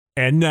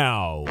And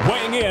now,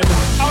 weighing in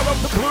out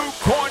of the blue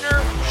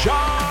corner,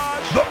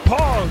 Josh the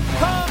Punk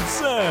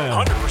Thompson.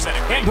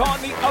 100% agree. And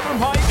on the other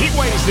mic, he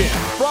weighs in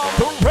from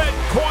the red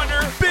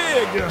corner,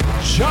 Big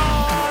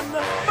John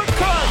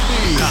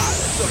McCarthy.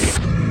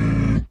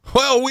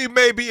 Well, we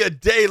may be a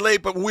day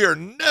late, but we are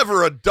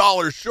never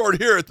 $1 short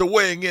here at the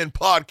Weighing In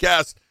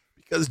podcast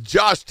because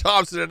Josh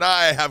Thompson and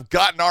I have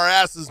gotten our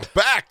asses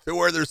back to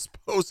where they're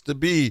supposed to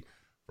be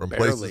from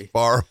places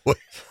far away.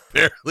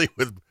 Barely.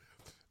 With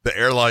the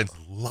airlines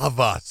love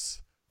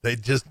us. They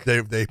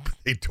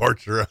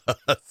torture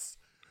us.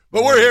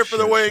 But we're here for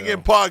the Weighing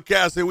In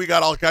podcast, and we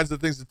got all kinds of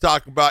things to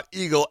talk about.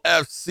 Eagle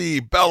FC,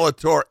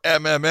 Bellator,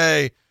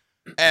 MMA,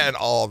 and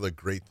all the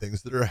great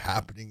things that are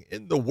happening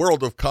in the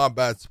world of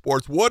combat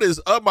sports. What is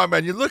up, my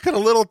man? You're looking a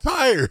little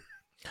tired.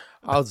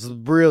 I was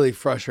really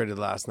frustrated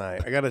last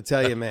night. I got to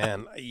tell you,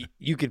 man,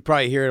 you could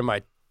probably hear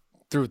it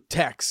through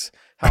text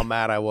how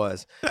mad I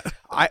was.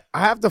 I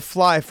have to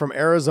fly from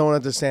Arizona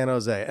to San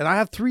Jose, and I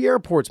have 3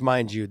 airports,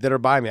 mind you, that are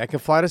by me. I can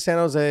fly to San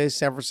Jose,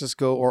 San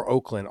Francisco, or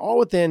Oakland, all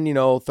within,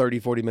 30,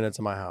 40 minutes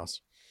of my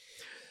house.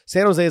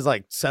 San Jose is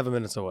like 7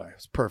 minutes away.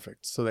 It's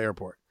perfect. So the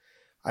airport.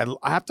 I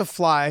have to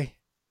fly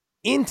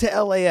into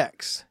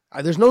LAX.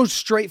 There's no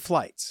straight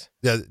flights.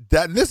 Yeah,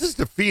 this is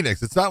to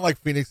Phoenix. It's not like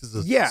Phoenix is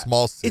a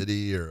small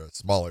city or a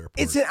small airport.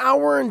 It's an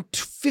hour and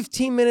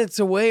 15 minutes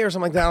away or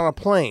something like that on a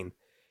plane.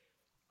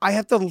 I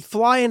have to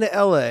fly into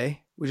LA,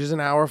 which is an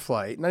hour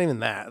flight. Not even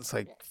that. It's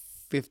like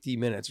 50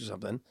 minutes or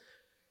something.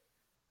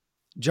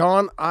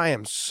 John, I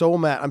am so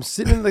mad. I'm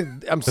sitting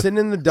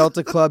in the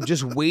Delta Club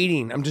just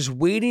waiting. I'm just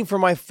waiting for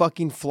my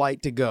fucking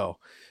flight to go.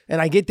 And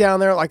I get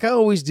down there like I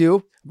always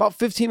do, about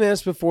 15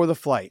 minutes before the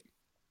flight.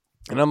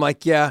 And I'm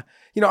like, yeah,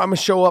 I'm going to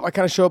show up. I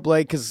kind of show up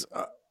late because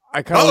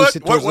I kind of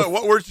sit towards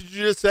what words did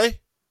you just say?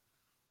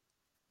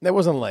 That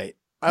wasn't late.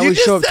 I always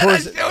show up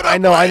towards. I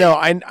know.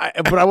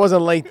 But I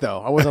wasn't late though.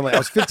 I wasn't late. I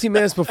was 15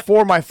 minutes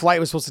before my flight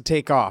was supposed to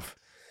take off.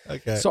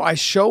 Okay. So I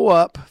show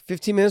up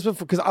 15 minutes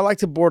before because I like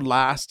to board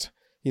last,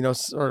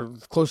 or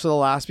close to the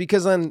last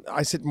because then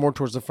I sit more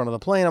towards the front of the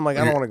plane. I'm like,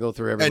 I don't want to go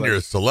through everybody. And you're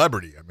a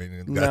celebrity. I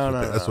mean,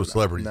 that's what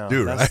celebrities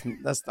do, right?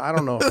 I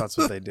don't know if that's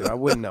what they do. I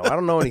wouldn't know. I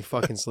don't know any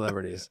fucking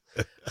celebrities.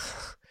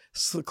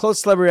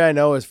 Close celebrity I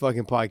know is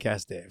fucking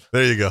Podcast Dave.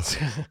 There you go.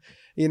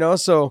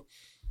 So.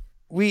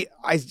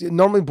 I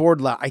normally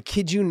board last. I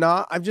kid you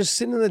not. I'm just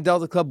sitting in the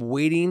Delta Club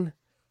waiting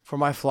for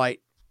my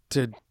flight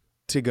to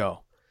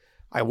go.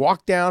 I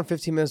walk down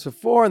 15 minutes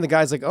before, and the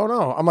guy's like, "Oh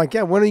no!" I'm like,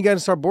 "Yeah, when are you going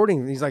to start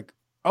boarding?" And he's like,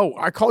 "Oh,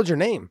 I called your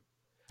name."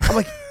 I'm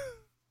like,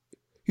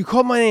 "You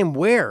called my name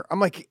where?" I'm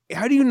like,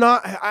 "How do you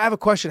not?" I have a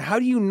question. How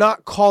do you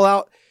not call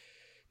out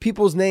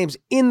people's names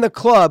in the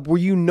club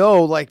where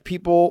like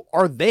people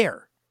are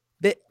there?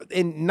 Here.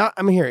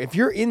 If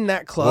you're in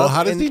that club, well,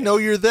 how does he know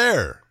you're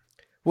there?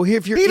 Well,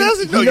 if you're he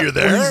doesn't know you're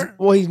there.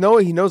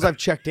 He knows I've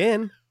checked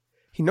in.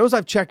 He knows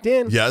I've checked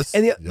in. Yes.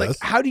 And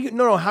how do you?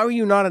 No. How are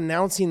you not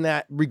announcing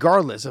that,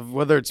 regardless of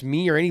whether it's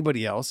me or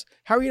anybody else?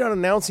 How are you not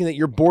announcing that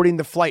you're boarding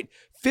the flight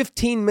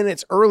 15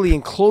 minutes early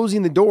and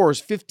closing the doors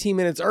 15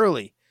 minutes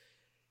early?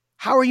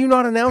 How are you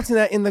not announcing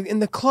that in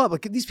the club?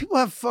 Like these people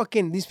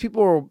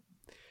are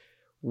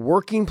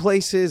working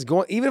places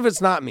going. Even if it's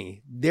not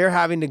me, they're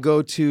having to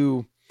go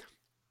to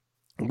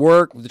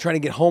work. They're trying to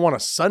get home on a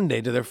Sunday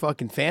to their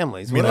fucking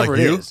families, whatever it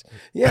is.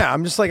 Yeah,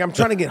 I'm just like, I'm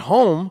trying to get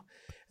home.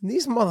 And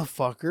these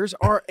motherfuckers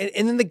are,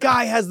 and then the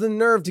guy has the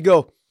nerve to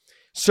go,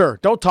 "Sir,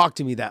 don't talk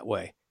to me that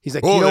way." He's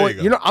like, "You know what?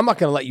 I'm not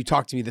going to let you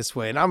talk to me this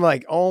way." And I'm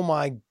like, oh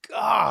my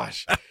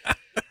gosh.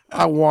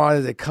 I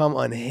wanted to come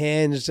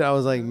unhinged. I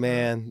was like,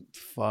 man,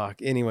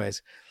 fuck.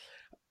 Anyways,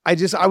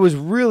 I was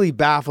really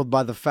baffled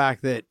by the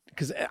fact that,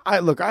 because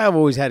I have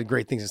always had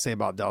great things to say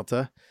about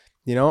Delta.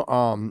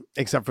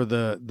 Except for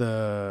the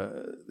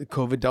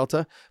COVID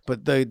Delta,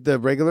 but the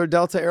regular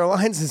Delta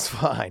Airlines is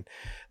fine.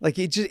 Like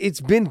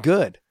it's been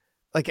good.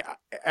 Like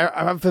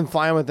I've been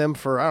flying with them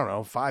for, I don't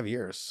know, 5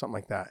 years, something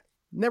like that.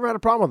 Never had a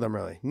problem with them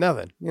really.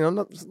 Nothing,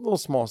 little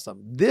small stuff.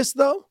 This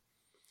though,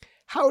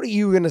 how are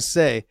you going to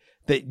say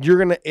that you're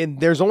going to, and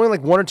there's only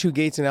like 1 or 2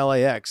 gates in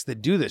LAX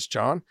that do this,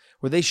 John,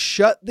 where they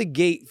shut the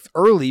gate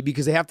early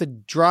because they have to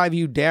drive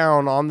you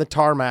down on the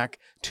tarmac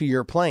to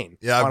your plane.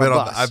 Yeah,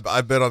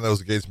 I've been on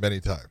those gates many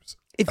times.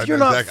 I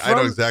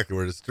know exactly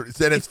where it is.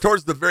 And it's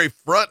towards the very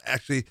front,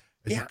 actually.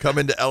 As you come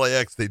into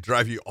LAX, they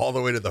drive you all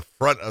the way to the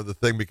front of the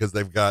thing because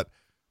they've got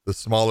the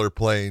smaller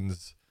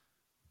planes,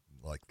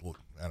 like,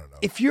 I don't know.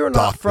 If you're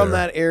not from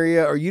that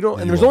area or you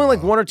don't, and there's only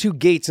like 1 or 2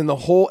 gates in the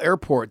whole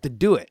airport that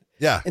do it.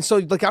 Yeah. And so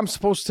like I'm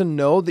supposed to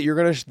know that you're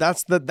going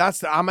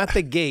to, I'm at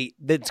the gate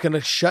that's going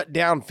to shut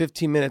down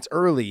 15 minutes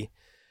early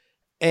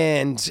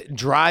and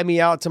drive me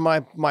out to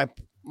my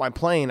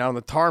plane on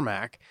the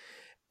tarmac,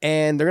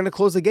 and they're going to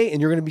close the gate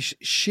and you're going to be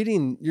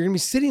shitting. You're going to be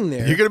sitting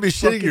there. You're going to be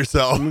shitting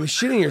yourself. You're going to be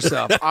shitting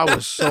yourself. I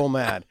was so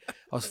mad.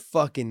 I was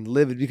fucking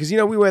livid because,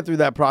 we went through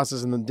that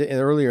process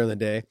earlier in the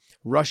day,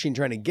 rushing,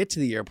 trying to get to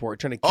the airport,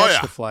 trying to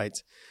catch the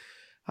flights.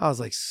 I was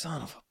like,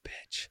 son of a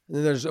bitch. And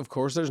then there's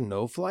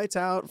no flights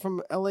out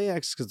from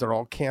LAX because they're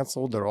all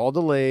canceled, they're all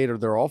delayed, or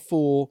they're all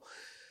full.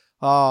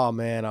 Oh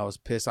man, I was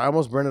pissed. I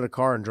almost rented a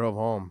car and drove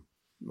home.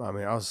 I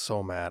mean, I was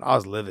so mad. I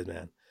was livid,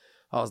 man.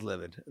 I was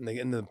livid.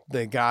 And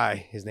the guy,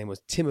 his name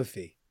was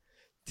Timothy.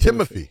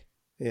 Timothy.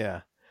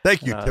 Yeah.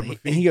 Thank you, Timothy.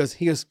 And he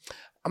goes,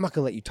 I'm not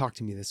gonna let you talk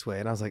to me this way.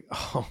 And I was like,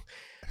 oh,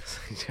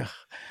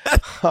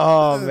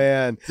 oh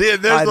man. See,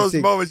 and there's those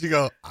moments you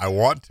go, I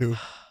want to.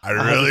 I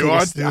really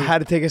want to. I had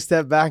to take a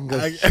step back and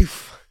go,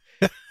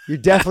 you're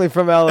definitely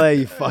from LA,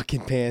 you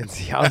fucking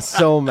pansy. I was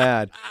so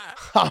mad.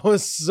 I'm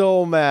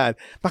not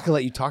gonna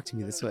let you talk to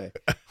me this way.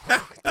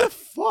 What the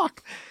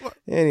fuck?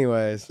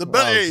 Anyways, the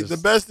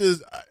best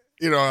is,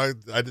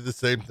 I did the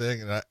same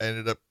thing, and I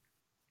ended up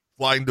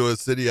flying to a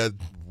city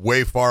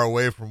way far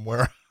away from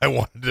where I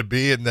wanted to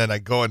be, and then I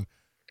go and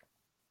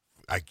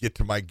I get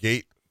to my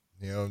gate,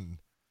 and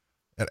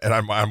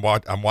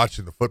I'm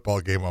watching the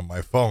football game on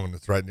my phone.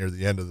 It's right near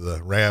the end of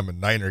the Ram and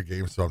Niner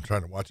game, so I'm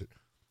trying to watch it,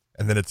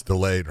 and then it's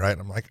delayed, right?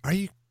 And I'm like, are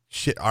you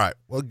shit? All right,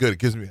 well, good. It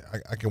gives me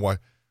I can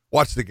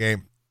watch the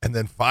game, and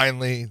then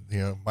finally,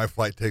 my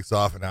flight takes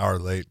off an hour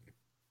late,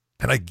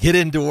 and I get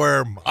into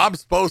where I'm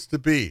supposed to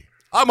be.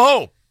 I'm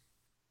home,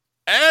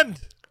 and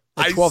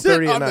I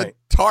sit on the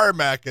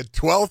tarmac at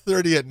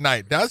 12:30 at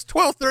night. Now it's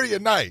 12:30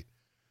 at night,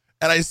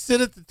 and I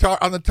sit at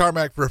on the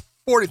tarmac for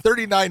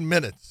 39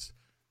 minutes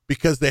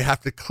because they have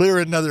to clear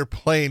another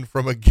plane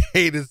from a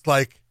gate. It's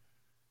like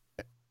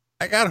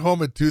I got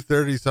home at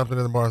 2:30 something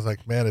in the morning. I was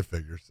like, man, it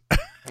figures.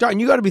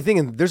 John, you got to be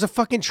thinking there's a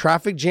fucking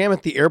traffic jam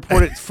at the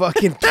airport at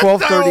fucking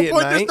 12:30 at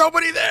night. There's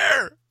nobody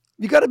there.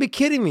 You got to be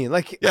kidding me!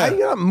 Like, how do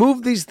you not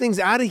move these things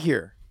out of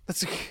here?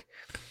 That's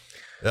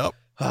yep.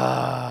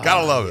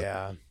 Gotta love it.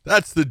 Yeah,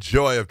 that's the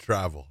joy of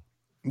travel.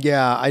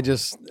 Yeah, I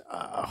just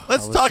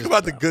let's talk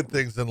about the good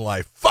things in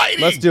life.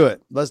 Fighting. Let's do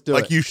it.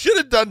 Like you should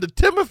have done to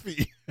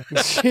Timothy.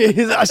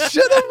 Jeez, I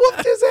should have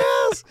whooped his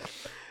ass.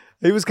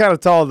 He was kind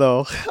of tall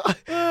though.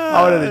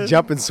 I would have to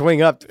jump and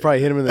swing up to probably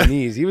hit him in the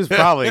knees. He was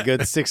probably a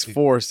good 6'4",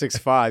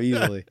 6'5",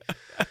 easily.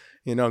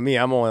 You know me,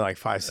 I'm only like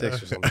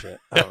 5'6" or some shit.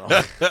 I don't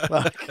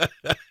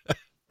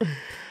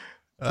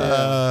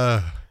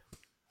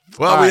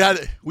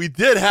know. We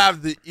did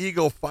have the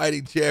Eagle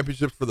Fighting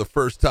Championship for the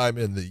first time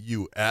in the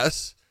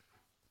U.S.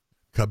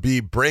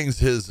 Khabib brings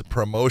his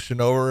promotion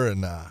over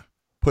and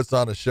puts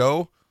on a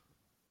show.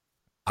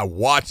 I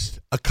watched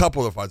a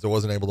couple of fights. I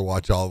wasn't able to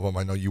watch all of them.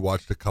 I know you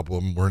watched a couple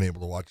of them. Weren't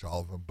able to watch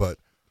all of them. But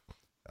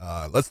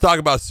let's talk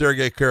about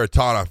Sergey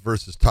Kharitonov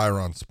versus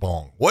Tyrone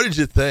Spong. What did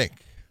you think?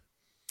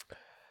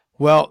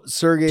 Well,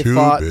 Sergey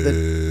fought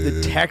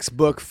the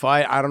textbook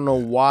fight. I don't know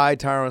why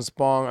Tyrone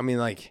Spong. I mean,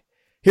 like,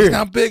 he's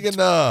not big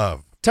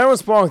enough. Tyrone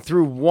Spong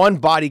threw one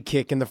body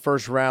kick in the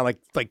first round,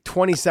 like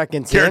 20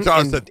 seconds in. And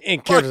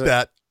fuck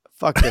that.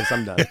 Fuck this.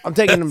 I'm done. I'm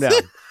taking him down.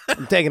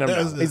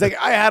 He's like,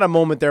 I had a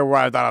moment there where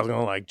I thought I was going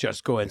to like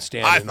just go ahead and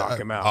stand and knock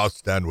him out. I'll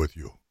stand with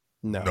you.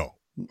 No.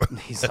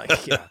 He's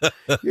like, yeah,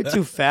 you're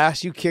too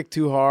fast. You kick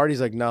too hard.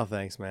 He's like, no,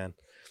 thanks, man.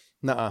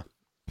 Nuh-uh.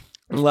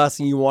 The last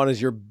thing you want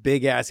is your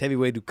big ass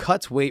heavyweight who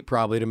cuts weight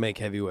probably to make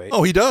heavyweight.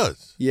 Oh, he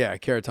does. Yeah,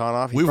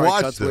 Kharitonov. We've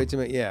watched cuts him. Weight to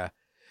make, yeah.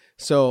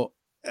 So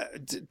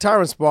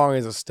Tyrone Spong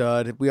is a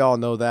stud. We all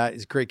know that.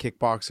 He's a great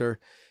kickboxer.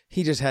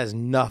 He just has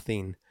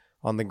nothing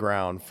on the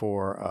ground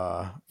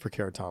for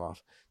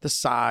Kharitonov. The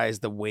size,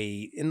 the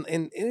weight, and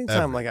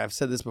anytime, like I've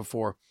said this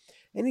before,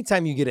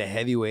 anytime you get a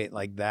heavyweight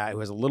like that who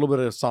has a little bit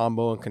of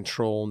sambo and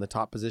control in the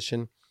top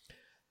position,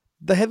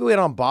 the heavyweight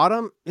on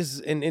bottom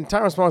is, and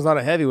Tyrone Spong's not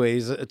a heavyweight.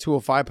 He's a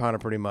 205 pounder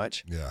pretty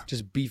much. Yeah.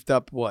 Just beefed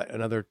up,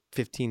 another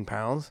 15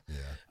 pounds?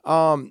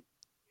 Yeah.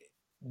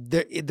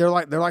 They're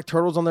like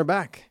turtles on their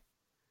back.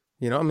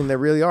 You know, I mean, they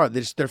really are.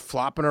 They're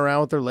flopping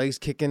around with their legs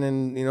kicking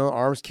and,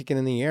 arms kicking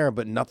in the air,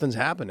 but nothing's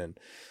happening.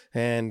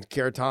 And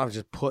Kharitonov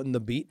just putting the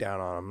beat down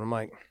on him. I'm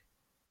like,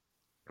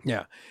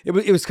 yeah, it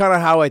was kind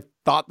of how I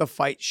thought the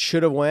fight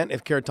should have went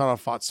if Kharitonov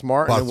fought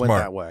smart and it went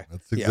that way.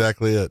 That's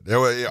exactly it.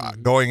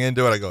 Going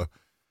into it, I go,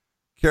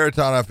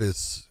 Kharitonov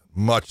is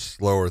much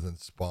slower than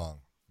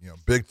Spong.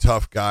 Big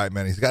tough guy,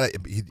 man.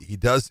 He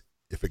does,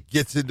 if it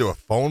gets into a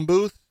phone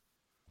booth,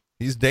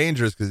 he's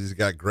dangerous because he's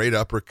got great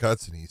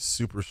uppercuts and he's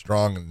super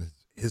strong and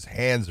his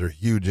hands are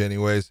huge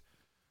anyways.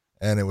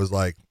 And it was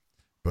like,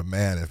 but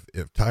man,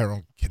 if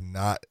Tyrone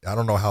cannot, I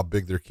don't know how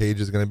big their cage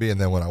is going to be. And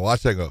then when I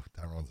watched, I go,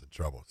 Tyrone's in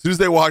trouble. As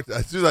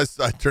soon as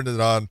I turned it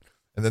on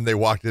and then they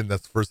walked in,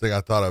 that's the first thing I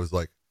thought. I was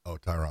like, oh,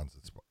 Tyrone's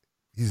in trouble.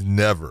 He's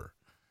never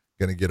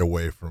going to get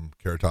away from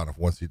Kharitonov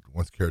once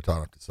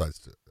Kharitonov decides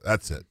to.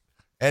 That's it.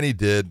 And he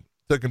did.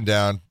 Took him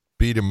down,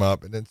 beat him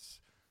up. And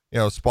it's,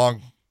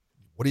 Spong,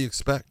 what do you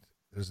expect?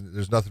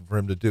 There's nothing for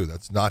him to do.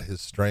 That's not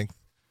his strength,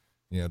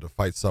 to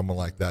fight someone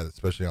like that,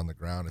 especially on the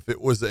ground. If it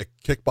was a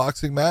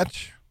kickboxing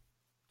match,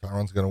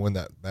 Tyrone's going to win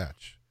that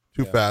match.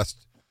 Too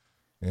fast,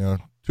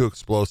 too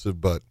explosive,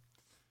 but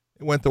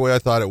it went the way I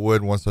thought it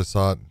would once I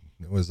saw it.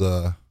 It was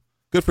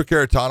good for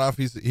Kharitonov.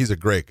 He's a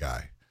great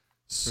guy.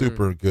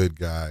 Super good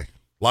guy.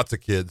 Lots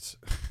of kids.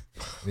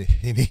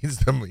 He needs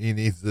them. He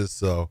needs this,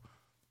 so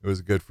it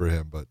was good for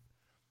him. But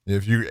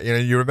if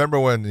you remember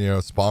when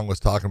Spong was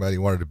talking about he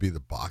wanted to be a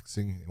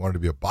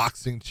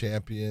boxing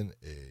champion,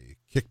 a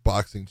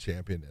kickboxing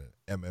champion,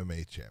 and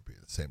MMA champion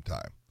at the same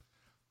time.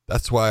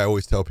 That's why I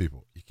always tell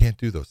people you can't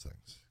do those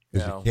things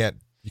because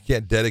you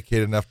can't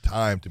dedicate enough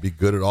time to be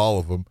good at all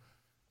of them.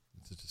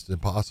 It's just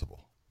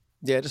impossible.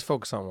 Yeah, just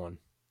focus on one.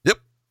 Yep,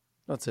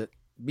 that's it.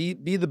 Be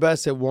the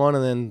best at one,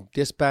 and then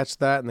dispatch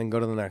that, and then go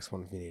to the next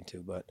one if you need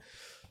to. But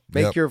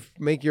make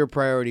your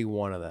priority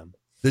one of them.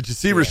 Did you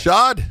see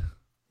Rashad?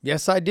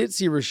 Yes, I did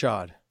see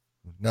Rashad.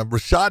 Now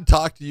Rashad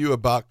talked to you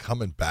about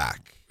coming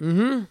back.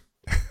 Mm-hmm.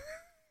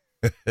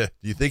 Do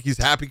you think he's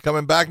happy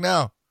coming back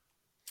now?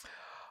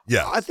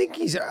 Yeah, I think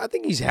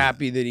he's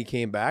happy that he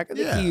came back. I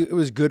think it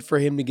was good for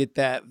him to get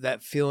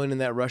that feeling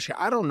and that rush.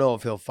 I don't know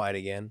if he'll fight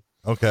again.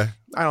 Okay.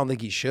 I don't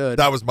think he should.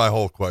 That was my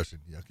whole question.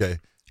 Okay.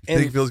 You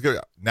think he feels good?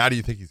 Now do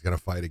you think he's going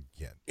to fight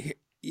again?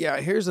 Yeah,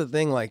 here's the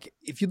thing. Like,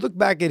 if you look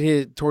back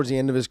at towards the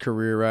end of his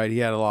career, right, he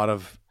had a lot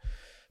of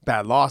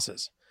bad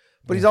losses.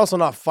 But he's also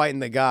not fighting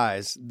the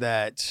guys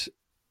that,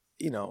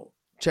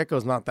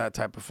 Checo's not that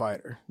type of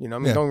fighter.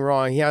 Don't get me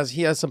wrong. He has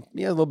a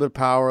little bit of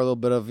power, a little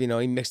bit of,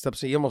 he mixed up.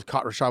 So he almost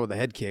caught Rashad with a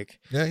head kick.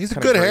 Yeah, he's a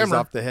good hammer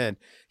off the head.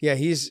 Yeah,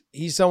 he's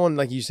someone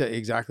like you said,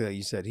 exactly like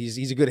you said.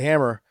 He's a good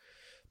hammer,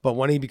 but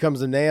when he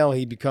becomes a nail,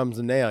 he becomes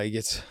a nail. He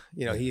gets,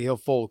 he'll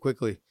fold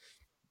quickly.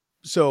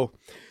 So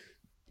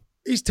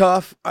he's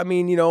tough. I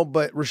mean,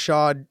 but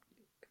Rashad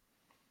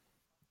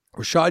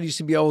used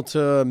to be able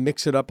to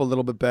mix it up a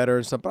little bit better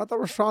and stuff. But I thought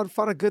Rashad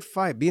fought a good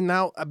fight, being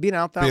out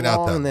that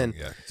long, and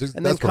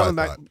then coming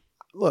back.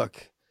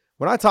 Look,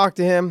 when I talked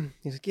to him,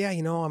 he's like, "Yeah,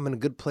 I'm in a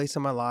good place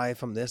in my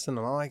life. I'm this and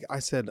I'm like." I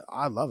said,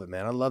 "I love it,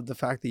 man. I love the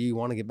fact that you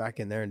want to get back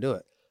in there and do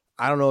it."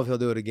 I don't know if he'll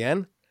do it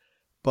again,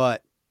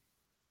 but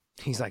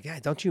he's like, "Yeah,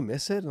 don't you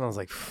miss it?" And I was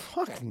like,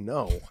 "Fuck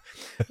no!"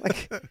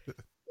 Like,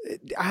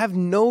 I have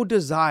no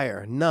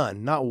desire,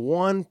 none, not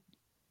one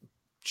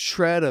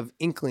shred of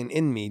inkling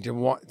in me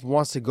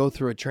wants to go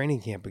through a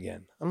training camp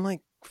again. I'm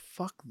like,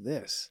 fuck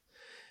this.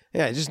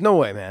 Yeah, just no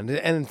way, man.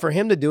 And for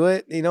him to do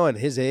it, at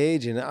his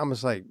age, and I'm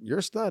just like, you're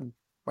a stud.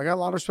 I got a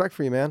lot of respect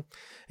for you, man.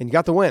 And you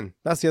got the win.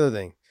 That's the other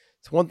thing.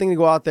 It's one thing to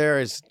go out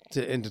there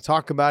to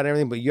talk about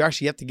everything, but you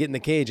actually have to get in the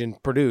cage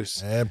and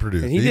produce. And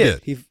he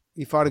did.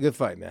 He fought a good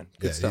fight, man.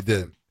 Good stuff. He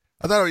did.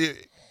 I thought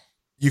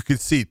you could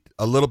see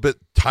a little bit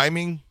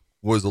timing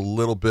was a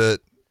little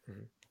bit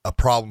a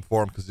problem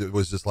for him because it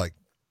was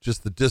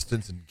just the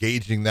distance and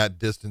gauging that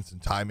distance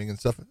and timing and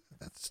stuff.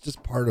 That's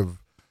just part of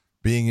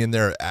being in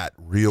there at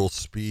real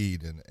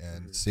speed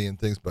and seeing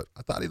things. But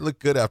I thought he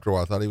looked good after a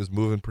while. I thought he was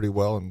moving pretty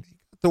well, and he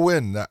got the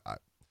win.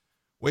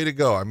 Way to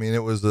go. I mean,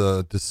 it was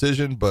a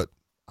decision, but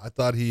I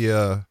thought he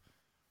had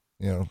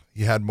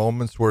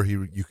moments where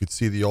you could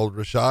see the old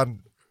Rashad.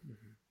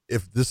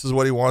 If this is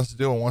what he wants to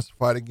do and wants to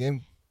fight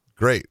again,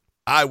 great.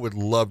 I would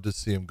love to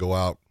see him go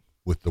out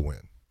with the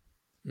win.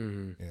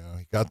 Mm-hmm.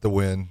 He got the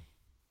win.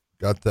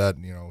 Got that,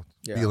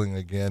 feeling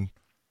again,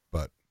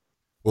 but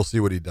we'll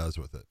see what he does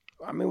with it.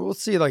 I mean, we'll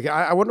see. Like,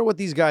 I wonder what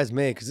these guys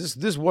make, because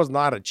this was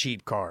not a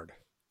cheap card.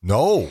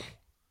 No.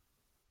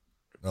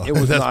 It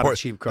was not a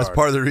cheap card. That's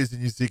part of the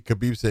reason you see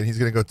Khabib saying he's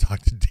going to go talk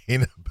to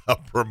Dana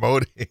about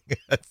promoting.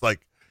 It's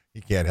like,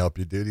 he can't help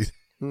you, dude.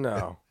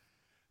 No.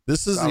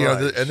 This is,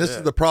 this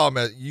is the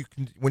problem. You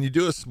can, when you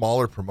do a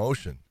smaller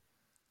promotion,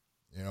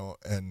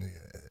 and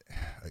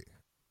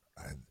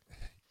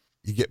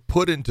you get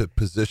put into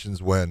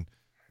positions when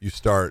you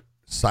start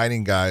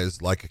signing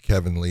guys like a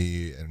Kevin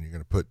Lee, and you're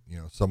going to put,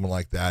 someone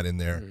like that in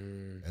there.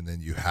 And then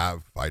you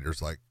have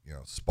fighters like,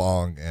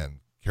 Spong and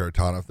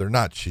Kharitonov. They're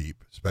not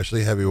cheap,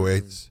 especially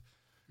heavyweights,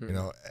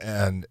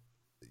 and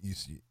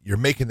you're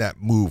making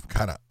that move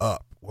kind of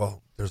up.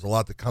 Well, there's a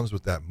lot that comes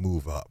with that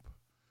move up.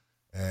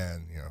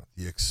 And,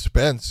 the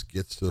expense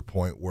gets to the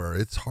point where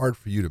it's hard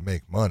for you to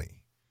make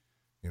money,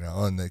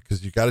 and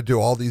because you got to do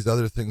all these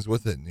other things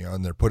with it,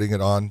 and they're putting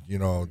it on,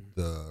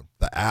 the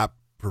app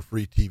for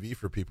free TV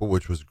for people,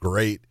 which was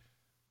great.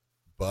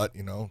 But,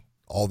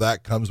 all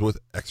that comes with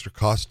extra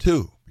cost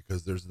too,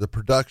 because there's the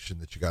production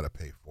that you got to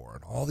pay for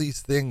and all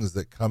these things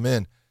that come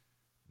in,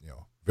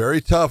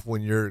 very tough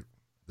when you're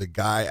the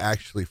guy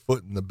actually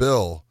footing the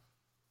bill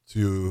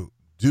to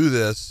do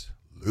this,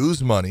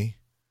 lose money.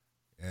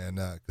 And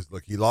because,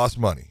 look, he lost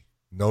money,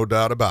 no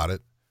doubt about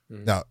it.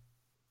 Mm-hmm. Now,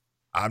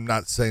 I'm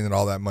not saying that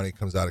all that money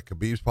comes out of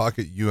Khabib's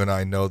pocket. You and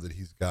I know that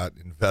he's got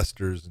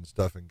investors and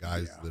stuff and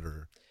guys that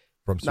are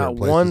from certain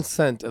places. Not 1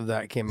 cent of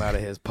that came out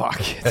of his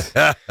pocket.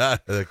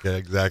 Okay,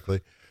 exactly.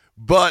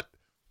 But,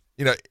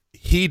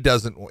 he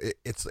doesn't,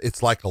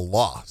 it's like a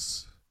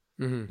loss,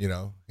 and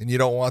you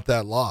don't want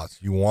that loss.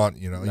 You want,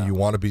 you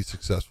want to be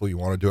successful. You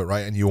want to do it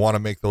right. And you want to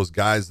make those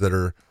guys that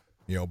are,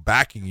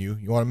 backing you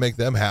want to make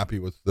them happy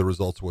with the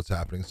results of what's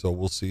happening. So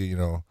we'll see,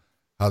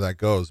 how that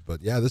goes.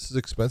 But yeah, this is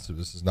expensive.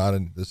 This is not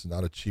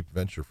a cheap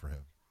venture for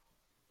him.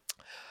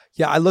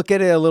 Yeah, I look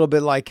at it a little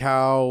bit like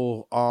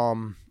how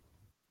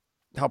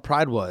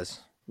Pride was,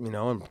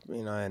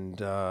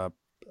 and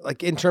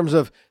like in terms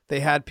of they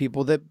had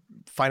people that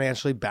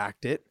financially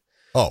backed it.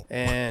 Oh,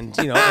 and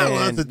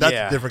well, that's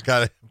a different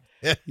kind of.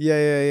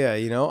 Yeah.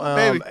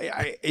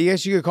 I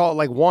guess you could call it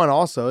like one.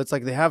 Also, it's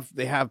like they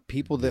have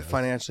people that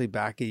financially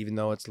back it, even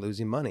though it's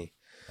losing money.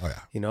 Oh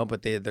yeah. You know,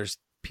 but there's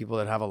people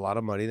that have a lot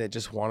of money that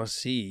just want to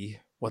see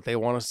what they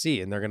want to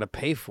see, and they're going to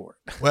pay for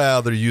it.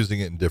 Well, they're using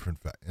it in different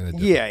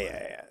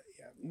Yeah.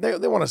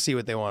 They want to see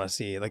what they want to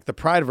see. Like the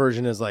Pride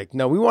version is like,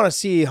 no, we want to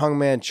see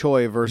Hungman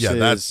Choi versus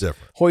that's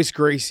different. Hoist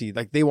Gracie.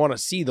 Like they want to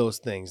see those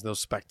things, those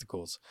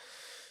spectacles.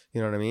 You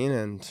know what I mean?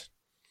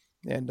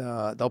 And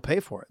they'll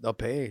pay for it. They'll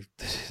pay.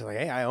 Like,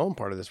 hey, I own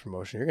part of this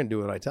promotion. You're going to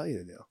do what I tell you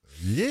to do.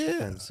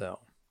 Yeah. And so,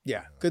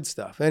 yeah, good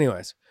stuff.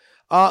 Anyways,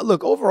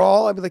 look,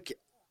 overall, I'd be like,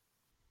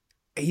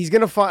 he's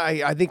going to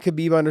fight. I think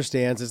Khabib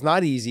understands it's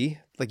not easy.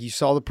 Like you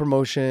saw the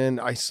promotion.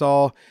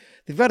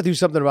 They've got to do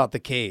something about the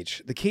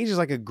cage. The cage is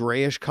like a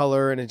grayish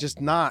color and it's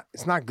not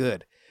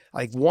good.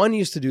 Like one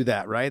used to do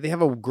that, right? They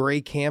have a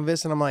gray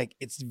canvas and I'm like,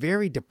 it's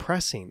very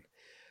depressing.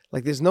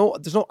 Like there's no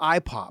eye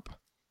pop.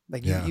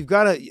 Like you've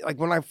got to, like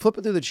when I flip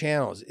it through the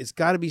channels, it's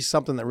got to be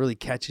something that really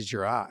catches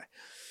your eye.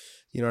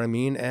 You know what I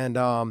mean? And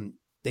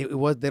they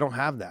don't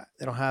have that.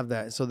 They don't have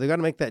that. So they got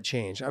to make that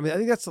change. I mean, I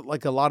think that's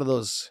like a lot of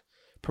those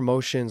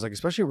promotions, like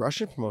especially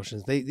Russian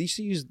promotions. They used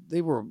to use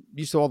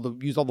all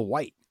the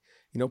white.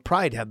 You know,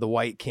 Pride had the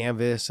white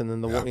canvas and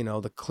then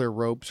the clear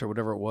ropes or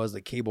whatever it was,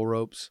 the cable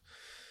ropes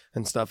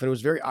and stuff. And it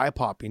was very eye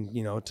popping,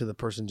 you know, to the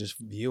person just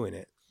viewing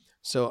it.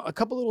 So a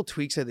couple little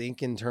tweaks, I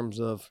think, in terms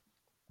of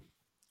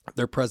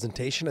their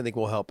presentation, I think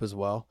will help as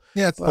well.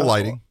 Yeah, it's the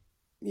lighting.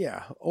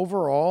 Yeah.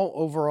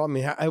 Overall, I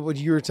mean, what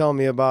you were telling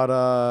me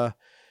about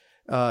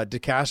De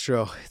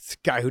Castro, it's a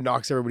guy who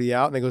knocks everybody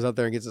out and then goes out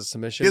there and gets a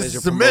submission. It's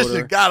a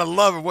submission. Gotta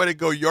love it. Way to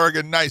go,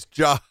 Jorgen. Nice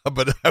job.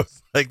 But I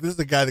was like, this is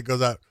the guy that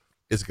goes out.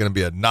 It's going to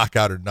be a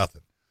knockout or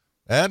nothing.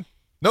 And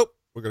nope,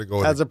 we're going to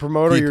go. As a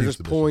promoter, you're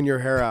just pulling your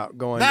hair out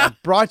going, I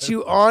brought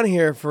you on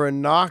here for a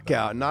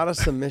knockout, not a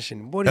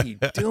submission. What are you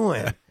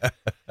doing?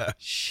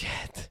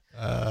 Shit.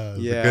 A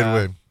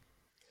good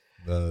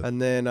win.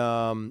 And then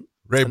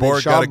Ray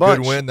Borg got a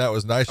good win. That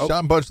was nice.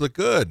 Sean Bunch looked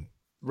good.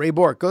 Ray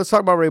Borg. Let's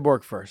talk about Ray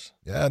Borg first.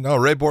 Yeah, no,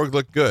 Ray Borg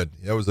looked good.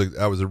 That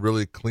was a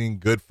really clean,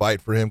 good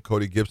fight for him.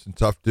 Cody Gibson,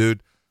 tough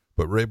dude.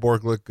 But Ray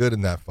Borg looked good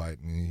in that fight,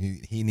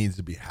 and he needs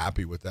to be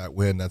happy with that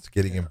win. That's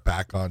getting him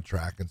back on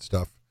track and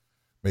stuff,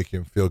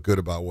 making him feel good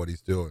about what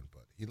he's doing.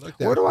 But he looked.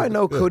 Where do I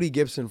know Cody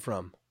Gibson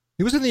from?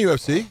 He was in the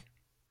UFC.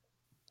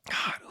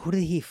 God, who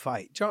did he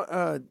fight?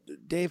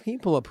 Dave, can you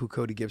pull up who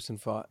Cody Gibson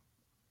fought?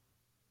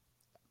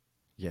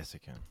 Yes, I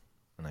can,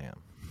 and I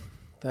am.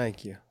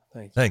 Thank you.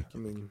 I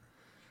mean,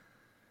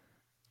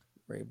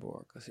 Ray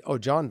Borg. Oh,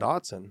 John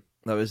Dodson.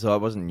 That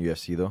wasn't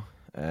UFC though.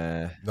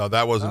 No,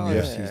 that wasn't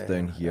UFC. UFC's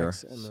down here.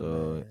 XMMA.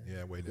 So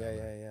way down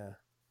there. Yeah.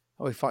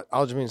 Oh, he fought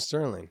Aljamain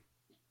Sterling.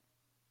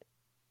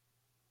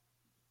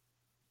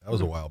 That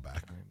was a while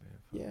back.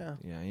 Yeah.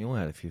 Yeah, he only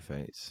had a few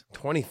fights.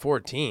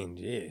 2014.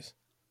 Jeez.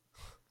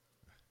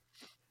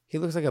 He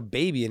looks like a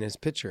baby in his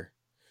picture.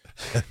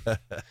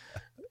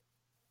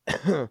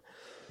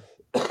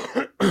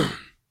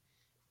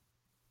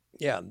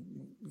 Yeah,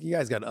 you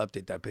guys got to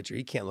update that picture.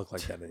 He can't look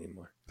like that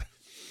anymore.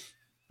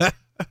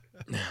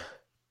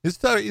 He's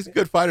tough. He's a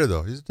good fighter,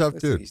 though. He's a tough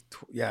dude.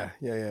 Yeah.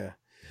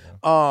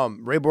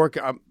 Ray Borg,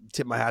 I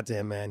tip my hat to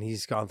him, man.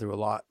 He's gone through a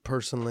lot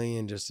personally,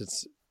 and just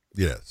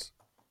Yes.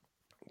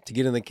 To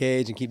get in the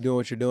cage and keep doing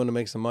what you're doing to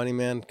make some money,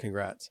 man.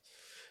 Congrats.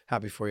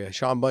 Happy for you.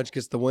 Sean Bunch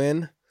gets the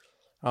win.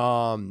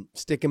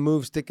 Stick and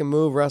move,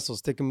 wrestle.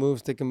 Stick and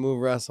move,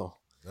 wrestle.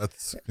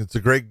 It's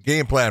a great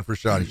game plan for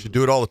Sean. He should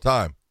do it all the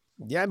time.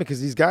 Yeah, because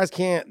these guys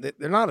they're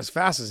not as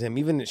fast as him.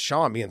 Even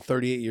Sean being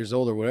 38 years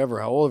old or whatever,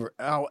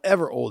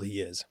 however old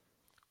he is.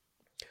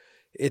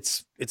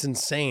 It's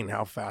insane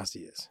how fast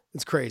he is.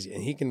 It's crazy.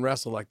 And he can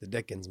wrestle like the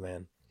Dickens,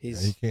 man. He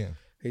can.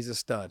 He's a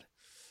stud.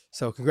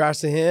 So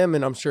congrats to him,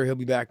 and I'm sure he'll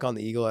be back on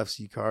the Eagle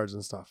FC cards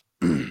and stuff.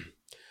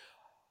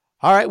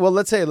 All right, well,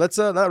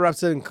 that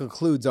wraps it and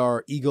concludes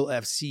our Eagle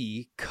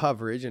FC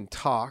coverage and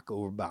talk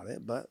over about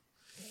it. But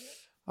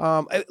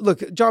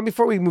look, John,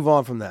 before we move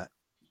on from that,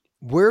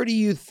 where do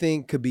you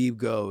think Khabib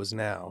goes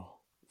now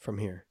from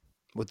here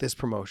with this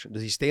promotion?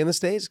 Does he stay in the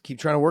States, keep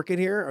trying to work it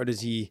here, or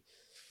does he?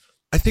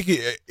 I think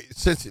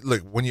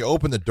look, when you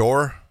open the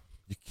door,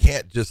 you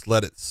can't just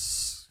let it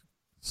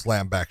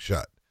slam back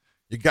shut.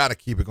 You got to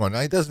keep it going.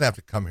 Now, he doesn't have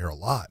to come here a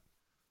lot,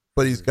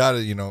 but he's got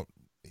to,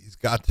 he's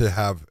got to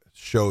have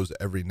shows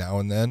every now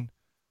and then.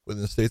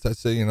 Within the States, I'd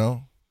say,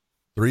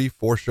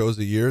 3-4 shows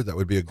a year. That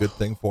would be a good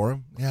thing for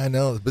him. Yeah, I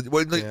know. But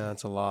yeah,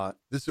 that's a lot.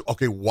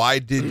 Okay, why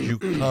did you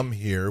come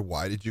here?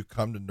 Why did you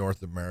come to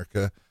North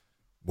America?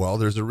 Well,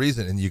 there's a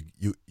reason, and you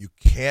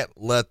can't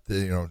let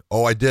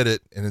I did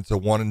it, and it's a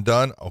one and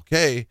done.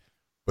 Okay,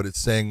 but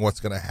it's saying what's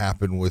going to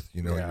happen with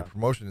your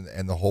promotion,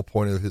 and the whole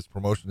point of his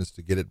promotion is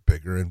to get it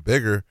bigger and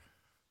bigger,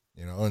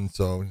 And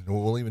so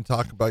we'll even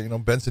talk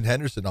about Benson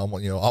Henderson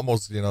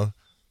almost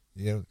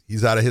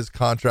he's out of his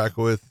contract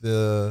with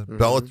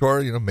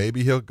Bellator.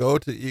 Maybe he'll go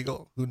to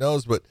Eagle. Who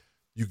knows? But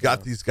you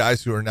got these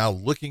guys who are now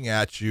looking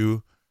at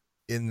you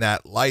in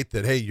that light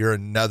that, hey, you're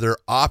another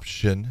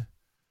option.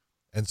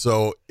 And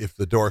so if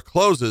the door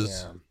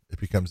closes, it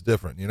becomes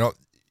different.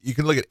 You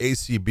can look at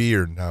ACB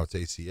or now it's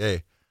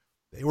ACA.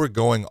 They were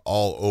going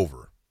all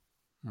over.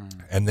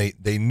 And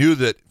they knew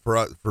that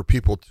for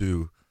people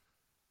to,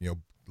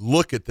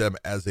 look at them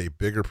as a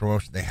bigger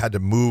promotion, they had to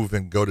move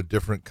and go to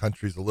different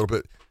countries a little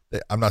bit.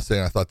 I'm not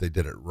saying I thought they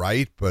did it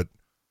right, but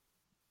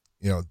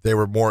they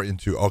were more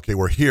into, okay,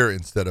 we're here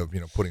instead of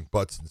putting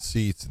butts in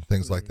seats and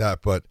things like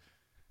that. But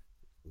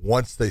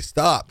once they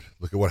stopped,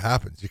 look at what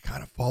happens. You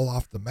kind of fall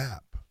off the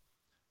map,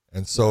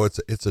 and so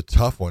it's a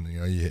tough one.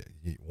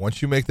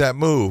 Once you make that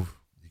move,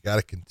 you got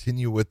to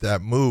continue with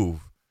that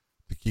move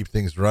to keep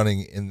things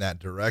running in that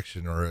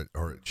direction, or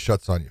it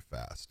shuts on you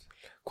fast.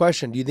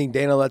 Question: do you think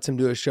Dana lets him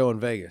do a show in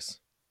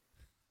Vegas?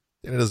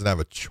 Dana doesn't have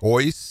a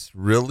choice,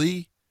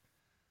 really.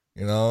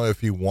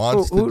 If he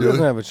wants to do it. Who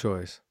doesn't have a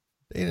choice?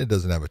 Dana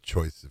doesn't have a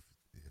choice if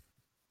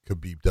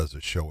Khabib does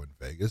a show in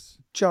Vegas.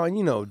 John,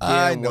 you know damn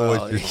I know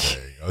well. what you're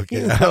saying.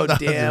 Okay, You know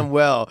damn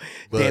well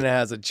but- Dana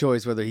has a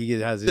choice whether he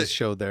has his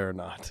show there or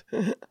not.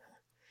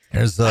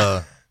 There's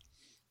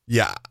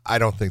yeah, I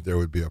don't think there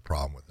would be a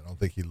problem with it. I don't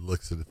think he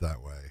looks at it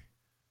that way.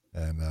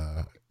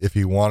 And if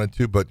he wanted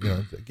to, but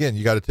again,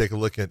 you got to take a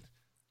look at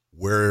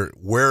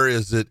where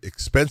is it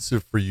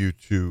expensive for you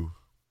to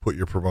put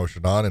your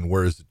promotion on, and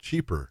where is it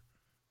cheaper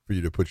for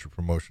you to put your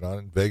promotion on?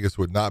 And Vegas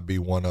would not be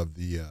one of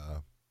the.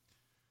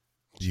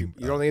 You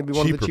don't think it'd be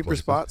one of the cheaper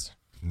places. spots?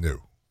 No.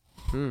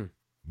 No,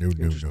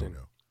 Interesting.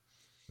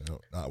 no.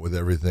 Not with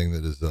everything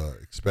that is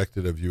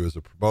expected of you as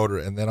a promoter.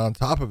 And then on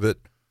top of it,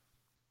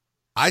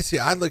 I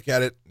look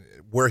at it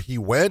where he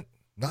went,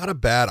 not a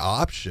bad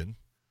option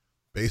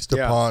based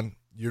upon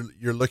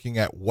you're looking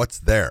at what's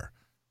there.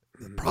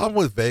 The problem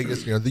with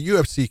Vegas, the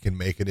UFC can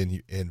make it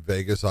in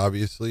Vegas,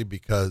 obviously,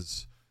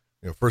 because,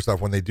 first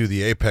off, when they do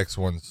the Apex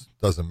ones,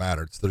 doesn't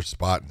matter. It's their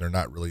spot, and they're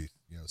not really,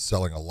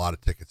 selling a lot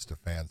of tickets to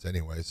fans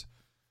anyways.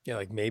 Yeah,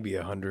 like maybe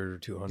 100 or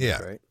 200,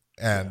 Yeah. right?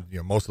 And,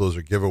 most of those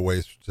are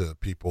giveaways to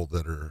people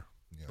that are,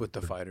 With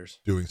the they're fighters.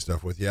 doing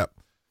stuff with. Yep.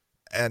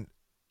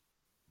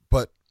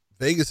 But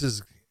Vegas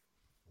is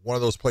one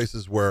of those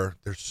places where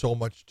there's so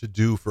much to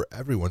do for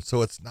everyone.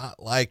 So it's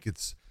not like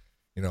it's,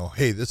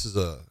 hey, this is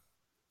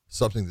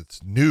something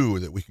that's new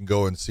that we can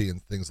go and see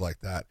and things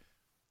like that.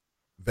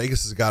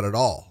 Vegas has got it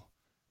all.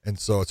 And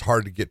so it's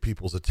hard to get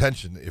people's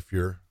attention if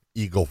you're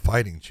Eagle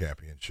Fighting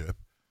Championship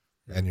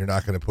and you're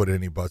not going to put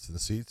any butts in the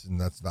seats,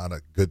 and that's not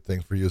a good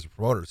thing for you as a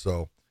promoter.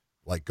 So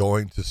like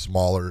going to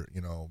smaller,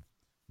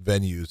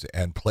 venues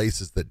and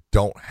places that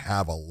don't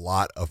have a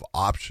lot of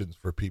options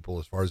for people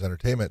as far as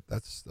entertainment,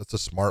 that's a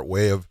smart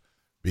way of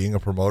being a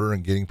promoter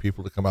and getting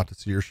people to come out to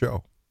see your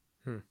show.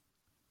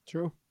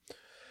 True.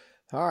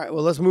 All right,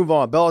 well, let's move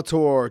on.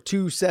 Bellator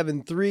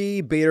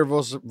 273, Bader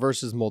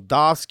versus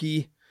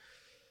Moldavsky.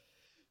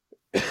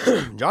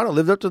 John, it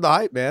lived up to the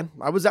hype, man.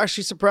 I was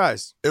actually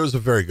surprised. It was a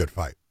very good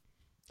fight.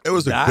 It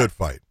was a good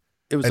fight.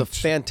 It was And a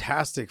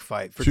fantastic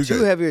fight for two two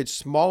guys- heavyweights,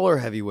 smaller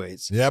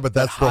heavyweights. Yeah, but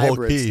that that's the whole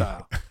hybrid key.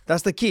 style.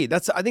 That's the key.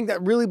 I think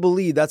that really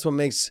believe that's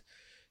what's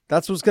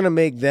going to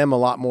make them a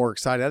lot more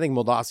excited. I think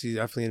Moldavsky is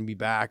definitely going to be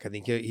back. I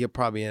think he'll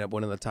probably end up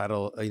winning the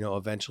title,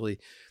 eventually.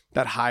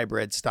 That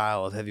hybrid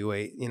style of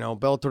heavyweight,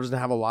 Bellator doesn't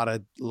have a lot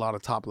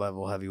of top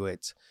level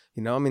heavyweights.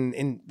 And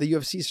the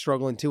UFC is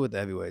struggling too with the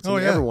heavyweights. Oh,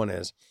 yeah. Everyone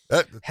is.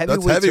 That's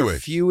Heavyweights are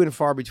heavyweight. few and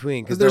far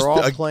between because There's they're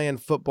all the- playing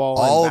football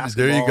All and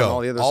basketball there you and go. all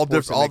the other All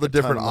sports that all make the a ton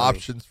different of money.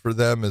 options for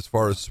them as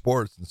far as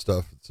sports and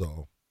stuff.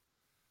 So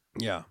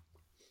Yeah.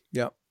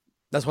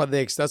 That's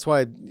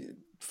why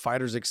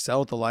fighters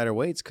excel at the lighter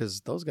weights because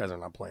those guys are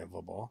not playing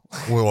football.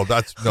 well,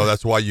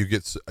 that's why you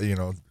get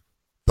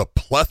the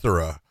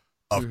plethora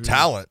of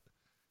talent.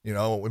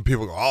 When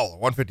people go, oh,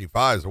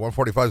 155s,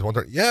 145s,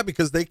 130, yeah,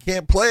 because they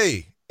can't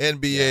play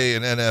NBA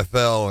and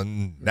NFL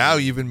and now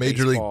even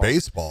Major League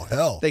Baseball.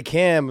 Hell, They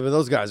can, but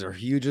those guys are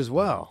huge as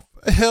well.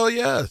 hell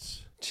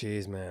yes.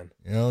 Jeez, man.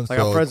 And Like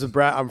so I'm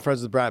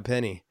friends with Brad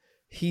Penny.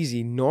 He's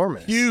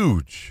enormous.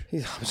 huge. I'm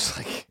just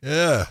like,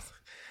 Yeah.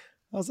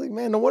 I was like,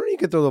 man, no wonder you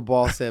could throw the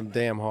ball so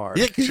damn hard.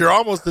 Yeah, because you're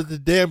almost at the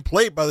damn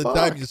plate by the time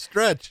Fuck. you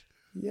stretch.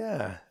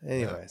 Yeah.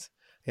 Anyways,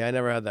 yeah, I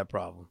never had that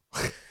problem.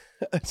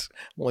 I'm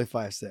only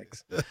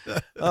 5'6".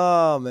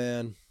 Oh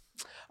man.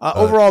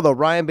 Overall, though,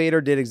 Ryan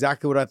Bader did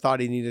exactly what I thought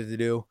he needed to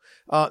do.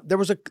 There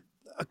was a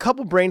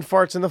couple brain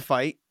farts in the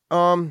fight.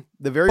 The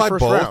very By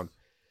first both. round.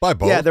 By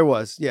both. Yeah, there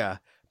was. Yeah,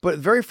 but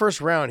the very first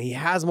round, he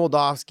has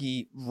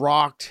Moldavsky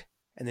rocked,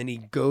 and then he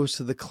goes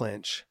to the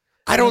clinch.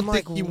 I don't I'm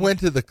think like, he went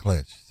to the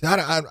clinch. I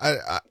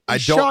He don't.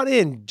 shot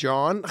in,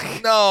 John.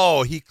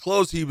 No, he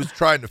closed. He was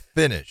trying to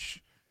finish.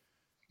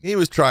 He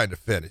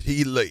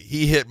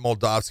hit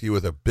Moldavsky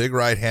with a big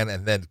right hand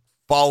and then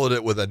followed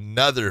it with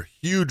another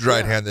huge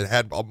right hand that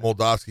had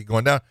Moldavsky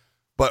going down.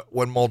 But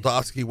when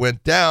Moldavsky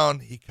went down,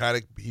 he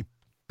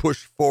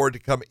pushed forward to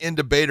come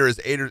into Bader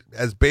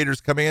as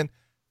Bader's coming in,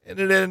 and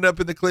it ended up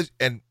in the clinch.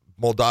 And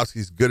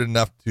Moldavsky's good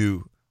enough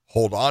to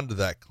hold on to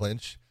that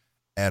clinch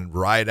and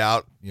ride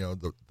out,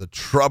 the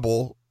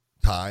trouble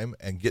time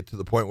and get to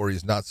the point where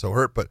he's not so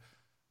hurt. But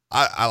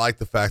I like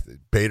the fact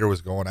that Bader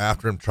was going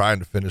after him, trying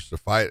to finish the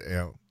fight.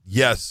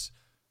 Yes,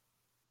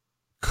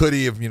 could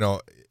he have,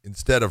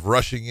 instead of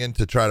rushing in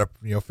to try to,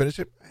 finish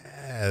it?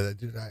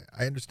 Dude,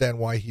 I understand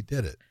why he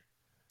did it.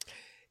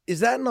 Is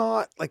that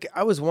not like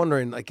I was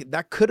wondering? Like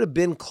that could have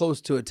been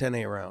close to a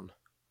 10-8 round.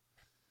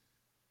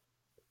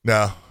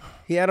 No.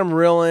 He had him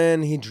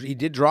reeling. He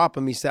did drop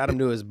him. He sat him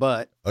to his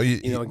butt. Oh,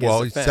 against he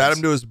the fence. sat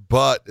him to his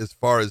butt as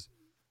far as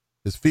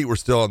his feet were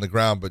still on the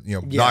ground, but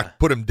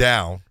put him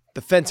down.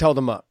 The fence held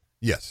him up.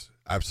 Yes,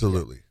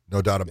 absolutely,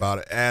 no doubt about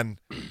it.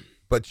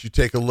 But you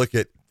take a look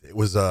at it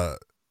was a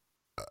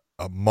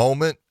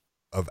moment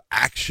of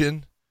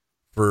action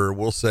for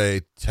we'll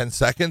say 10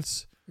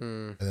 seconds,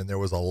 and then there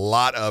was a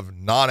lot of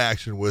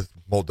non-action with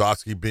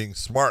Moldavsky being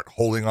smart,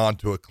 holding on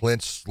to a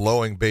clinch,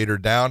 slowing Bader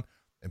down.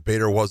 And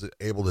Bader wasn't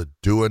able to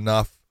do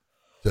enough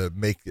to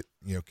make it,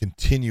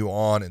 continue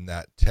on in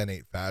that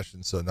 10-8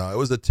 fashion. So, no, it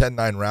was a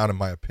 10-9 round in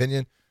my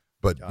opinion,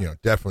 but,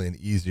 definitely an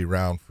easy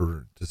round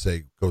to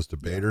say goes to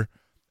Bader.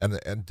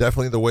 And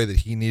definitely the way that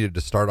he needed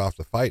to start off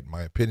the fight, in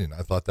my opinion.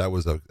 I thought that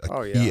was a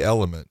key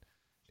element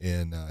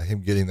in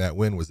him getting that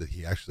win was that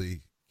he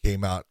actually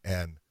came out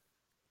and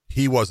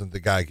he wasn't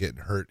the guy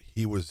getting hurt.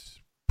 He was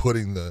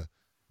putting the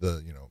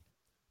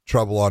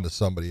trouble onto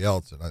somebody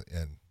else.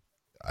 And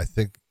I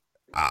think,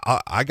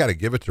 I got to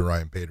give it to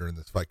Ryan Bader in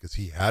this fight because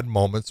he had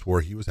moments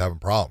where he was having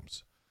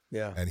problems.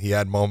 Yeah. And he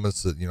had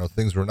moments that,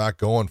 things were not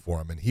going for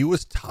him. And he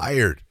was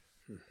tired.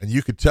 And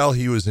you could tell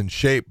he was in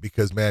shape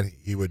because, man,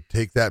 he would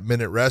take that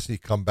minute rest and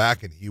he'd come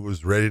back and he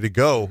was ready to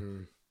go.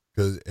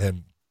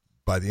 And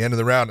by the end of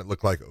the round, it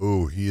looked like,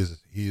 he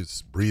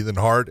is breathing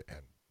hard.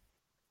 And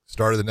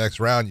start of the next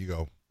round, you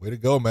go, way to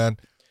go, man.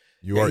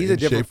 He's a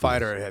different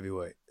fighter at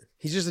heavyweight.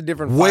 He's just a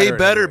different way fighter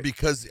better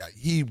because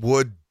he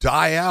would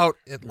die out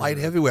at light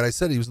heavyweight. I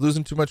said he was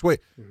losing too much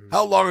weight.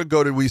 How long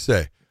ago did we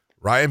say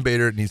Ryan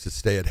Bader needs to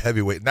stay at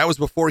heavyweight? And that was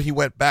before he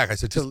went back. I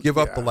said, just give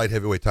up the light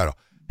heavyweight title.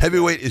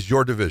 Heavyweight is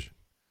your division.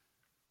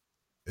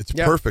 It's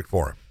perfect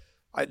for him.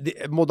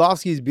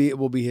 Moldavsky's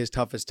will be his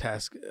toughest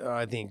task,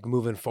 I think,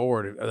 moving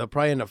forward. They'll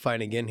probably end up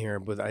fighting again here,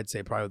 but I'd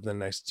say probably within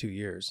the next 2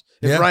 years.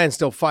 If Ryan's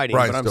still fighting,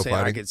 but I'm saying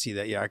I could see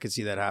that. Yeah, I could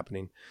see that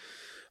happening.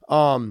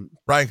 Ryan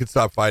could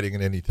stop fighting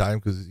at any time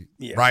because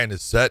Ryan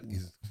is set.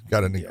 He's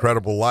got an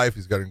incredible life.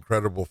 He's got an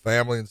incredible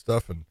family and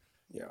stuff. And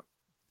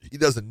he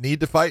doesn't need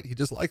to fight. He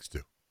just likes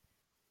to.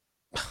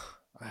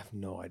 I have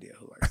no idea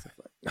who likes to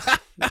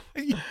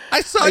fight.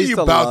 I saw you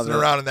bouncing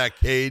around in that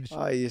cage.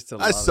 I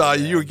saw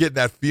you. You were getting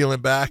that feeling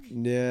back.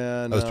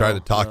 Yeah, I was trying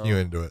to talk you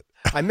into it.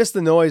 I miss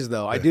the noise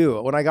though. I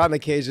do. When I got in the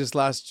cage this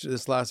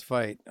last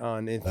fight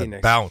in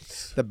Phoenix,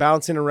 bounce, the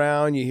bouncing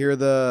around. You hear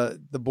the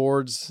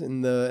boards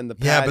in the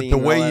but the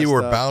way you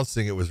were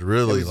bouncing, it was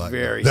really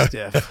very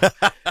stiff.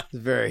 It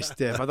was very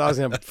stiff. I thought I was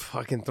gonna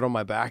fucking throw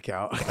my back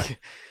out.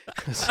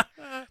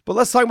 But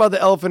let's talk about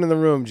the elephant in the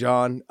room,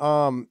 John.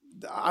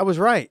 I was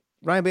right.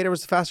 Ryan Bader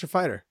was the faster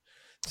fighter.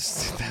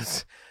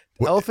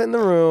 Elephant in the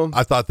room.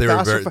 I thought they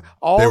were very.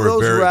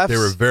 They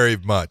were very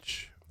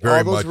much.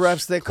 All those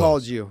refs that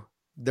called you.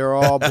 They're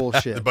all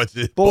bullshit.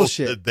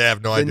 Bullshit. They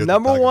have no idea. The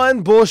number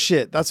one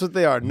bullshit. That's what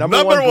they are.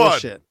 Number one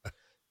bullshit.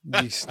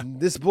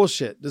 This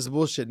bullshit. This is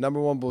bullshit.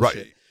 Number one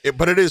bullshit. Right.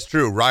 But it is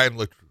true. Ryan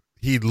looked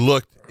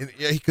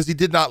because he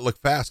did not look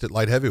fast at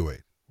light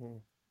heavyweight.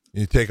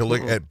 You take a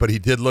look but he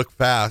did look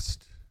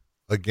fast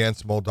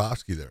against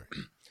Moldavsky there.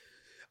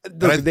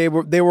 They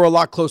were a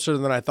lot closer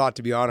than I thought,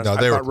 to be honest. No,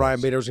 I thought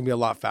Ryan Bader was going to be a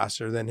lot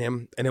faster than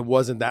him, and it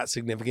wasn't that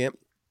significant.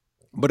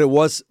 But it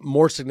was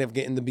more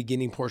significant in the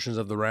beginning portions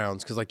of the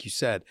rounds because, like you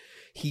said,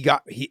 he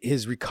got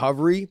his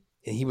recovery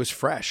and he was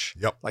fresh.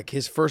 Yep. Like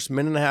his first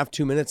minute and a half,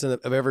 2 minutes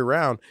of every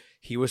round,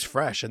 he was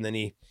fresh, and then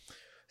he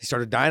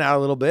started dying out a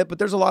little bit. But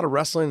there's a lot of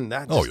wrestling and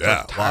that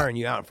just tiring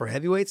you out. For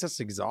heavyweights,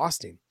 that's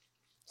exhausting.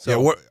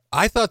 So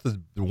I thought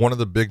one of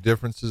the big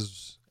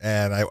differences,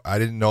 and I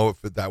didn't know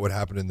if that would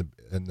happen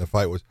in the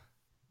fight, was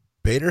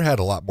Bader had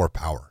a lot more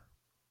power.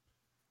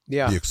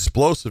 Yeah. The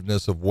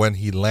explosiveness of when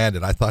he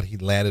landed, I thought he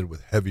landed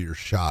with heavier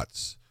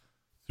shots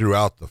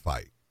throughout the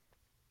fight.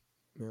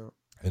 Yeah.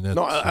 And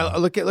I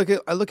look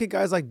at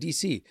guys like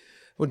DC,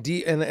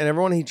 and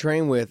everyone he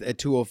trained with at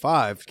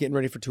 205, getting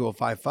ready for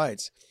 205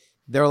 fights.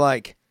 They're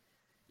like,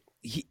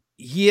 he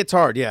hits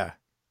hard, yeah,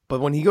 but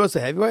when he goes to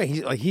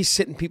heavyweight, he's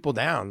sitting people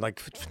down.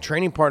 Like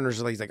training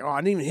partners, he's like, oh, I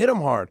didn't even hit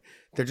him hard.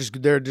 They're just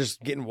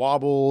getting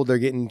wobbled. They're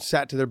getting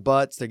sat to their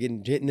butts. They're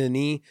getting hit in the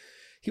knee.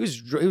 He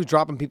was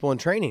dropping people in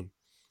training.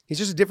 He's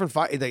just a different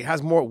fight that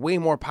has way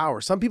more power.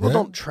 Some people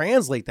don't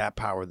translate that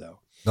power though.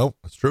 Nope,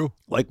 that's true.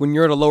 Like when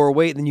you're at a lower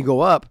weight, then you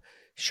go up.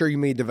 Sure, you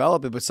may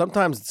develop it, but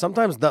sometimes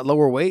that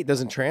lower weight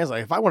doesn't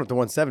translate. If I went up to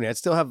 170,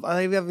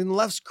 I have even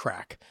less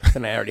crack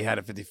than I already had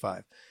at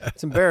 55.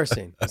 It's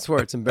embarrassing. I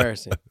swear, it's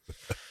embarrassing.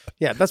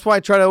 Yeah, that's why I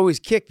try to always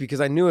kick,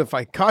 because I knew if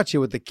I caught you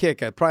with the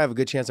kick, I'd probably have a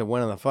good chance of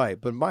winning the fight.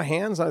 But my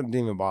hands, I didn't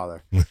even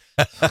bother.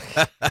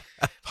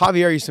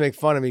 Javier used to make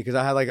fun of me because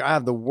I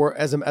have the worst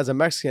as a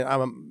Mexican.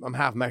 I'm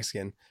half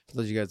Mexican. For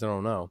those of you guys that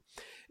don't know,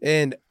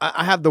 and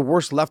I have the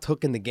worst left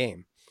hook in the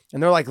game.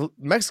 And they're like,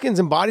 Mexicans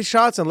and body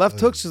shots and left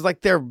hooks is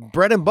like their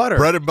bread and butter.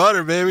 Bread and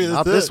butter, baby.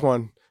 Not this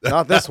one.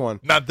 Not this one.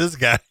 Not this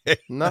guy.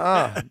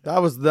 Nuh-uh.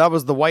 That was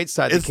the white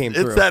side that came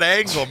through. It's that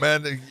angle,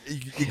 man.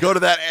 You go to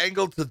that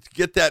angle to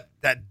get that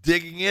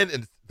digging in,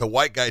 and the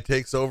white guy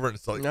takes over, and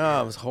it's like,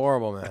 No, it was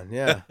horrible, man.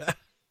 Yeah.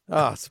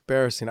 Oh, it's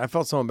embarrassing. I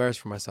felt so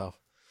embarrassed for myself.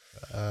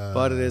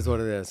 But it is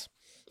what it is.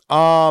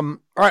 All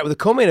right, with the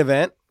co-main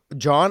event,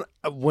 John,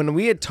 when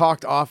we had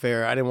talked off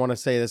air, I didn't want to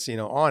say this,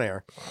 on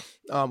air.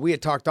 We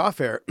had talked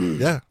off air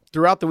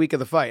throughout the week of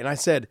the fight, and I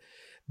said,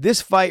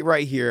 this fight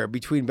right here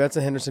between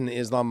Benson Henderson and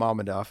Islam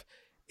Mammadov,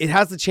 it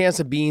has the chance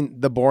of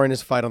being the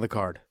boringest fight on the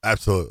card.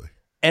 absolutely.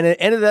 And it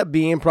ended up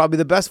being probably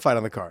the best fight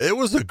on the card. It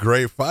was a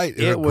great fight.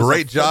 It was a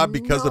great job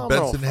because of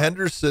Benson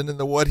Henderson and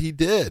what he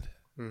did.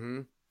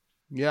 Mm-hmm.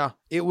 Yeah,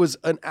 it was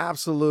an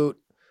absolute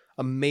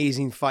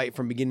amazing fight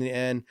from beginning to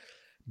end.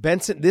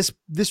 Benson, this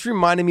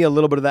reminded me a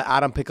little bit of the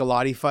Adam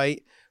Piccolotti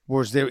fight,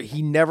 where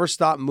he never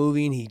stopped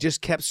moving. He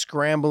just kept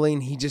scrambling.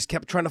 He just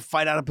kept trying to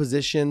fight out of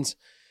positions.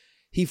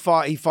 He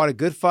fought a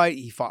good fight.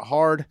 He fought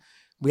hard.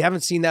 We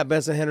haven't seen that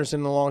Benson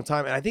Henderson in a long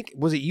time. And I think,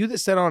 was it you that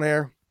said on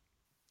air,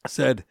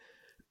 said,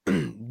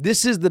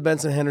 this is the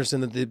Benson Henderson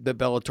that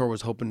Bellator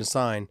was hoping to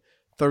sign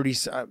 5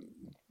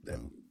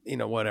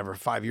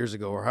 years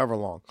ago or however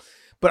long.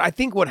 But I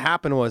think what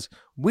happened was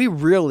we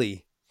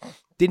really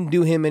didn't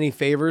do him any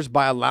favors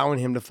by allowing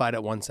him to fight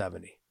at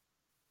 170.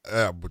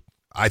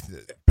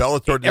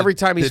 Bellator every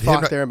time he's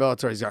fought there in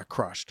Bellator, he's got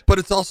crushed. But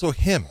it's also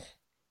him,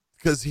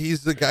 because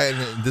he's the guy,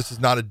 and this is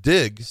not a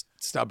dig. He's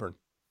stubborn.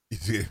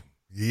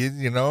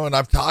 And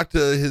I've talked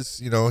to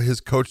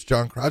his coach,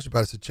 John Crouch, about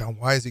it. I said, John,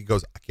 why is he? He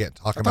goes, I can't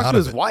talk him out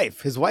of it. His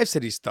wife. His wife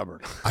said he's stubborn.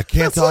 I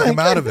can't talk him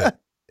out of it.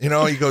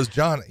 He goes,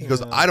 John,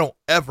 I don't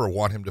ever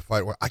want him to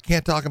fight. I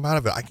can't talk him out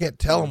of it. I can't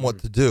tell him what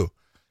to do.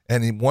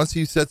 And once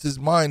he sets his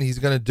mind, he's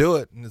going to do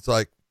it. And it's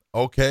like,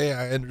 okay,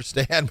 I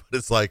understand. But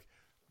it's like,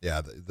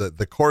 yeah,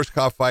 the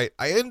Koreshkov fight,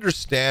 I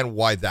understand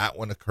why that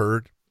one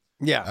occurred.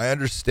 Yeah. I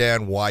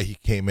understand why he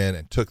came in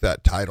and took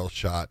that title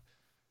shot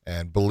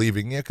and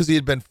believing, because he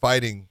had been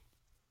fighting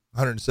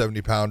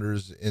 170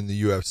 pounders in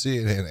the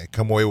UFC and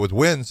come away with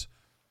wins.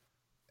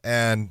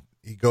 And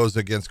he goes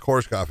against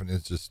Koreshkov, and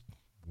it's just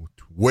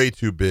way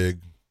too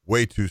big,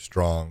 way too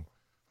strong,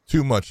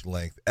 too much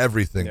length.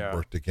 Everything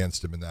worked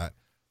against him in that.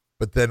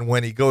 But then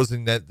when he goes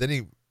in that,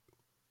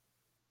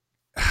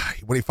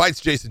 when he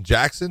fights Jason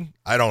Jackson,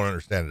 I don't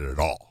understand it at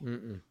all.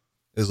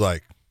 It's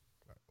like,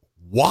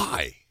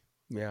 why?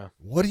 Yeah.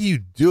 What are you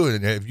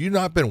doing? Have you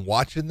not been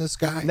watching this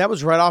guy? And that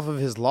was right off of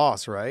his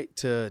loss, right?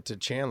 To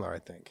Chandler, I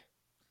think.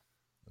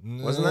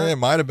 Wasn't that? It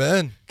might have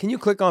been. Can you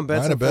click on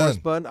Benson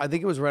Forrest, bud? I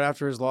think it was right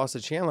after his loss to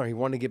Chandler. He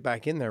wanted to get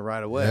back in there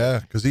right away.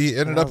 Yeah, because he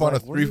ended up on a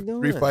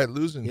three fight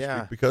losing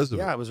streak because of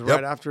it. Yeah, it was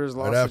right after his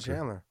loss to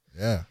Chandler.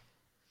 Yeah.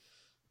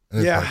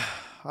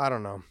 I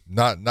don't know.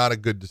 Not a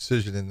good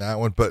decision in that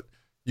one, but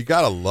you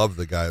got to love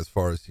the guy as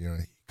far as, he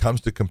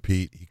comes to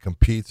compete. He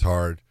competes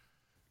hard.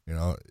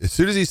 As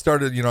soon as he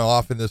started,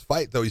 off in this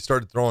fight, though, he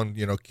started throwing,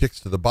 kicks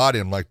to the body.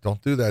 I'm like, don't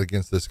do that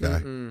against this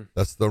guy.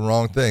 That's the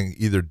wrong thing.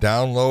 Either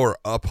down low or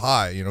up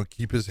high.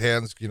 Keep his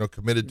hands,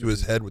 committed to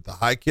his head with the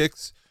high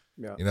kicks.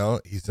 Yeah.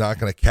 He's not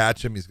going to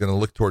catch him. He's going to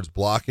look towards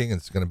blocking, and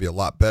it's going to be a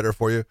lot better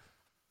for you.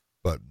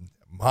 But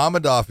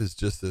Mammadov is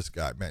just this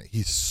guy, man.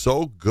 He's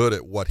so good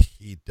at what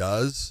he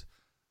does,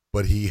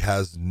 but he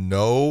has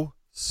no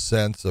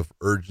sense of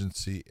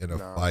urgency in a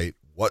fight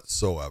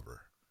whatsoever.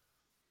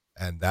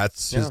 And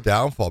that's his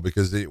downfall,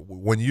 because if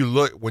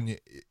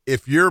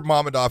you're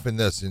Mammadov in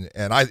this, and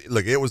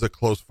it was a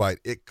close fight.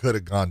 It could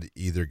have gone to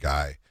either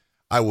guy.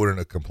 I wouldn't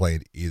have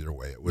complained either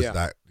way. It was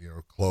that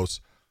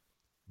close.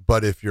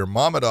 But if you're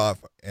Mammadov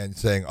and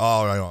saying,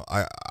 "Oh,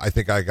 I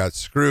think I got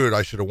screwed.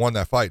 I should have won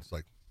that fight," it's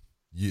like,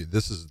 you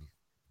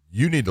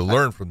need to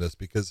learn from this,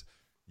 because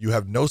you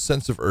have no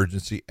sense of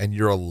urgency, and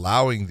you're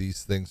allowing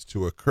these things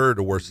to occur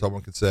to where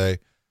someone could say,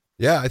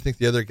 "Yeah, I think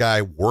the other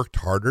guy worked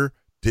harder,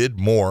 did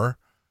more."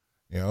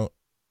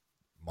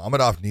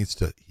 Mammadov needs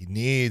to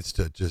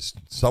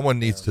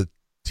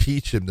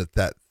teach him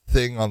that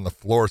thing on the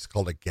floor is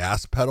called a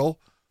gas pedal,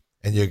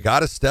 and you got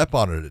to step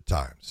on it at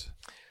times.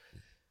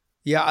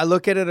 Yeah, I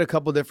look at it a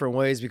couple different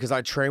ways, because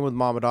I train with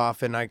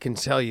Mammadov, and I can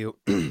tell you,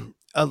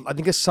 I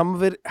think some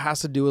of it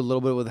has to do a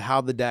little bit with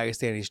how the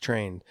Dagestanis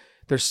trained.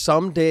 There's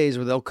some days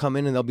where they'll come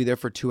in and they'll be there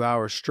for 2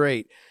 hours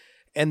straight,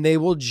 and they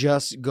will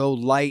just go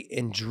light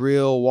and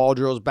drill wall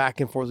drills back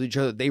and forth with each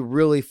other. They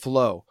really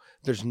flow.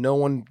 There's no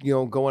one,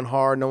 going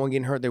hard, no one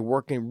getting hurt. They're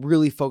working,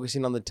 really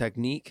focusing on the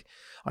technique,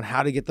 on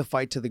how to get the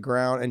fight to the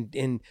ground,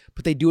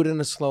 but they do it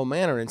in a slow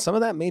manner. And some of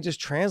that may just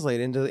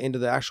translate into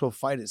the actual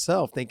fight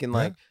itself, thinking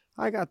like,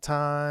 I got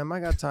time.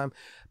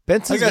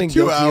 Benson's been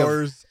 2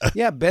 hours.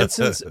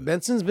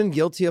 Benson's been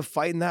guilty of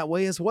fighting that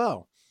way as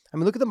well. I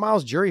mean, look at the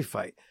Miles Jury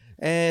fight.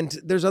 And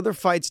there's other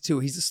fights too.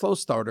 He's a slow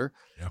starter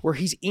where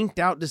he's inked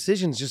out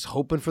decisions, just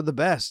hoping for the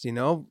best,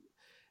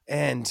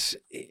 And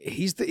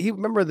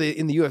remember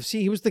in the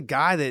UFC, he was the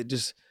guy that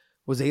just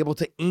was able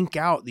to ink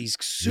out these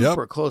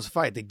super close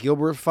fights. The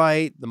Gilbert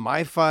fight, the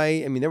my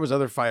fight. I mean, there was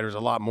other fighters, a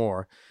lot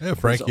more. Yeah,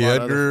 Frankie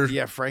Edgar.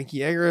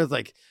 Frankie Edgar.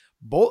 Like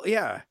both.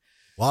 Yeah,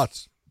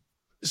 lots.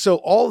 So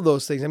all of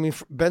those things. I mean,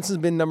 Benson's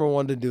been number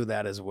one to do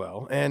that as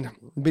well, and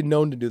been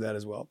known to do that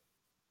as well.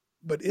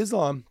 But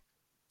Islam,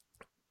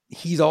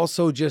 he's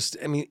also just,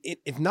 I mean,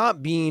 if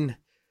not being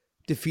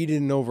defeated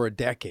in over a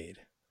decade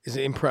is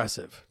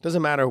impressive.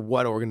 Doesn't matter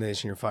what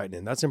organization you're fighting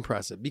in. That's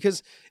impressive.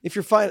 Because if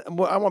you're fighting,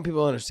 what I want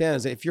people to understand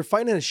is that if you're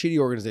fighting in a shitty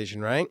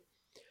organization, right?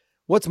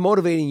 What's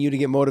motivating you to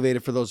get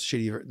motivated for the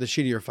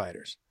shittier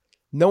fighters?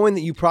 Knowing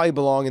that you probably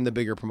belong in the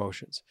bigger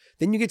promotions.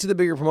 Then you get to the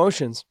bigger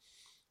promotions,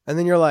 and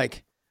then you're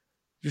like,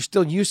 you're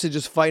still used to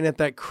just fighting at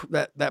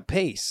that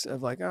pace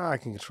of like, I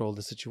can control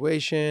the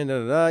situation,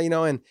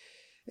 and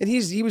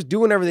he was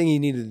doing everything he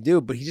needed to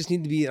do, but he just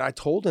needed to be, and I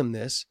told him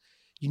this,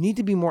 you need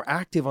to be more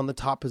active on the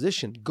top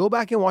position. Go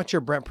back and watch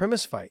your Brent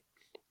Primus fight.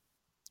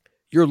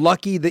 You're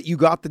lucky that you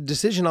got the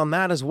decision on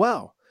that as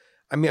well.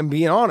 I mean, I'm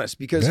being honest,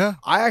 because I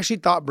actually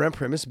thought Brent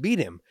Primus beat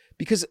him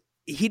because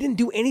he didn't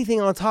do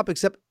anything on top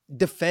except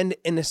defend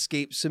and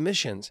escape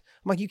submissions.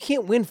 I'm like, you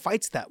can't win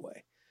fights that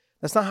way.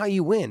 That's not how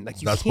you win.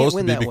 Like, you can't win that way.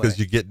 That's supposed to be because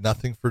you get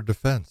nothing for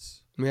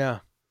defense. Yeah.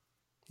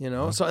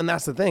 So, and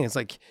that's the thing. It's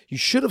like, you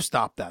should have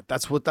stopped that.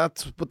 That's what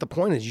the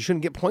point is. You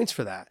shouldn't get points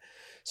for that.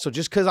 So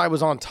just because I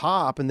was on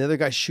top and the other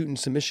guy's shooting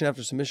submission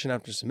after submission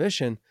after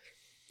submission,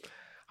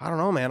 I don't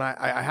know, man.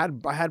 I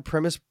had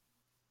Primus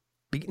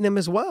beating him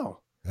as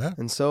well. Yeah.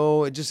 And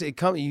so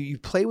you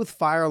play with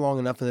fire long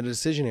enough in the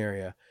decision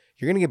area,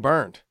 you're gonna get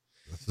burned.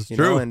 This is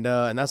true. And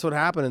that's what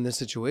happened in this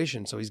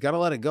situation. So he's got to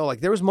let it go.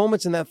 Like, there was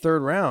moments in that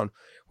third round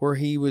where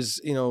he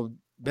was,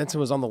 Benson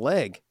was on the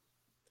leg.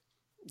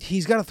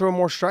 He's got to throw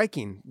more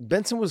striking.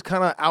 Benson was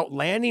kind of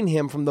outlanding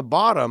him from the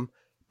bottom,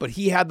 but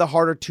he had the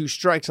harder 2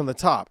 strikes on the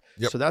top.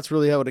 Yep. So that's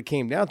really how it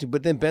came down to.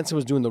 But then Benson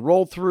was doing the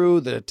roll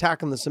through, the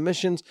attack on the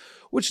submissions,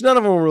 which none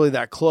of them were really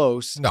that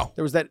close. No.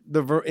 There was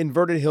the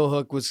inverted heel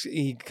hook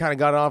he kind of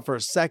got on for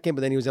a second,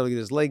 but then he was able to get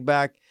his leg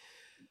back.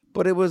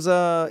 But it was,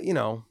 I don't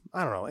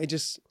know.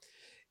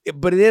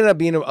 But it ended up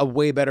being a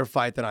way better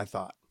fight than I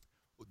thought.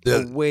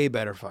 A way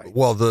better fight.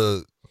 Well,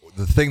 the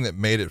thing that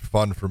made it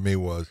fun for me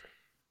was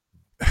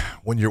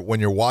when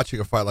you're watching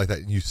a fight like that,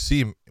 and you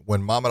see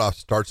when Mamadov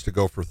starts to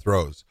go for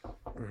throws,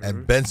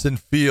 and Benson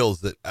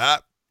feels that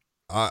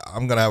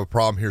I'm going to have a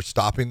problem here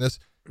stopping this.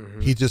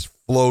 He just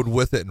flowed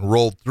with it and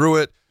rolled through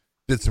it,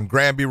 did some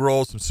Granby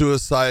rolls, some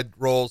suicide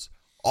rolls.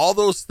 All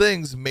those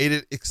things made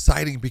it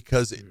exciting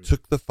because it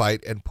took the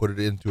fight and put it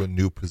into a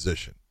new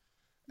position.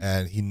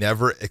 And he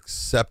never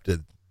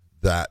accepted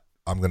that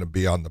I'm going to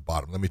be on the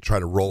bottom. Let me try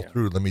to roll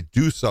through. Let me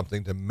do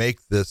something to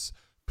make this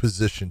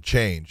position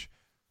change.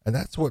 And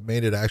that's what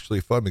made it actually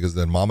fun, because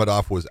then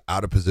Mamadov was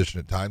out of position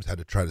at times, had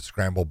to try to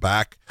scramble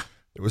back.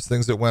 There was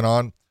things that went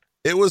on.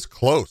 It was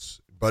close,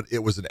 but it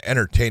was an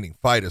entertaining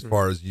fight as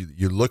far as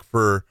you look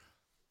for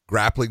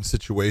grappling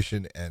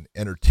situation and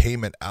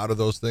entertainment out of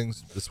those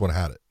things. This one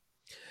had it.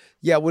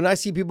 Yeah, when I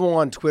see people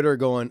on Twitter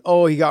going,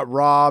 "Oh, he got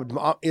robbed.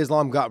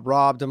 Islam got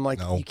robbed," I'm like,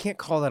 No. You can't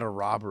call that a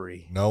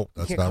robbery. No,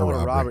 that's you can't not call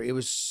a it robbery. It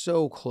was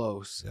so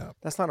close. Yeah.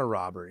 That's not a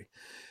robbery.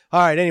 All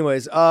right,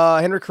 anyways,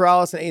 Henry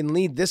Corrales and Aiden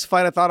Lee. This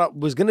fight I thought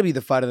was going to be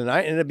the fight of the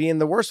night. Ended up being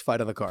the worst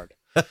fight of the card.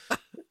 I'm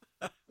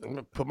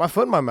gonna put my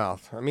foot in my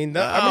mouth. I mean,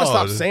 I'm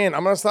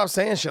gonna stop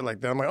saying shit like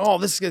that. I'm like, oh,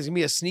 this is gonna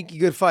be a sneaky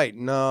good fight.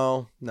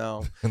 No.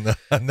 No.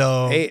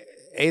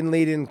 Aiden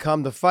Lee didn't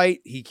come to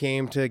fight. He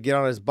came to get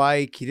on his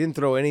bike. He didn't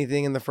throw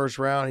anything in the first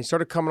round. He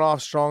started coming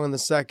off strong in the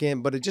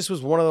second, but it just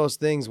was one of those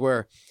things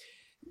where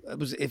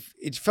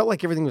it felt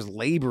like everything was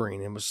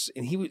laboring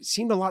and he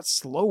seemed a lot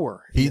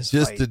slower. He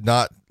just did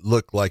not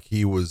look like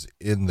he was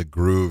in the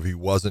groove. He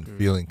wasn't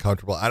feeling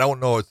comfortable. I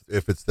don't know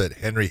if it's that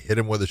Henry hit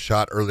him with a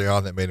shot early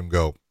on that made him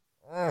go.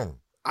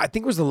 I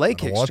think it was the leg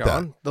kicks,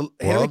 John.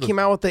 Henry came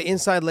out with the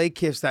inside leg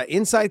kicks, that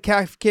inside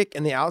calf kick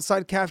and the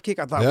outside calf kick.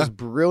 I thought was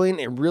brilliant.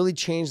 It really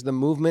changed the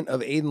movement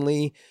of Aiden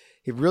Lee.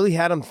 It really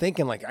had him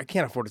thinking, like, I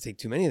can't afford to take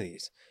too many of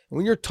these. And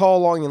when you're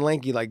tall, long, and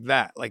lanky like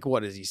that, like,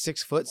 what is he,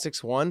 6 foot,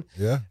 6'1"?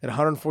 Yeah. At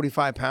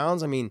 145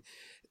 pounds? I mean,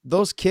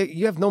 those kicks,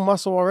 you have no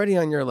muscle already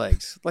on your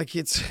legs. Like,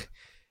 it's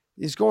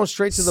going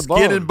straight to the bone.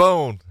 Skin and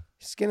bone.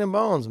 Skin and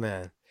bones,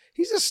 man.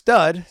 He's a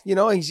stud.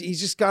 He's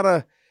just got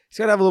to... He's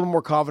got to have a little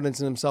more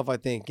confidence in himself, I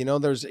think. I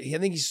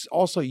think he's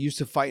also used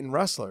to fighting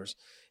wrestlers.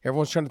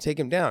 Everyone's trying to take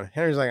him down.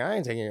 Henry's like, I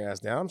ain't taking your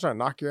ass down. I'm trying to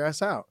knock your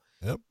ass out.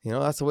 Yep.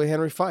 That's the way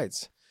Henry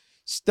fights.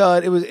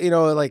 Stud. It was,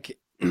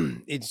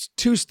 it's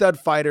 2 stud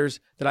fighters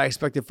that I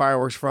expected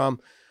fireworks from.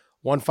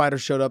 One fighter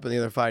showed up and the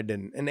other fighter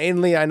didn't. And Aiden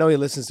Lee, I know he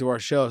listens to our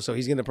show, so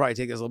he's going to probably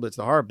take this a little bit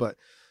to the heart. But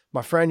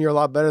my friend, you're a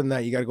lot better than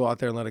that. You got to go out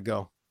there and let it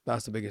go.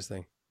 That's the biggest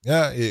thing.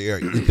 Yeah,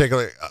 you take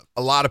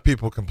a lot of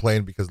people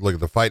complain because look,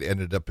 the fight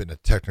ended up in a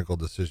technical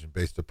decision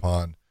based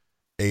upon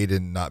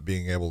Aiden not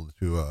being able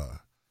to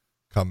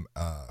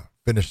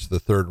finish the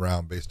third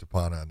round based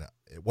upon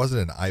it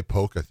wasn't an eye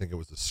poke. I think it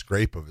was a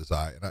scrape of his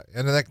eye,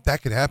 and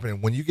that could happen.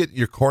 And when you get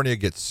your cornea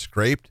gets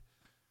scraped,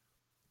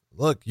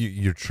 look,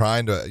 you're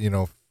trying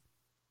to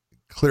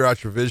clear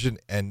out your vision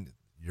and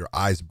your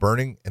eye's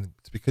burning, and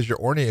it's because your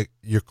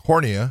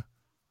cornea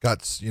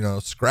got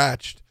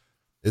scratched.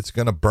 It's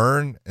going to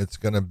burn. It's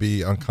going to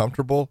be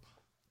uncomfortable.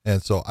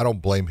 And so I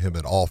don't blame him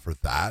at all for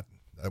that.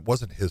 It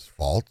wasn't his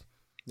fault.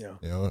 Yeah.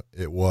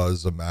 It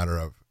was a matter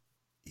of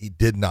he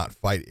did not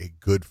fight a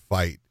good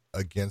fight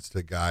against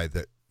a guy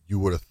that you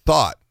would have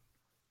thought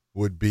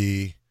would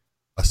be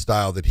a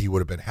style that he would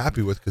have been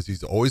happy with because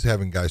he's always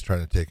having guys trying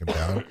to take him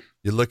down.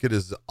 You look at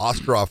his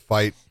Oskarov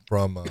fight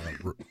from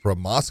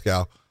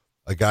Moscow,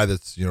 a guy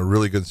that's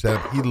really good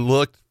stand-up. He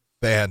looked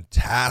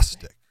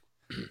fantastic.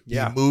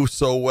 Yeah. He moved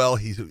so well.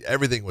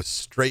 Everything was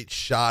straight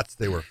shots.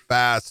 They were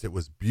fast. It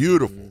was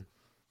beautiful.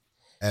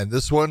 And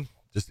this one,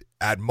 just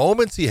at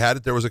moments he had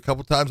it. There was a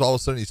couple times all of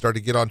a sudden he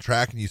started to get on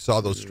track and you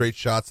saw those straight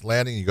shots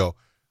landing. You go,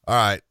 all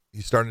right,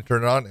 he's starting to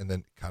turn it on, and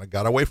then kind of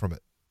got away from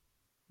it.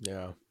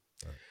 Yeah.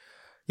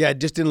 Yeah, it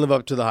just didn't live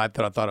up to the hype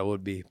that I thought it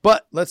would be.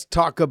 But let's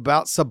talk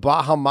about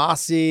Sabah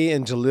Homasi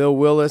and Jaleel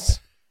Willis.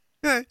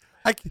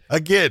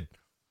 Again,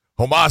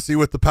 Homasi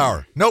with the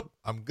power. Nope,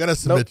 I'm going to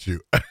submit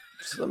you.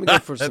 So let me go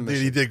for submission.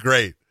 Dude, he did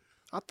great.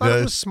 I thought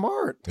it was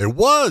smart. It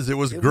was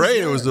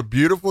great. It It was a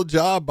beautiful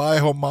job by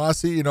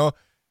Homasi.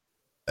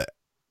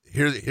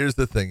 Here's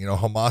the thing.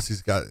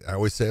 Homasi's got, I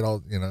always say it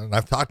all, and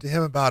I've talked to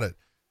him about it.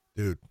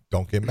 Dude,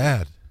 don't get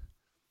mad.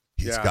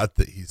 He's got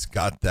that,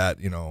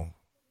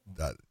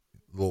 that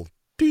little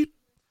deet,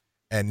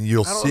 and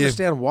you'll see I don't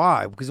understand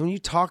why, because when you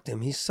talk to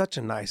him, he's such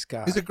a nice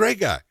guy. He's a great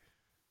guy,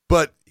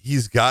 but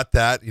he's got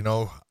that,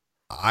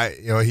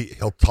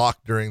 he'll talk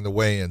during the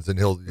weigh-ins and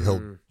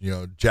he'll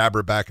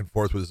jabber back and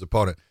forth with his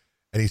opponent,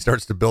 and he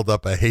starts to build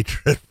up a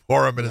hatred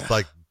for him, and it's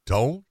like,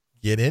 don't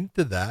get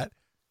into that.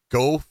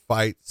 Go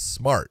fight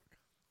smart,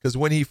 because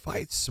when he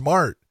fights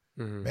smart,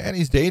 man,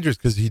 he's dangerous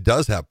because he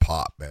does have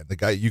pop, man. The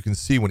guy, you can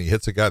see when he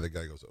hits a guy, the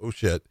guy goes, oh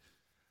shit,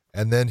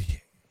 and then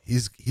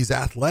he's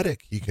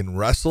athletic. He can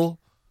wrestle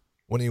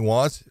when he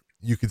wants.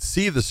 You could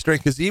see the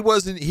strength because he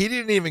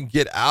didn't even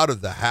get out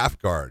of the half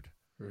guard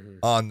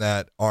on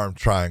that arm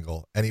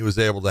triangle, and he was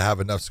able to have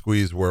enough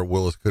squeeze where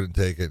Willis couldn't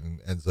take it and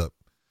ends up,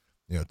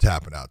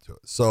 tapping out to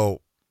it.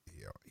 So,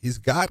 he's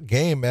got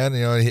game, man.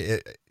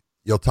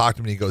 You'll talk to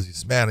him and he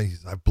goes,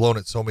 I've blown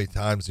it so many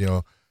times,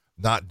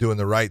 not doing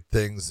the right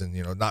things and,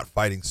 not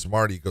fighting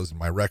smart. He goes,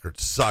 my record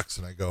sucks.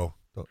 And I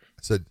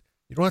said,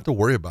 you don't have to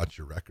worry about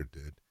your record,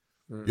 dude.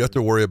 You have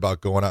to worry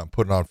about going out and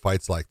putting on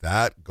fights like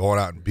that, going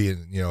out and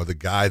being, the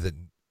guy that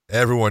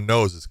everyone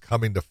knows is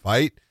coming to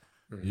fight.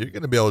 You're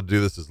going to be able to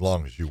do this as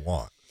long as you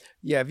want.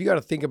 Yeah, if you got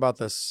to think about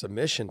the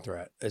submission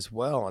threat as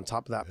well on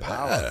top of that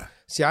power.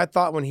 See, I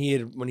thought when he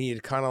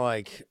had kind of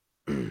like,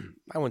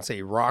 I wouldn't say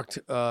he rocked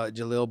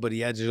Jaleel, but he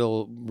had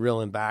Jaleel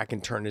reeling back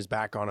and turned his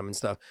back on him and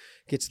stuff,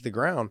 gets to the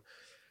ground.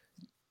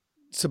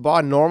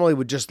 Sabah normally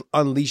would just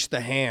unleash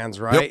the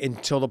hands, right? Yep.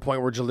 Until the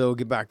point where Jaleel would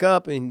get back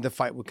up and the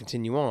fight would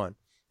continue on.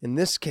 In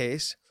this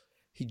case,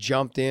 he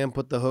jumped in,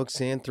 put the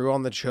hooks in, threw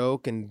on the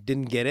choke, and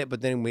didn't get it,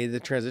 but then made the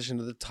transition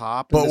to the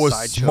top. But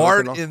was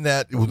smart in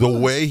that the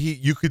way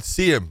you could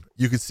see him.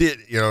 You could see it,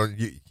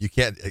 you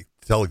can't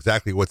tell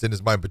exactly what's in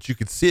his mind, but you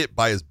could see it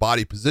by his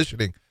body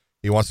positioning.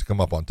 He wants to come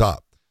up on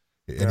top.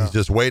 And he's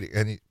just waiting.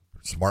 And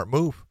smart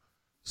move.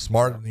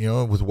 Smart,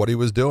 with what he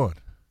was doing.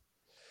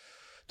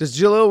 Does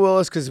Jaleel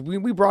Willis, because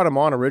we brought him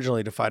on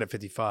originally to fight at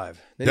 55.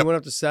 Then he went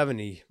up to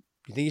 70.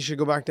 You think he should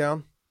go back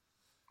down?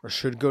 Or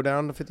should go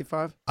down to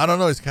 55? I don't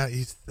know.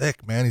 He's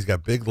thick, man. He's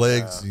got big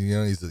legs.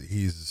 Yeah.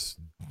 He's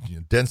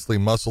densely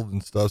muscled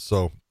and stuff.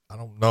 So I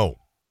don't know.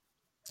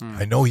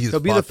 I know he'll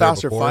be the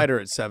faster fighter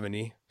at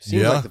 70.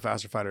 Seems like the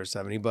faster fighter at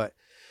 70. But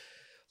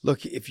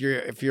look, if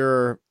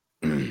you're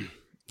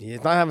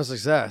he's not having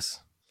success.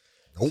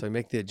 Nope. So you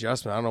make the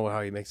adjustment. I don't know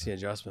how he makes the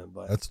adjustment,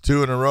 but that's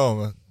 2 in a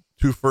row.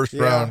 2 first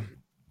round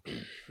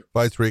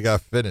fights where he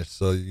got finished.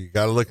 So you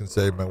got to look and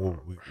say, man,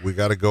 we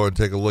got to go and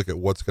take a look at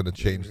what's going to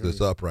change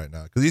this up right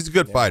now, because he's a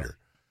good fighter.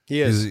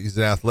 He is. He's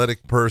an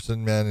athletic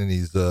person, man, and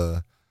he's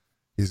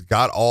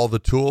got all the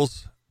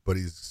tools, but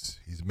he's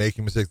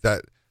making mistakes.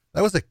 That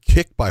was a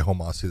kick by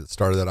Homasi that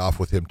started that off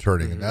with him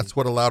turning, and that's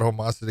what allowed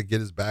Homasi to get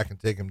his back and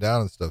take him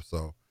down and stuff.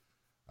 So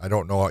I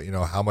don't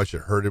know, how much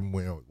it hurt him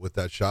with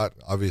that shot.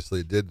 Obviously,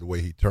 it did the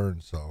way he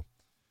turned. So,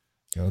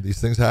 these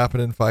things happen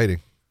in fighting.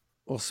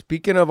 Well,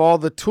 speaking of all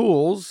the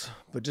tools,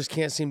 but just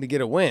can't seem to get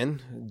a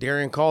win,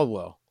 Darrion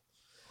Caldwell.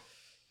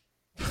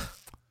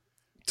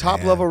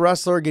 Top-level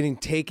wrestler getting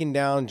taken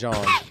down,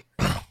 John.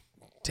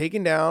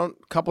 Taken down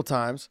a couple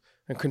times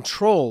and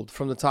controlled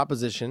from the top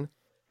position.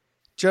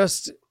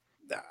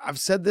 I've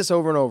said this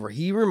over and over.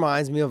 He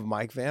reminds me of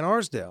Mike Van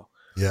Arsdale.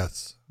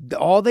 Yes.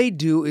 All they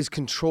do is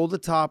control the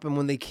top, and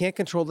when they can't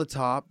control the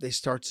top, they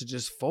start to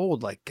just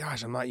fold like,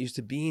 gosh, I'm not used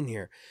to being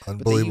here.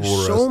 Unbelievable. But they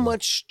use so wrestling.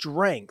 much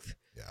strength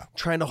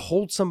trying to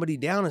hold somebody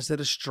down instead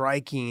of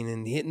striking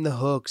and hitting the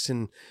hooks,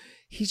 and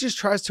he just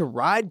tries to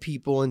ride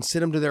people and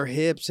sit them to their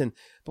hips.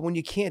 But when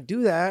you can't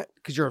do that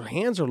because your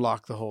hands are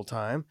locked the whole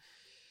time,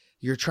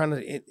 you're trying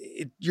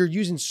to you're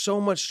using so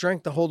much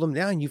strength to hold them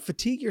down, you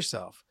fatigue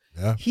yourself.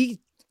 Yeah.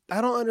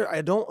 I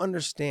don't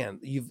understand.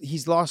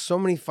 He's lost so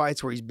many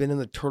fights where he's been in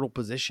the turtle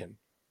position.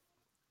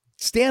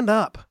 Stand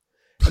up.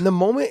 And the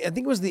moment, I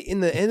think it was in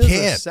the end of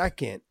the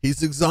second,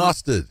 he's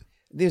exhausted.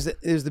 It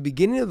was the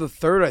beginning of the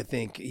third, I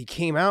think. He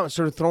came out and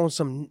started throwing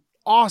some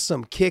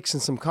awesome kicks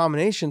and some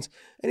combinations,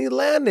 and he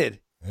landed.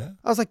 Yeah.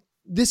 I was like,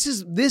 this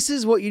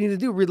is what you need to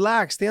do.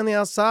 Relax, stay on the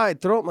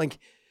outside, throw him. Like,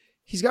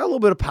 He's got a little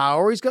bit of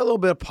power. He's got a little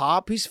bit of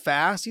pop. He's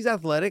fast. He's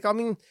athletic. I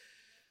mean,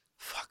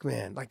 fuck,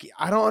 man. Like,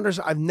 I don't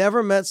understand. I've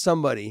never met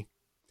somebody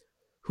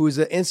who is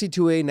an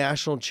NC2A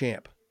national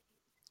champ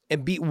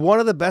and beat one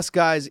of the best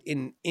guys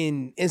in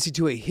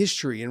NC2A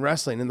history in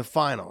wrestling in the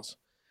finals.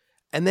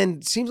 And then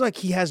it seems like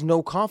he has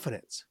no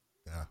confidence.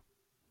 Yeah.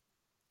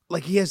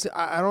 Like he has,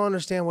 I don't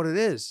understand what it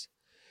is.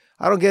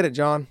 I don't get it,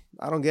 John.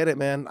 I don't get it,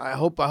 man.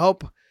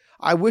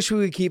 I wish we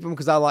would keep him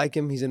because I like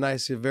him. He's a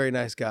very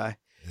nice guy.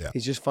 Yeah.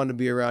 He's just fun to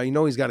be around. You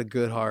know, he's got a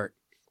good heart.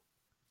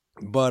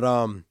 But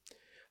I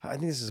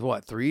think this is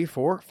what,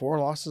 4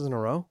 losses in a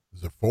row?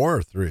 Is it 4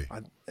 or 3?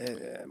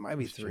 It might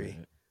be 3.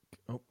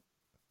 Oh,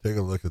 Take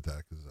a look at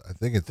that because I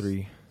think it's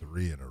 3.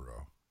 3 in a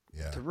row.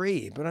 Yeah.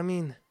 3, but I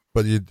mean,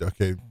 But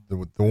the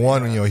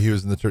one, he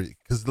was in the tournament.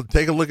 Because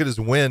take a look at his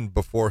win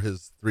before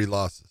his 3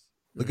 losses.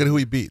 Look at who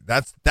he beat.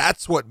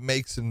 That's what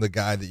makes him the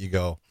guy that you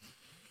go,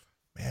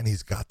 man,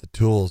 he's got the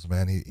tools,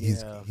 man.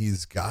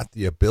 He's got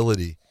the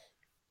ability.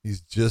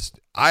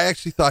 I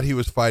actually thought he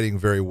was fighting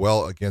very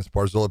well against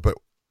Barzola, but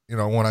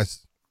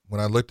when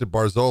I looked at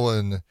Barzola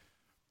and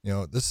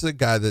this is a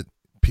guy that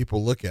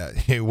people look at.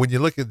 When you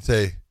look and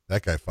say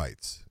that guy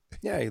fights.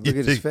 yeah, you look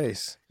at his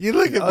face. You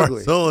look at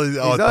ugly. Barzola. He's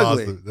It's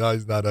ugly. awesome. No,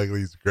 he's not ugly.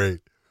 He's great.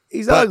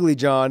 He's But- ugly,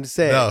 John.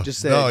 Say it. Just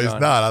say it, No, John.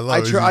 he's not. I love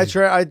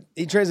it.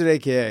 He trains at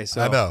AKA,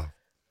 so I know.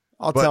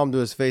 I'll But- tell him to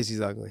his face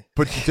he's ugly.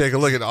 But you take a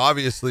look at,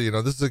 obviously,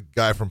 this is a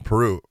guy from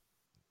Peru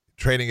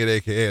training at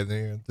AKA,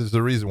 and there's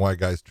a reason why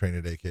guys train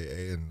at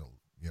AKA, and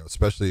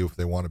especially if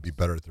they want to be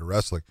better at their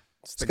wrestling.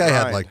 It's This the guy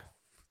grind.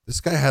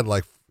 had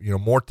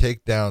more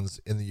takedowns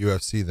in the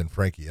UFC than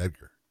Frankie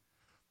Edgar.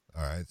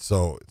 All right,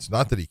 so it's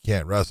not that he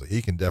can't wrestle;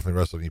 he can definitely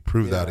wrestle, and he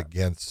proved that Yeah.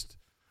 against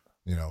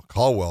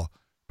Caldwell.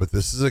 But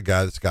this is a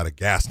guy that's got a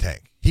gas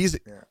tank.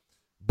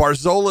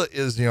 Barzola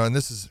is and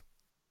this is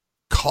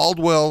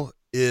Caldwell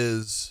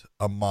is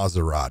a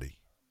Maserati.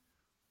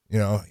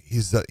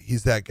 He's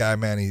that guy,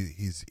 man.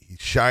 He's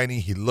shiny.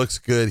 He looks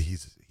good.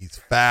 He's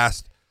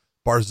fast.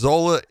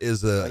 Barzola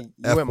is a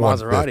You went F-150.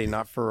 Maserati,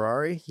 not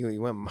Ferrari.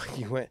 You went.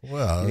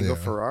 Well, You go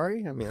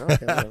Ferrari. I mean, okay,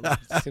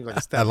 it seems like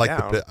a step I like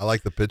down. I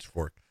like the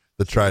pitchfork,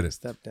 the trident.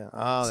 Step down.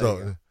 Oh, there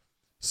you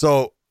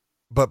go.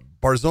 But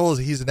Barzola,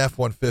 he's an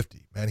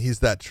F-150, man. He's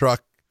that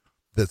truck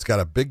that's got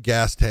a big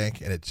gas tank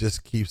and it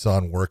just keeps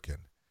on working.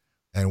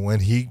 And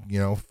when he,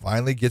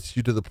 finally gets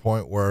you to the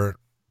point where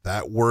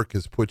that work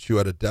has put you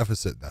at a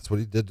deficit, that's what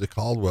he did to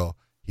Caldwell.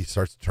 He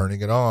starts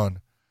turning it on,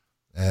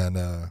 and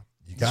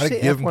you got to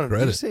give him credit.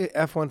 Did you say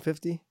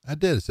F-150? I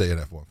did say an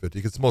F-150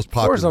 because it's the most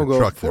popular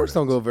truck. Fords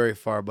don't go very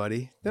far,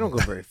 buddy. They don't go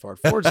very far.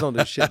 Fords don't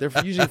do shit. They're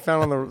usually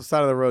found on the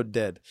side of the road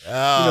dead. You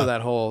know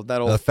that old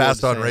the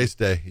fast Ford on saying. race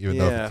day, even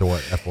though Yeah.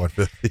 it's a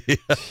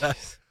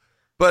F-150.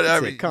 But I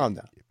mean, Calm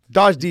down.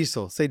 Dodge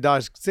Diesel. Say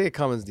Dodge. Say a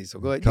Cummins Diesel.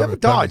 Go ahead. You have a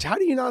Cummins. Dodge. How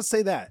do you not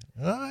say that?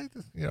 you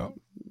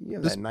You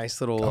have Just- that nice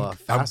little I'm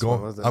fast going.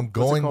 one. What's it I'm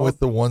going called? with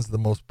the ones the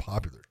most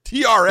popular.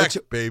 TRX,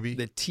 baby.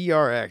 the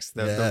TRX,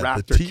 the Yeah,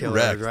 Raptor T-Rex,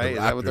 Killer, the right? Is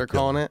that what Raptor they're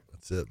calling Killer. it?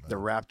 That's it, man. The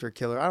Raptor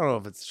Killer. I don't know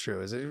if it's true.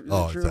 Is it? Is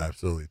Oh, it true? it's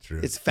absolutely true.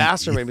 It's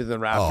faster maybe than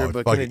Raptor, it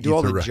but can fucking it do all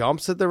eats a the ra-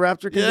 jumps that the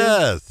Raptor can do?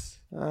 Yes.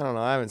 I don't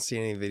know. I haven't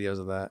seen any videos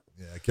of that.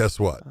 Yeah. Guess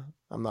what?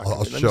 I'm not. I'll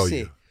gonna, let me show see.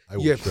 you. I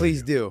will Yeah, show please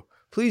you. do.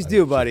 Please I do,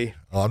 will show buddy. you.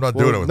 Oh, I'm not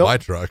Well, doing it with nope. my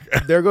truck.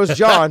 There goes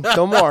John.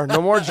 No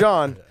more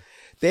John.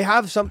 They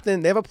have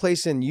something. They have a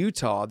place in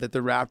Utah that the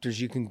Raptors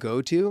you can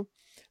go to.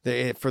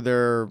 For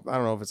their, I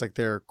don't know if it's like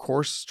their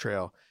course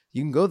trail.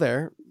 You can go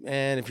there,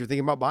 and if you're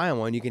thinking about buying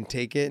one, you can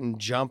take it and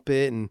jump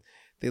it, and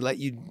they let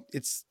you.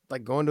 It's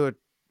like going to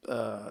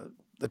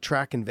the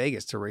track in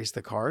Vegas to race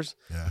the cars.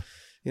 Yeah.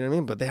 You know what I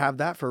mean? But they have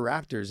that for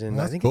Raptors, and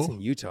Well, I that's think it's cool.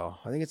 in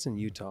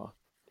Utah.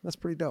 That's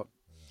pretty dope.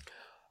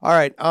 All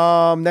right,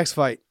 next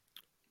fight.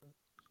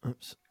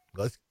 Oops.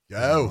 Let's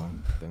go.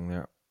 Wrong thing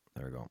there.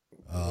 There we go.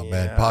 Oh Yeah,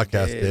 man,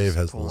 podcast Dave's Dave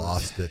has pulling.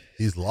 lost it.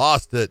 He's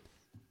lost it.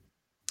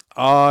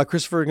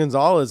 Christopher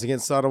Gonzalez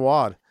against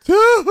Sadawad.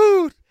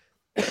 Dude.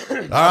 All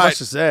Not right. much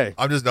to say.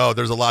 There's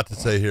a lot to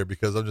say here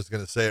because I'm just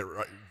going to say it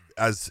right,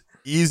 as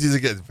easy as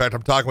it gets. In fact,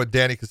 I'm talking with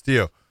Danny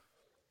Castillo,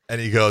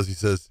 and he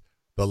says,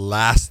 the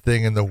last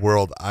thing in the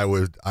world I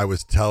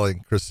was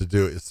telling Chris to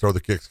do is throw the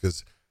kicks,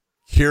 because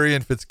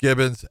Kieran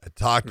Fitzgibbons had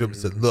talked to him and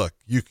said, look,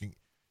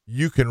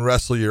 you can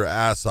wrestle your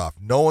ass off.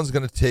 No one's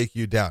going to take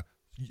you down.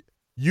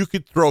 You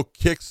could throw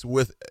kicks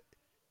with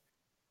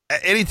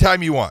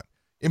anytime you want.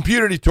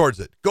 Impunity towards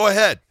it. Go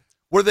ahead.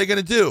 What are they going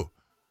to do?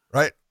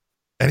 Right?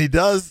 And he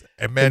does,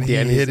 and man, he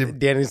hit him.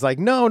 Danny's like,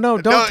 no,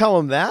 don't tell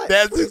him that.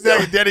 That's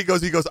exactly. Danny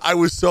goes, I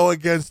was so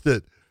against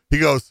it. He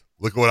goes,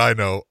 look what I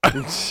know.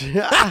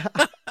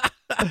 I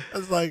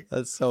was like,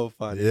 That's so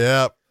funny.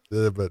 yeah.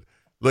 But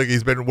look,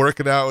 he's been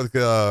working out with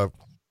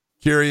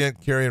Kieran,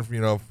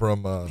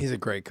 from He's a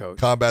great coach.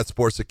 Combat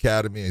Sports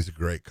Academy. He's a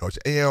great coach.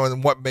 And,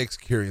 and what makes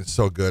Kieran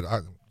so good,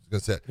 I'm going to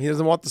say it. He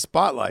doesn't want the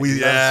spotlight. We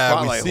He's not a we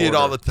spotlight see it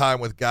all hoarder. the time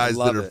with guys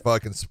love that are it.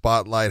 fucking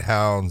spotlight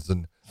hounds,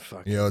 and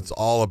Fucking- it's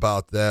all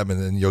about them,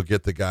 and then you'll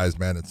get the guys,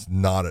 man, it's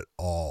not at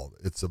all.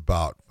 It's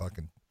about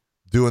fucking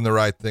doing the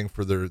right thing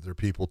for their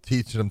people,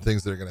 teaching them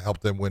things that are going to help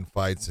them win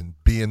fights and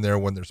being there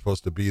when they're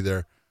supposed to be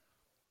there.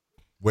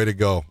 Way to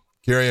go.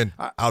 Kieran,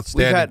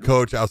 outstanding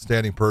coach,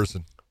 outstanding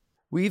person.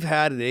 We've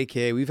had at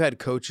AKA, we've had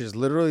coaches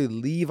literally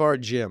leave our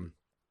gym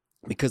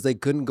because they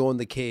couldn't go in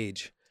the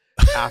cage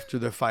after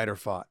the fighter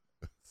fought.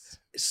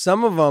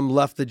 Some of them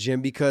left the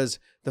gym because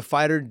the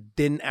fighter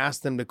didn't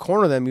ask them to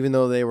corner them, even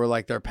though they were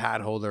like their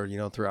pad holder,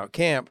 throughout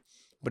camp,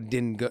 but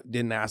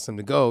didn't ask them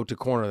to go to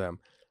corner them,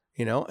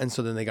 and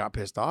so then they got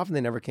pissed off and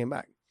they never came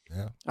back.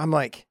 Yeah. I'm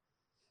like,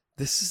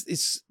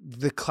 it's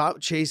the clout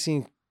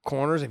chasing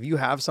corners. If you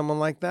have someone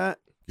like that,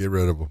 get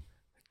rid of them.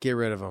 Get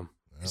rid of them.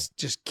 Yeah. It's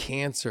just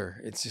cancer.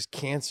 It's just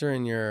cancer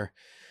in your.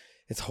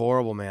 It's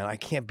horrible, man. I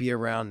can't be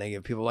around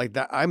negative people like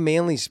that. I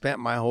mainly spent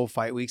my whole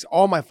fight weeks,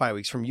 all my fight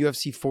weeks from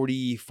UFC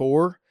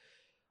 44.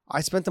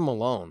 I spent them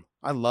alone.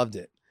 I loved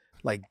it.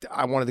 Like,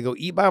 I wanted to go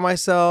eat by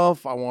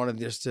myself. I wanted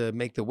just to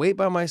make the weight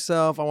by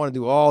myself. I want to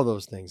do all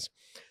those things.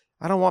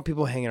 I don't want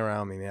people hanging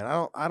around me,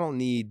 man. I don't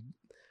need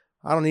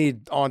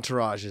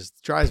entourages.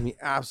 It drives me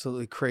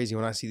absolutely crazy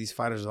when I see these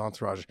fighters with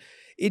entourages.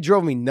 It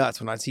drove me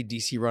nuts when I see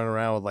DC running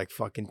around with like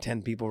fucking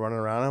 10 people running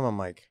around him. I'm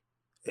like,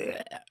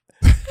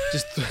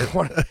 just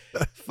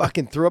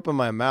fucking threw up in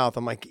my mouth.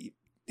 I'm like,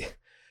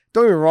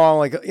 don't get me wrong,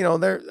 like,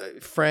 they're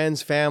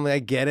friends, family, I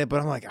get it,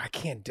 but I'm like, I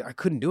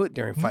couldn't do it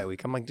during fight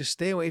week. I'm like, just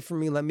stay away from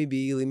me, let me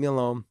be, leave me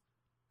alone.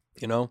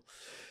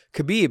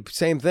 Khabib,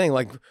 same thing.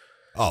 Like,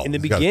 in the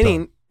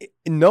beginning,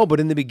 but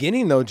in the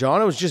beginning though,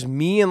 John, it was just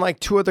me and like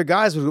two other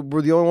guys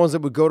were the only ones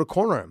that would go to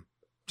corner him.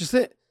 Just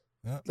it.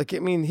 Yeah. Like,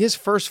 his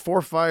first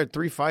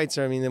 3 fights,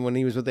 then when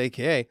he was with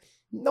AKA,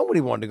 nobody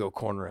wanted to go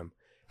corner him.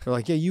 They're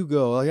like, yeah, you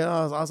go. Like,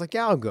 I was like,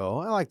 yeah, I'll go.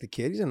 I like the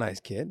kid. He's a nice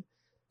kid.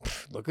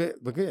 Look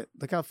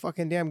how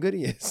fucking damn good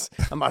he is.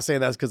 I'm not saying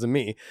that's because of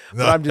me,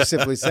 but I'm just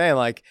simply saying,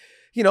 like,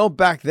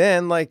 back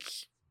then, like,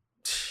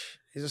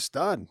 he's a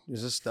stud.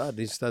 He's a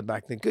stud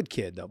back then. Good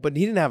kid though, but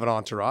he didn't have an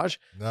entourage.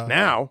 No,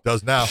 now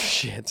does now.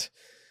 Shit.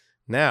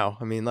 Now,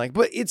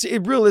 but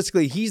it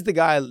realistically, he's the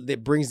guy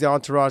that brings the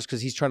entourage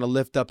because he's trying to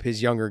lift up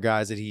his younger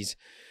guys that used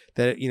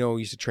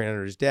to train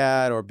under his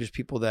dad, or just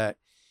people that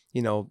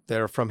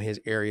that are from his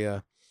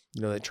area.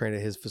 That train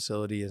at his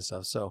facility and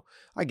stuff. So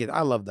I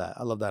love that.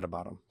 I love that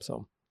about him.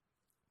 So,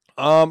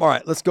 all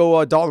right, let's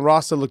go. Dalton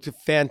Rasta looked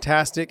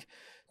fantastic.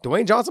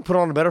 Dwayne Johnson put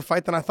on a better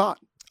fight than I thought.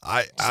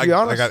 I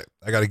got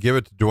to give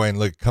it to Dwayne.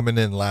 Like, coming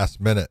in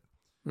last minute.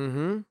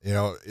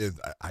 Mm-hmm.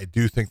 I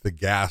do think the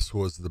gas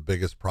was the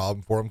biggest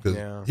problem for him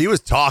because he was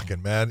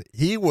talking, man.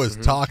 He was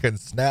talking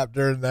snap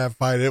during that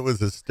fight. It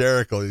was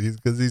hysterical. He's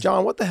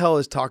John, what the hell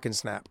is talking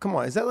snap? Come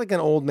on, is that like an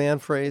old man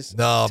phrase?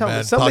 No, Tell man.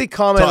 me. Somebody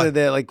commented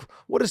that, like,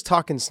 what is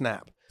talking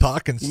snap?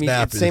 Talking You mean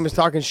snap it's the same as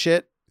talking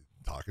shit?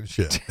 Talking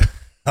shit.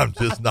 I'm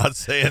just not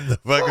saying the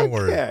fucking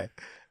word.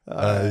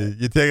 Okay.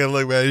 You take a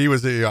look, man. He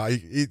was, he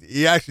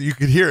actually, you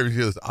could hear him. He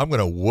goes, "I'm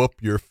gonna whoop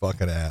your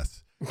fucking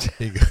ass."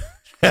 He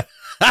goes,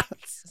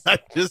 I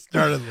just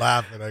started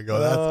laughing. I go,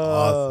 "That's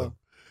awesome."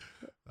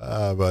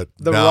 But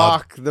the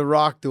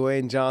Rock,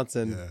 Dwayne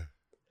Johnson. Yeah.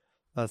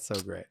 That's so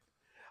great.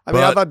 I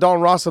thought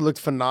Dalton Rasta looked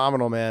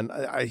phenomenal, man.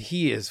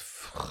 He is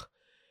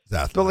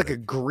built like a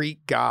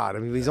Greek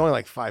god. He's only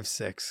like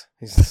 5'6".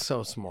 He's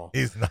so small.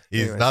 He's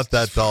not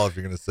that tall. If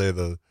you're gonna say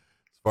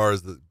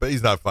but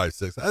he's not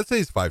 5'6". I'd say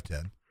he's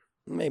 5'10".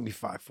 Maybe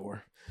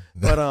 5'4".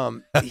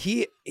 But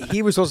he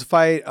was supposed to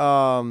fight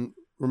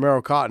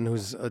Romero Cotton,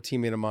 who's a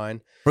teammate of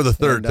mine, for the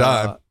third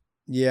time.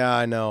 Yeah,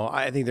 I know.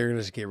 I think they're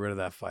gonna just get rid of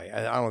that fight.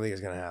 I don't think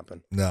it's gonna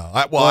happen. No,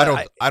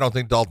 I don't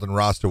think Dalton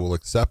Rasta will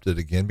accept it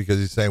again because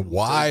he's saying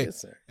why.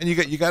 And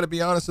you got to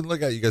be honest and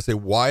look at it. You got to say,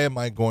 why am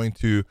I going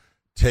to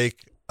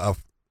take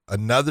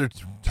another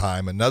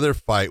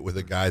fight with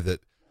a guy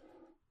that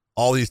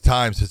all these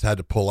times has had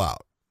to pull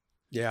out?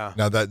 Yeah.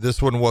 Now that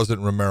this one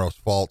wasn't Romero's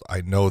fault,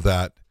 I know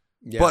that.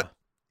 Yeah. But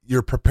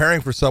you're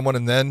preparing for someone,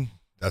 and then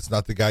that's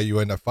not the guy you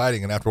end up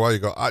fighting. And after a while, you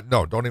go,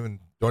 no, don't even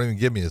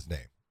give me his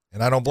name,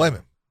 and I don't blame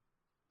him.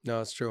 No,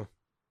 it's true.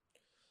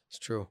 It's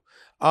true.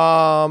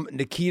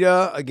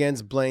 Nikita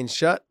against Blaine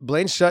Shutt.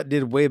 Blaine Shutt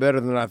did way better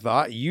than I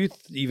thought. You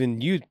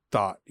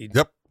thought he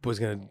was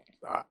gonna.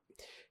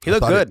 He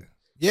looked good.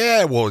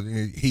 Yeah, well,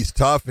 he's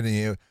tough,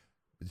 and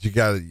but you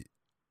got to.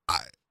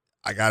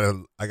 I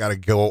gotta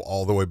go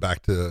all the way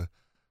back to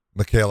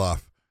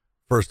Mikhailov.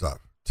 First off,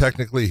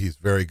 technically he's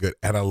very good,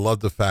 and I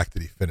love the fact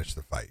that he finished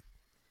the fight.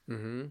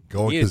 Mm-hmm.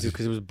 Because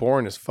it was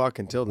boring as fuck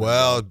until then.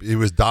 Well, he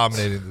was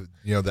dominating,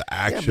 the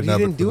action but of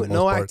he it. Didn't do it.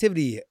 No part.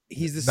 Activity.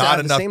 He's the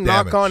same damage.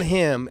 Knock on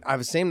him. I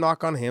have the same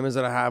knock on him as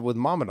that I have with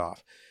Mamedov.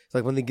 It's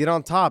like when they get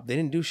on top, they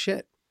didn't do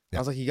shit. Yeah.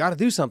 I was like, you got to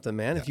do something,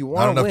 man. Yeah. If you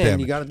want to win,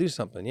 damage. You got to do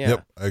something. Yeah.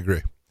 Yep, I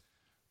agree.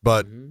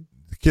 But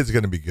the kid's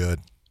going to be good.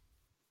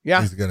 Yeah,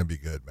 he's going to be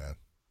good, man.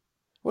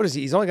 What is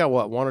he? He's only got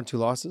 1 or 2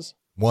 losses.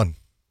 One.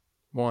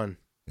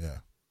 Yeah.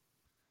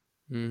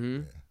 Mm-hmm.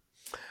 Yeah.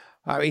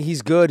 I mean,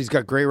 he's good. He's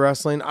got great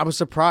wrestling. I was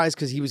surprised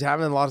because he was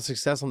having a lot of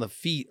success on the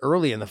feet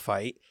early in the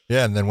fight.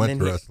 Yeah, and then went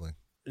to wrestling.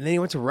 And then he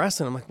went to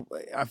wrestling. I'm like,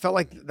 I felt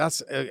like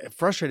that's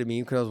frustrated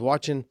me because I was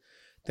watching.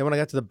 Then when I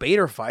got to the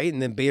Bader fight,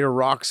 and then Bader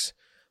rocks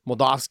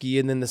Moldavsky,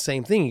 and then the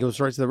same thing. He goes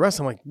right to the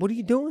wrestling. I'm like, what are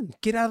you doing?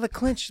 Get out of the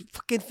clinch.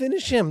 Fucking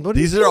finish him. What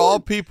These you are all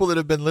doing? people that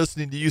have been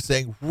listening to you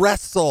saying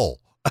wrestle.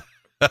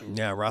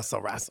 Yeah,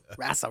 wrestle.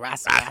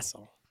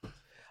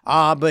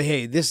 But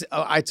hey, this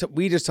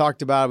we just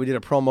talked about it. We did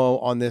a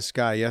promo on this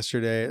guy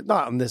yesterday.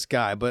 Not on this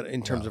guy, but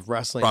in terms of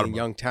wrestling and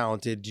young,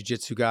 talented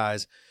jiu-jitsu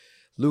guys.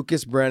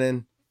 Lucas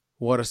Brennan,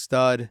 what a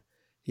stud.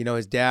 You know,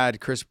 his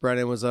dad, Chris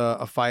Brennan, was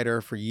a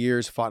fighter for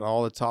years, fought in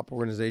all the top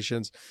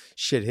organizations.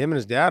 Shit, him and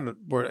his dad,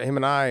 him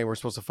and I were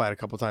supposed to fight a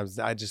couple times.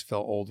 I just feel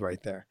old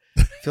right there.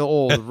 Feel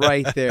old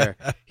right there.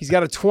 He's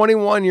got a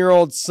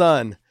 21-year-old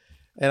son,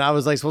 and I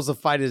was like supposed to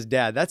fight his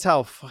dad. That's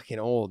how fucking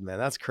old, man.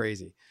 That's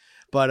crazy.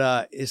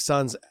 But his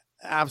son's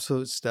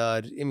absolute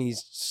stud. I mean,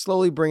 he's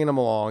slowly bringing him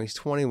along. He's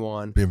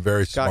 21. Being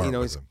very smart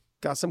with he's him.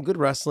 got some good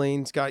wrestling.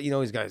 He's got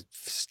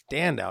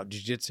standout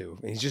jiu-jitsu.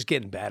 And he's just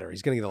getting better.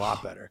 He's going to get a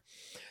lot better.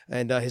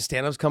 And his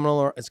stand-up's coming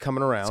around. His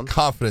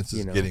confidence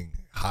is getting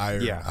higher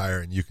and higher,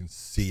 and you can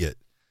see it.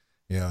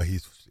 You know,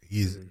 he's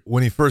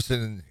when he first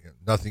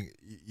nothing.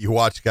 You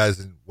watch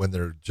guys when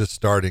they're just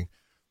starting,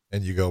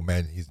 and you go,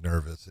 man, he's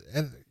nervous.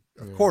 And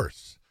of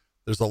course,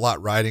 there's a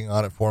lot riding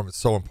on it for him. It's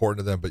so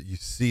important to them. But you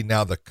see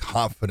now the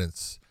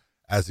confidence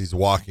as he's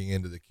walking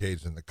into the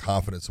cage, and the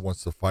confidence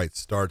once the fight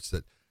starts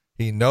that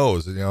he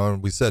knows. You know,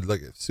 and we said,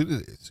 look, as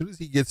soon as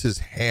he gets his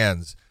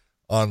hands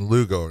on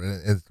Lugo,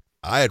 and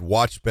I had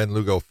watched Ben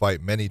Lugo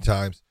fight many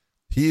times.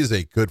 He is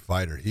a good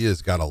fighter. He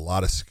has got a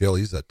lot of skill.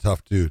 He's a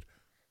tough dude.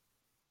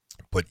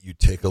 But you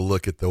take a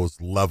look at those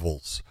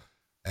levels,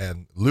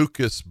 and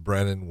Lucas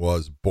Brennan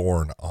was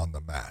born on the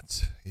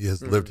mats. He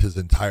has lived his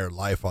entire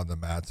life on the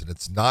mats, and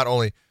it's not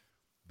only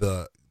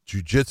the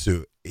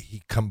jiu-jitsu.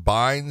 He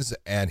combines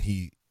and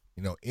he,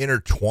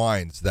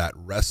 intertwines that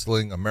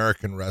wrestling,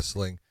 American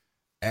wrestling,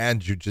 and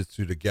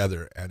jiu-jitsu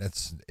together, and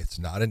it's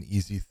not an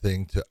easy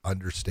thing to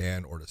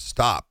understand or to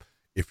stop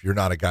if you're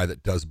not a guy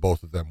that does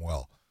both of them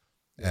well.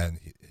 And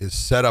his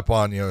setup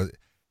on,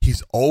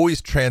 he's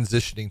always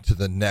transitioning to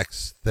the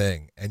next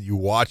thing. And you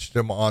watched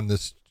him on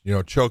this,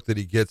 choke that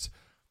he gets.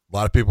 A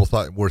lot of people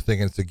were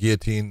thinking it's a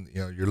guillotine.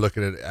 You're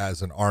looking at it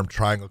as an arm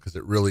triangle because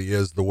it really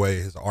is the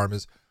way his arm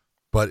is.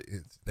 But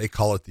they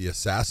call it the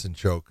assassin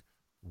choke.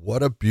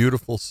 What a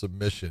beautiful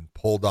submission,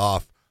 pulled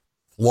off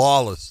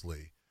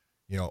flawlessly.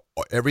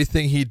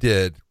 Everything he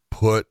did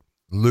put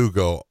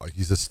Lugo,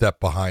 he's a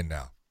step behind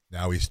now.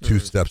 Now he's 2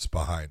 steps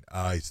behind.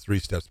 He's 3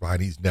 steps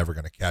behind. He's never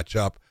going to catch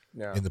up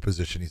in the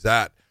position he's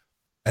at.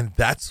 And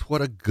that's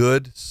what a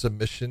good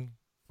submission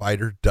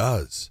fighter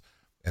does.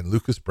 And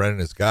Lucas Brennan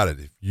has got it.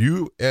 If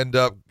you end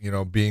up,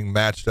 being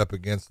matched up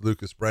against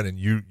Lucas Brennan,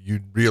 you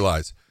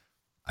realize,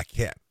 I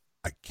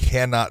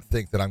cannot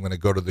think that I'm going to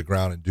go to the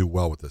ground and do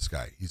well with this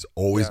guy. He's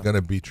always going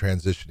to be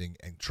transitioning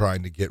and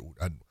trying to get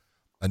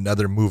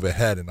another move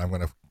ahead, and I'm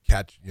going to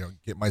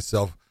get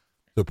myself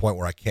to a point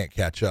where I can't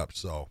catch up.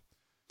 So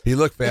he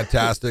looked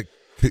fantastic.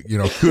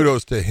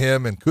 Kudos to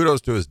him, and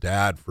kudos to his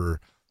dad for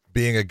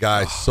being a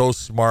guy so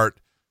smart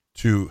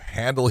to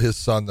handle his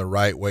son the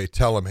right way.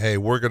 Tell him, hey,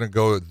 we're going to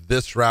go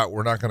this route.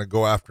 We're not going to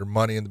go after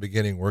money in the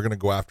beginning. We're going to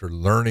go after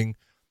learning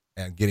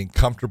and getting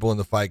comfortable in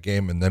the fight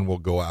game, and then we'll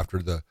go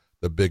after the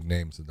big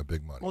names and the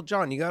big money. Well,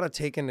 John, you got to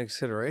take into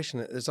consideration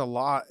there's a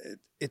lot.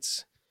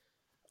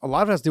 A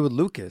lot of it has to do with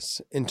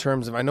Lucas in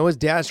terms of, I know his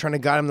dad's trying to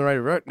guide him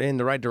in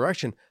the right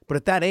direction, but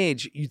at that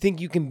age, you think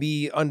you can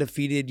be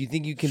undefeated. You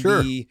think you can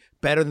be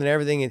better than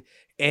everything.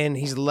 And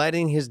he's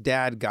letting his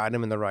dad guide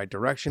him in the right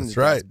direction. That's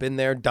right. He's been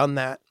there, done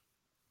that.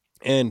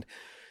 And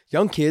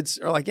young kids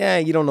are like,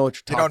 you don't know what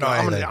you're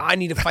talking about. I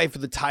need to fight for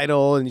the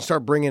title. And you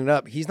start bringing it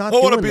up. He's not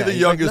doing that. I want to be the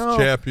youngest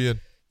champion.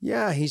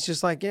 Yeah, he's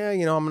just like, I'm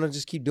going to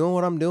just keep doing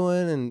what I'm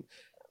doing. And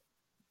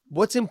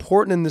what's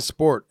important in this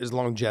sport is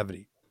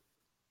longevity.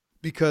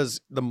 Because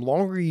the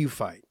longer you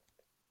fight,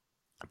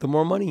 the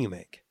more money you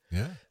make.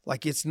 Yeah.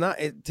 Like it's not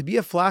to be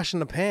a flash in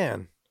the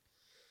pan.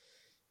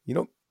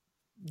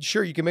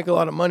 Sure, you can make a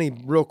lot of money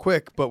real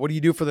quick, but what do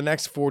you do for the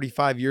next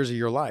 45 years of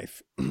your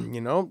life?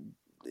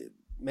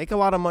 Make a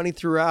lot of money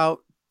throughout,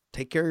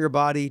 take care of your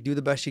body, do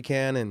the best you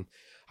can. And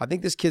I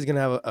think this kid's going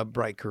to have a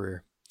bright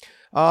career.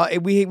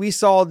 We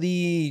saw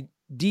the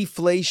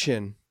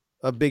deflation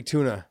of Big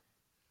Tuna.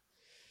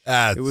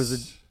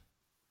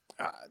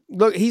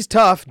 Look, he's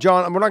tough,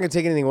 John. We're not going to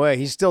take anything away.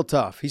 He's still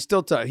tough. He's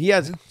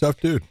a tough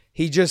dude.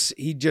 He just,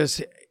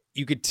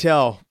 you could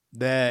tell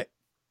that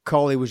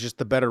Coley was just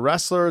the better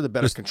wrestler, the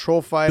better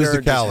control fighter.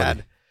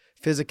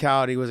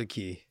 Physicality was a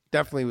key.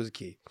 Definitely was a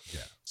key. Yeah.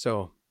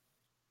 So,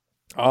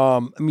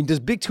 does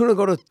Big Tuna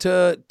go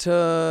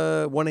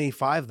to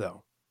 185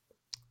 though?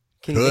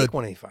 Can he make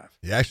 185?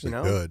 He actually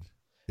could.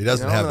 He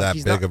doesn't have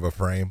that big of a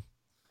frame.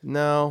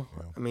 No.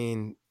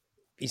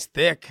 He's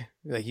thick.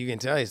 Like you can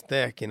tell he's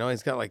thick,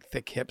 he's got like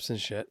thick hips and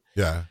shit.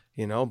 Yeah.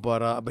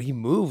 But he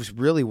moves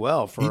really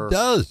well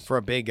for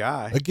a big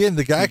guy. Again,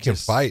 the guy can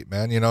fight,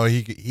 man.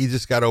 He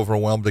just got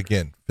overwhelmed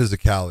again.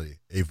 Physicality,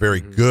 a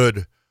very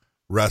good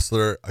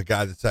wrestler, a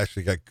guy that's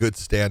actually got good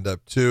stand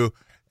up too.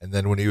 And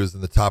then when he was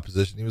in the top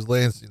position, he was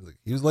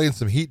laying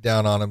some heat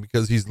down on him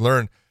because he's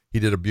learned He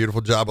did a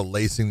beautiful job of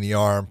lacing the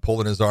arm,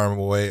 pulling his arm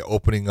away,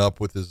 opening up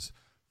with his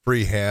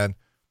free hand.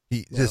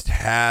 He just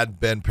had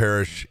Ben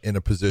Parrish in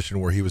a position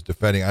where he was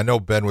defending. I know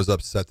Ben was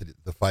upset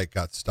that the fight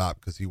got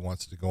stopped because he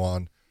wants to go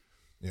on,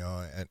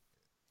 and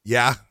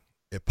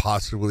it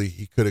possibly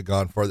he could have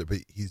gone farther, but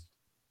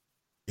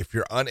if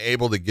you're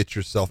unable to get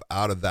yourself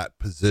out of that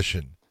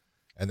position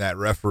and that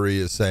referee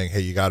is saying,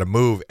 hey, you got to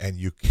move, and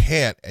you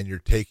can't, and you're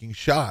taking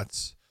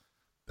shots,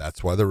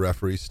 that's why the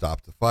referee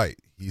stopped the fight.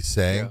 He's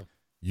saying,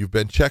 you've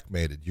been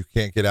checkmated. You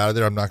can't get out of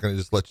there. I'm not going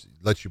to just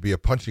let you be a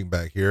punching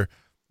bag here.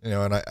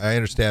 And I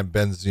understand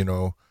Ben's, let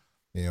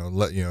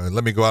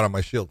me go out on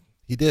my shield.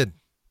 He did.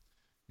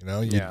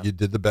 You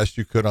did the best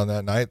you could on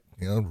that night.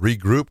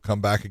 Regroup,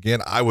 come back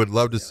again. I would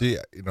love to see,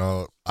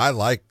 I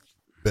like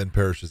Ben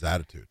Parrish's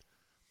attitude.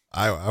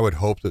 I would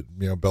hope that,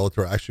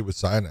 Bellator actually would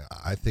sign it.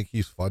 I think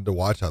he's fun to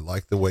watch. I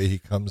like the way he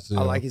comes.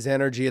 I like his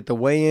energy at the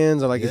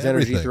weigh-ins. I like his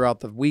energy throughout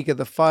the week of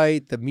the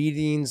fight, the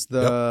meetings,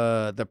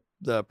 the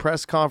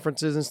press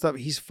conferences and stuff.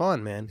 He's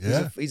fun, man.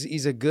 Yeah.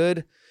 He's a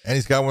good. And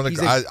he's got one of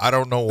the. I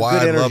don't know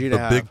why I love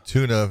the Big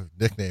Tuna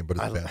nickname, but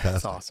it's fantastic.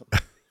 It's awesome.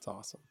 It's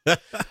awesome.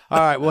 All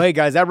right. Well, hey,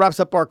 guys, that wraps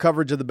up our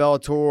coverage of the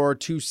Bellator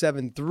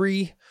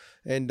 273.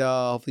 And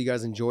hopefully you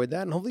guys enjoyed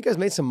that. And hopefully you guys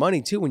made some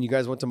money, too, when you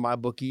guys went to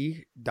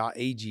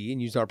mybookie.ag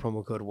and used our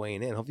promo code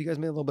weighing in. Hopefully you guys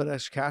made a little bit of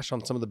extra cash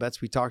on some of the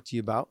bets we talked to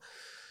you about.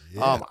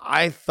 Yeah.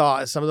 I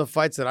thought some of the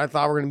fights that I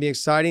thought were going to be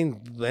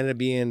exciting ended up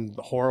being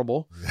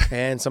horrible.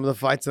 And some of the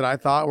fights that I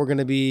thought were going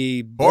to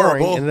be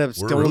boring ended up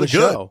still in the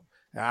show.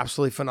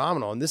 Absolutely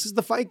phenomenal. And this is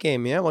the fight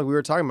game, like we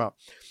were talking about.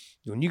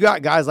 When you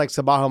got guys like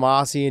Sabah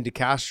Homasi and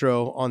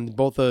DeCastro on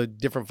both the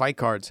different fight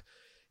cards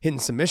hitting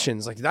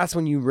submissions, like that's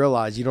when you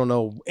realize you don't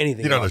know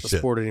anything about the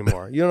sport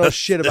anymore. You don't know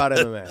shit about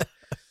MMA.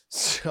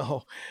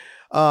 So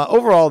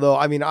overall, though,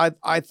 I mean,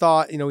 I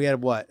thought, we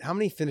had what? How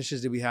many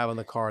finishes did we have on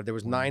the card? There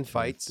was 9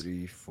 fights.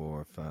 3,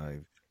 4,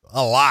 5.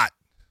 A lot.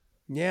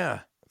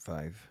 Yeah.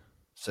 5,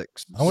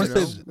 6. I want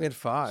to say we had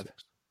 5.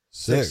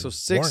 6. So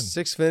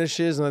six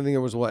finishes, and I think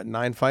there was what,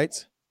 9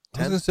 fights?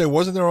 10? I was going to say,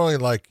 wasn't there only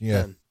like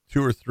 2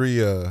 or 3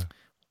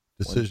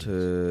 decisions?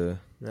 1,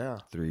 2,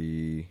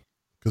 3.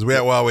 Because we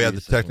had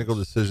the technical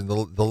decision.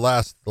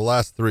 The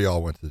last 3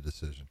 all went to the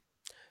decision.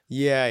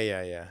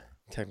 Yeah.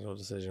 Technical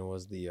decision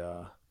was the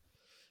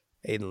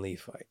Aiden Lee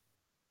fight.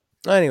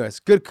 Anyways,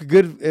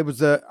 good. It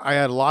was I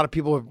had a lot of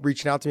people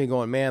reaching out to me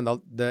going, man,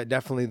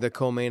 definitely the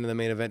co-main and the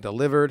main event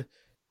delivered.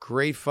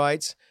 Great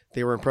fights.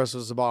 They were impressed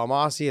with Sabah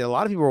Homasi. A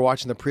lot of people were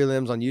watching the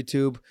prelims on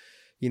YouTube,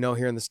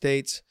 here in the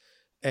States.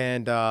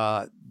 And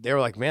they were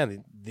like,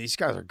 man, these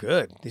guys are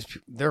good.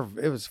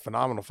 It was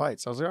phenomenal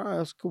fights. I was like, all right,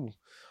 that's cool.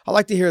 I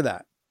like to hear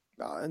that.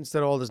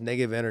 Instead of all this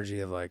negative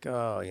energy of like,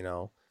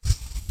 Bellator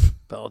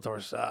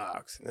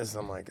sucks. And this,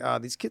 I'm like,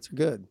 these kids are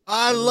good.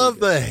 I love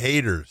the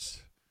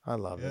haters. I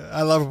love it.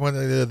 I love it when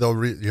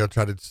they'll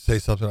try to say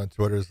something on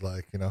Twitter. It's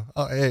like,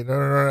 oh, hey,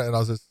 no. And I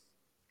was just,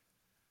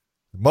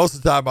 most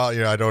of the time out,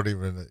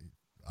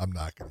 I'm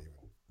not going to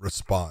even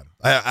respond.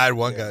 I had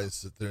one guy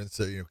sit there and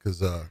say,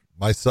 because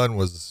my son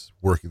was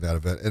working that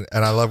event.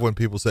 And I love when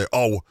people say,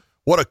 oh,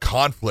 what a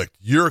conflict.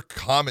 You're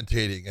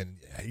commentating and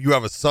you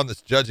have a son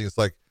that's judging. It's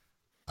like,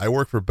 I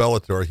work for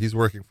Bellator. He's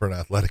working for an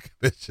athletic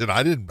commission.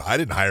 I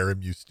didn't hire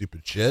him, you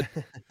stupid shit.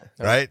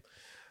 Right?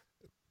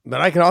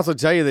 But I can also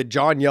tell you that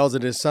John yells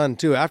at his son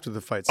too after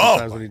the fight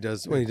sometimes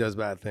when he does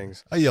bad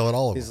things. I yell at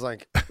all of them.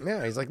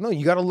 He's like, no,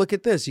 you got to look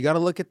at this. You got to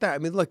look at that. I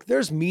mean, look,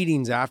 there's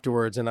meetings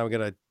afterwards, and I'm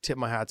gonna tip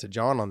my hat to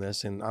John on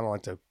this. And I don't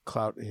like to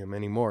clout him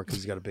anymore because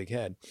he's got a big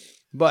head,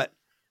 but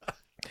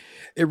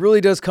it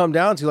really does come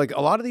down to like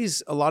a lot of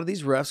these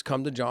refs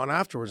come to John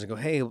afterwards and go,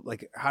 hey,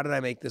 like, how did I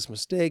make this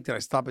mistake? Did I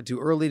stop it too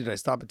early? Did I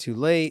stop it too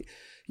late?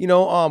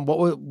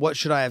 What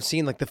should I have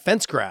seen? Like the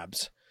fence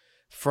grabs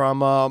from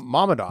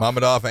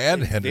Mamedov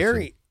and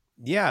Henderson.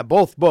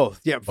 Both.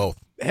 Yeah, both.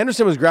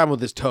 Henderson was grabbing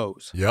with his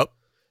toes. Yep.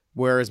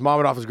 Whereas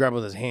Mamedov was grabbing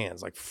with his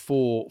hands, like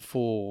full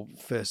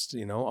fist,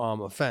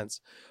 offense.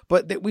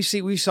 But we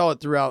saw it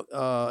throughout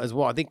as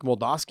well. I think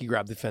Moldavsky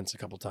grabbed the fence a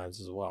couple times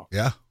as well.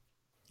 Yeah.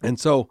 And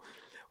so,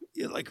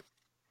 like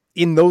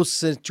in those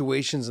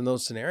situations, in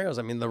those scenarios,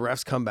 I mean, the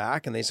refs come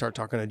back and they start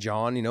talking to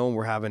John,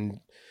 and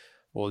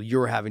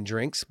you're having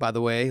drinks, by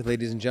the way,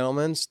 ladies and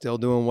gentlemen, still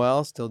doing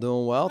well.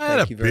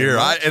 Thank you very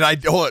much.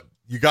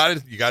 You got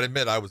to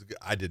admit,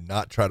 I did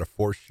not try to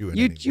force you in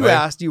any way. You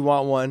asked, you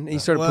want one, and you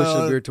started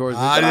pushing the beer towards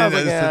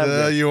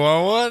me. You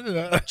want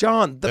one?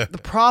 John, the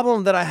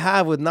problem that I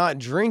have with not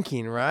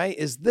drinking, right,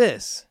 is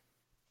this.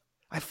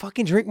 I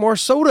fucking drink more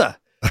soda,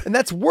 and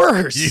that's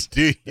worse. You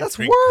do. That's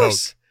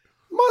worse. Coke.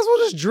 Might as well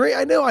just drink.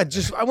 I know.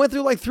 I went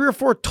through like 3 or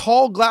 4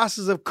 tall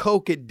glasses of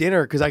Coke at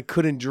dinner because I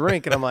couldn't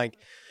drink, and I'm like,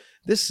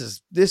 this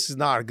is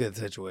not a good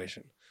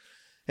situation.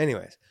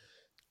 Anyways,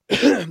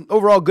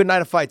 overall, good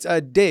night of fights.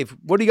 Dave,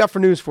 what do you got for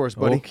news for us,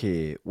 buddy?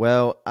 Okay.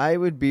 Well, I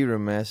would be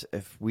remiss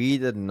if we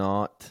did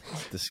not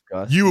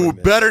discuss. You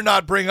better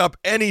not bring up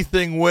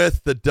anything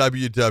with the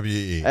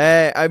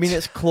WWE. I mean,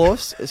 it's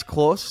close. It's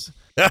close.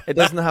 It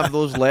doesn't have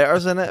those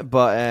letters in it,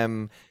 but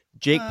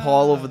Jake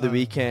Paul over the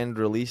weekend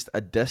released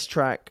a diss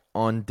track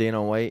on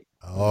Dana White.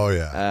 Oh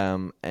yeah.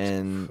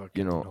 And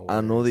Fucking I know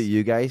hilarious. that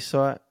you guys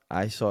saw it.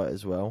 I saw it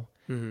as well,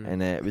 Mhm.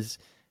 and it was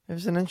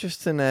an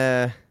interesting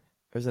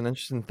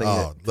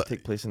thing to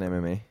take place in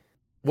MMA.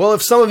 Well,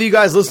 if some of you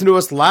guys listened to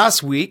us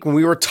last week when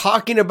we were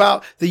talking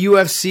about the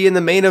UFC and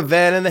the main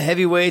event and the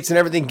heavyweights and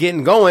everything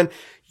getting going,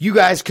 you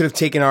guys could have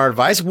taken our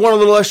advice, won a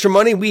little extra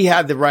money. We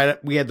had the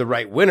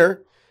right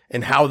winner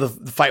and how the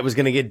fight was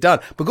going to get done.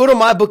 But go to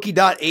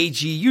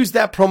mybookie.ag, use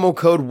that promo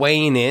code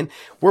weighing in,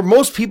 where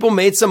most people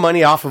made some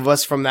money off of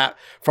us from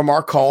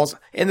our calls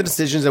and the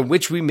decisions in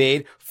which we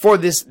made for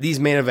these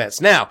main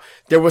events. Now,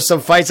 there was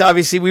some fights,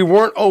 obviously, we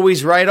weren't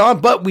always right on,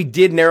 but we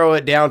did narrow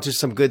it down to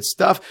some good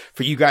stuff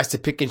for you guys to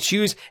pick and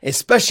choose,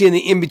 especially in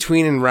the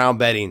in-between and round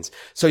bettings.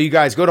 So you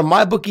guys go to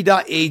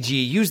mybookie.ag,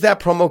 use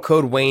that promo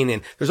code weighing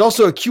in. There's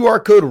also a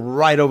QR code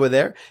right over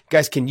there. You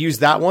guys can use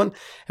that one.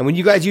 And when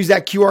you guys use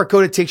that QR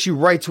code, it takes you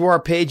right to our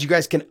page. You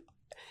guys can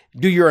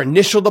do your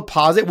initial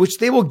deposit, which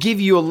they will give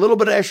you a little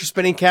bit of extra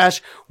spending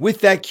cash with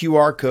that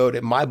QR code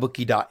at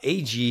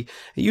mybookie.ag.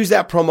 Use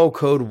that promo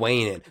code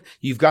weighing in.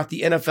 You've got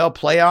the NFL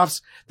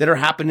playoffs that are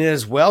happening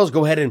as well. So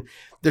go ahead and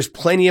there's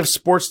plenty of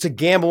sports to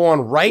gamble on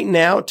right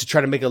now to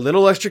try to make a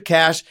little extra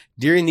cash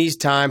during these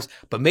times.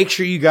 But make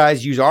sure you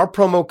guys use our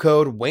promo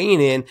code weighing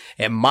in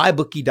at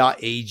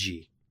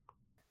mybookie.ag.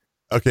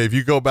 Okay, if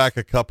you go back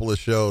a couple of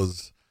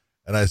shows,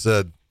 and I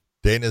said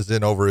Dana's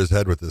in over his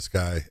head with this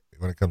guy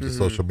when it comes to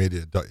social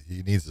media,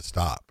 he needs to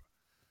stop.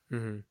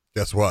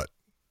 Guess what?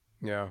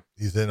 Yeah.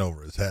 He's in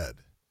over his head.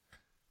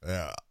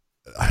 Yeah,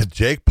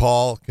 Jake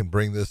Paul can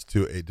bring this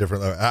to a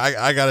different level.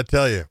 I got to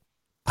tell you,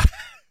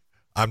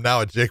 I'm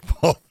now a Jake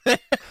Paul fan.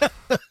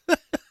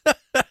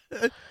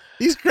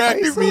 He's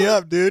cracking me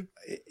up, dude.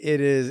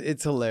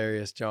 It's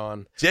hilarious,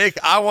 John. Jake,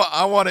 I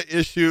want to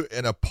issue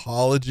an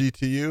apology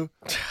to you.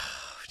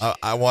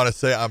 I want to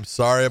say I'm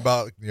sorry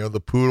about the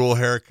poodle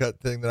haircut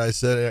thing that I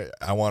said.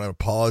 I want to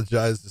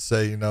apologize to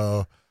say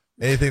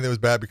anything that was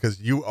bad, because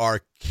you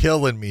are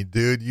killing me,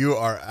 dude. You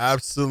are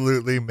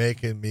absolutely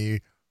making me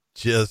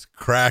just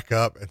crack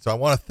up, and so I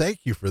want to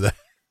thank you for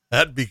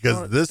that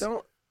because this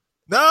Don't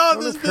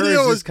video encourage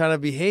was this kind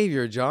of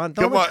behavior, John.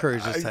 Don't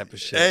encourage this type of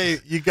shit. Hey,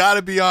 you got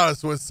to be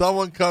honest. When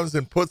someone comes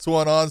and puts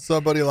one on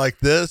somebody like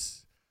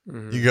this,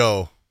 you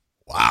go,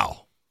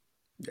 wow.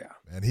 Yeah.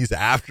 And he's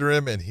after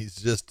him, and he's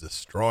just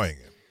destroying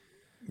him.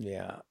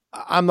 Yeah.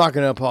 I'm not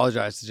going to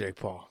apologize to Jake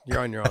Paul. You're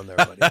on your own there,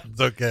 buddy. It's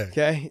okay.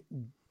 Okay.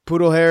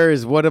 Poodle hair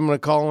is what I'm going to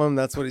call him.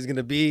 That's what he's going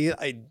to be.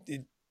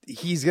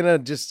 He's going to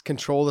just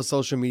control the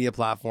social media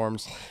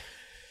platforms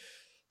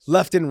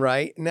left and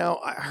right. Now,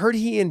 I heard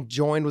he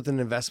joined with an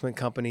investment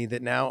company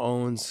that now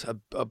owns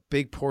a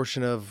big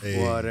portion of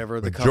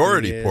whatever the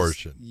company is.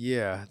 Portion.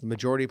 Yeah. The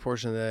majority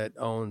portion that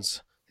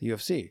owns the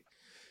UFC.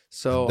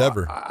 So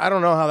Endeavor. I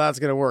don't know how that's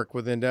going to work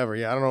with Endeavor.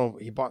 Yeah, I don't know.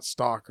 He bought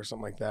stock or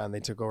something like that, and they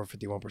took over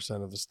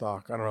 51% of the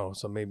stock. I don't know.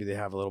 So maybe they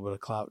have a little bit of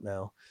clout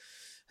now,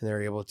 and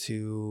they're able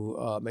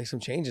to make some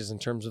changes in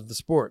terms of the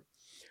sport.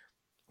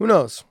 Who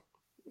knows?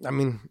 I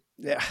mean,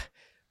 yeah.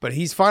 But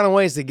he's finding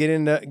ways to get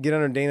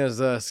under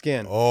Dana's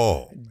skin.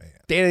 Oh, man.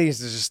 Dana needs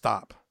to just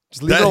stop.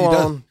 Just leave it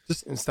alone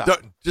and stop.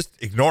 Just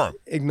ignore him.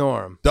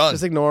 Ignore him. Done.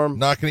 Just ignore him.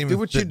 Not gonna even do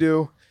what you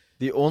do.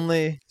 The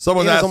only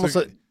someone Dana's asked almost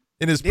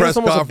in his Dana's press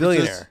almost a conferences.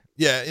 billionaire.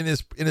 Yeah, in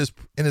his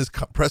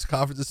press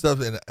conference and stuff,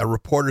 and a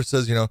reporter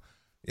says,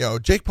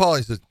 Jake Paul,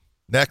 he says,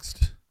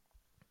 next.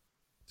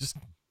 Just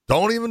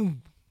don't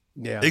even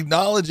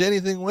acknowledge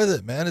anything with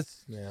it, man.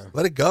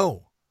 Let it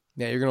go.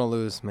 Yeah, you're gonna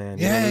lose, man.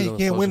 You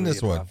can't win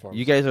this one.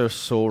 You guys are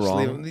so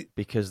wrong leave-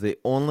 because the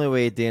only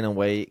way Dana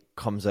White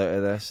comes out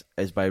of this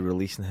is by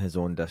releasing his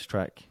own diss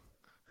track.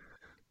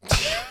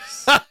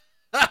 That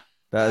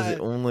is the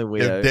only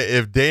way out.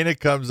 If Dana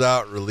comes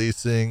out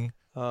releasing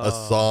a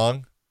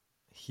song,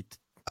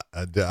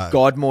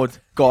 God mode.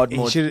 God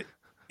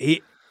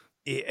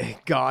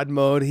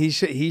mode.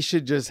 He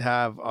should just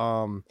have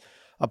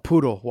a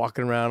poodle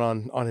walking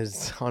around on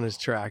his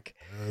track.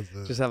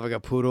 Just have like a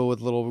poodle with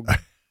little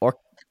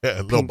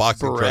little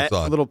boxing trunks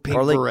on, little pink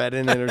beret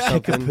in it or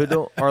something.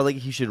 Poodle, or like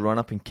he should run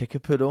up and kick a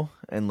poodle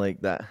and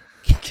like that.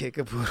 Kick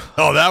a poodle.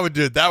 Oh, that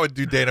would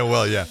do Dana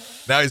well. Yeah.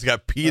 Now he's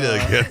got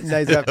PETA again. Now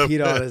he's got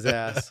PETA on his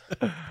ass.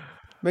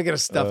 Make it a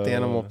stuffed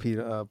animal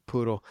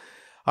poodle.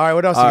 All right,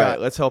 what else you got? All right,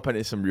 let's hop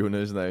into some real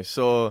news now.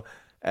 So,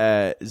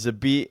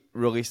 Zabit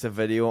released a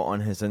video on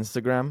his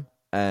Instagram,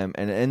 and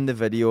in the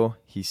video,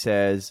 he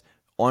says,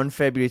 on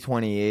February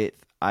 28th,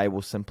 I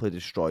will simply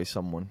destroy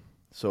someone.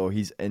 So,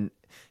 he's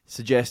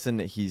suggesting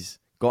that he's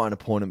got an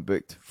opponent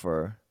booked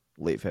for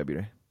late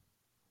February.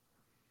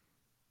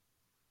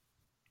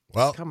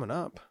 Well, it's coming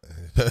up.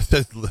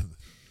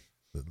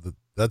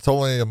 That's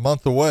only a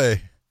month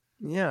away.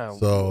 Yeah.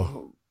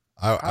 So,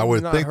 I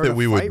would think that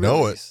we would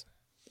know it.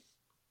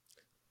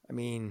 I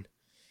mean,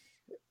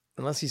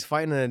 unless he's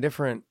fighting in a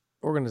different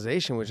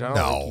organization, which I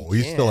don't think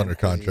he's still under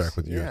contract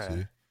with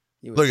UFC.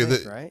 Look at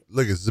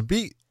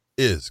Zabit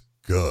is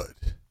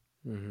good.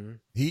 Mm-hmm.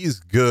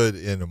 He's good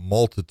in a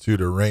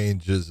multitude of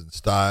ranges and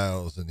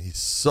styles, and he's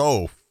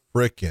so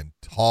freaking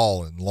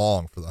tall and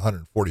long for the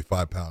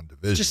 145-pound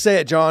division. Just say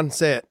it, John.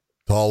 Say it.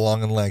 Tall,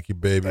 long, and lanky,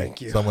 baby.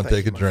 Thank you. Someone Thank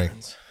take you, a my drink.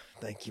 friends.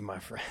 Thank you, my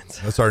friends.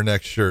 That's our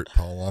next shirt.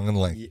 Tall, long, and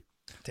lanky.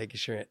 Take a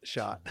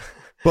shot.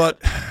 But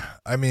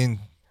I mean,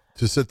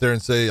 to sit there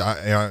and say,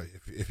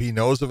 if he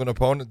knows of an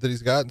opponent that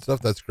he's got and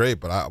stuff, that's great.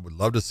 But I would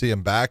love to see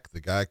him back.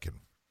 The guy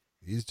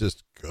he's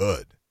just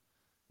good.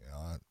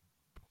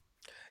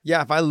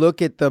 Yeah, if I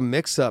look at the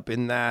mix-up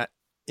in that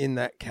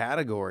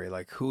category,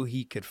 like who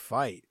he could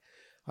fight,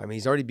 I mean,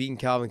 he's already beaten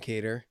Calvin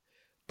Kattar,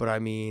 but I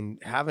mean,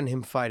 having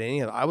him fight any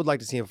of them, I would like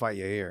to see him fight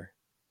Yair.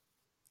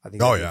 I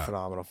think that'd be a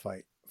phenomenal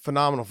fight.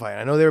 Phenomenal fight.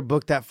 I know they were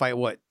booked that fight,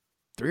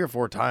 3 or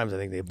 4 times, I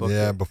think they booked it.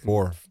 Yeah,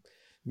 before.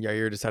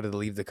 Yair decided to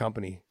leave the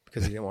company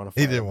because he didn't want to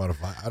fight. He didn't want to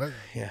fight.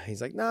 Yeah,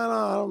 he's like,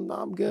 no,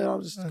 I'm good.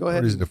 I'll just go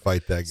ahead. No reason to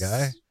fight that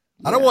guy.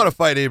 I don't want to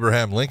fight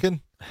Abraham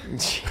Lincoln.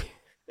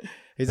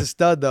 He's a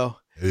stud, though.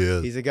 He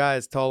is. He's a guy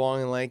that's tall,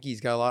 long, and lanky.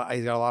 He's got a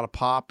lot of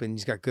pop, and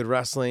he's got good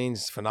wrestling.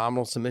 He's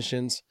phenomenal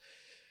submissions.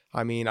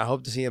 I mean, I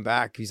hope to see him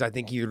back because I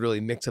think he would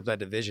really mix up that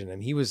division.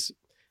 And he was,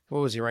 what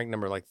was he ranked,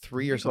 number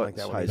 3 or something like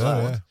that? When he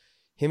fought.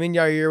 Him and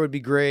Yair would be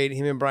great.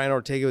 Him and Brian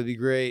Ortega would be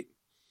great.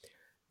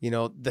 You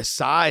know, the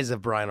size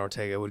of Brian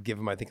Ortega would give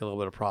him, I think, a little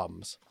bit of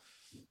problems.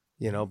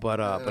 You know, but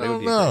it would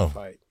be a great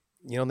fight.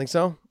 You don't think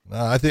so? No,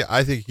 I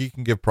think he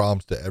can give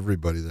problems to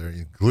everybody there,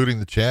 including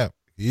the champ.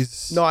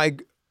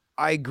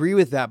 I agree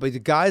with that, but the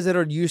guys that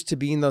are used to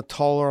being the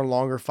taller and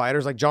longer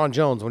fighters, like John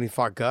Jones, when he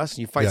fought Gus,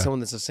 you fight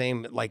someone that's the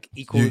same, like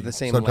equally the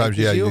same. Sometimes,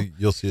 length as you.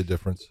 You'll see a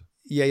difference.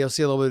 Yeah, you'll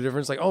see a little bit of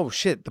difference. Like, oh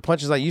shit, the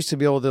punches I used to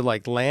be able to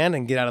like land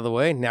and get out of the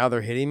way, now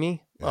they're hitting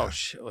me. Yeah. Oh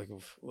shit, like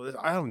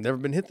I've never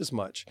been hit this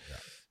much. Yeah.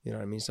 You know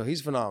what I mean? So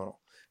he's phenomenal.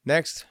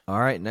 Next.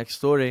 All right, next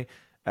story.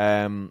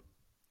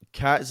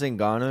 Kat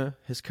Zingano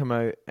has come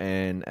out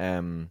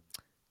and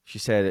she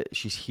said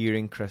she's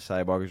hearing Chris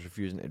Cyborg is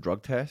refusing a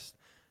drug test.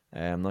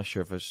 I'm not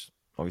sure if it's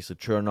obviously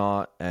true or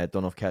not.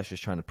 Don't know if Kat's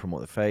just trying to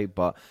promote the fight,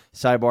 but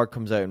Cyborg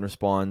comes out and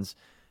responds,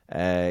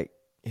 hey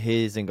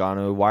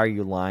Zingano, why are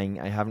you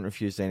lying? I haven't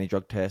refused any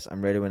drug tests.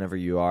 I'm ready whenever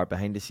you are.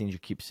 Behind the scenes, you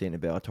keep saying to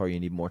Bellator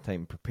you need more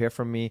time to prepare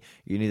from me.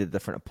 You need a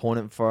different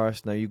opponent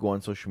first. Now you go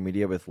on social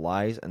media with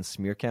lies and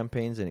smear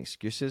campaigns and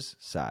excuses.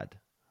 Sad.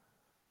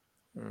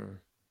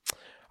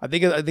 I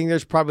think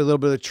there's probably a little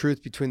bit of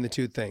truth between the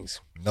two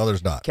things. No,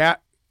 there's not.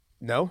 Kat,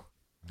 no?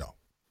 No.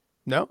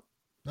 No?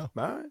 No.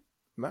 All right.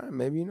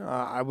 Maybe,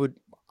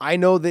 I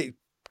know that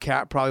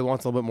Kat probably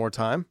wants a little bit more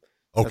time.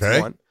 Okay.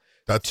 That's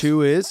one.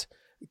 Two is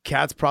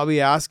Kat's probably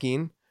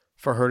asking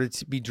for her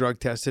to be drug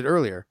tested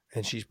earlier,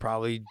 and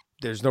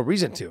there's no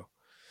reason to.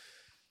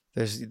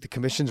 The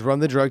commissions run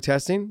the drug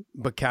testing,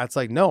 but Kat's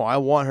like, no, I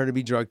want her to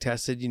be drug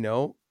tested,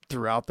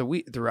 throughout the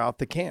week, throughout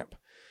the camp.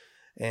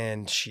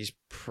 And she's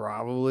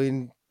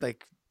probably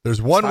like,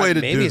 there's one way to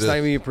do this. Maybe it's not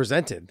even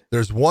presented.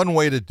 There's one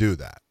way to do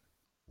that.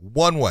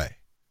 One way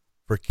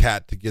for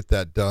Kat to get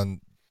that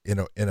done, in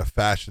a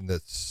fashion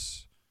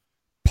that's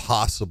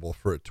possible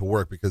for it to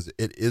work, because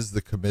it is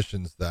the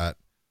commissions that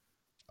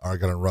are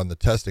going to run the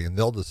testing, and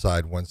they'll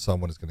decide when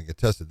someone is going to get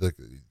tested.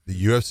 The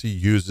UFC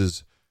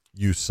uses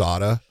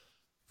USADA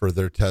for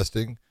their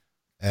testing,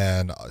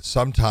 and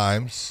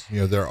sometimes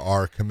there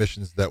are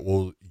commissions that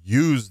will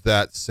use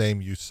that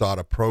same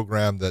USADA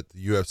program that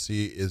the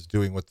UFC is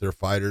doing with their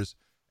fighters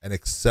and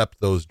accept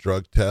those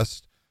drug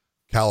tests.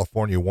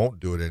 California won't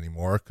do it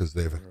anymore because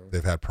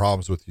they've had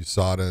problems with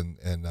USADA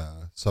and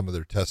some of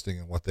their testing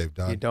and what they've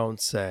done. You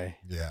don't say.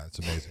 Yeah, it's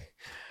amazing.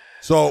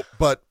 So,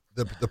 but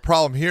the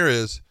problem here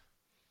is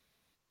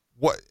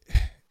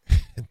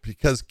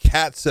because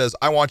Kat says,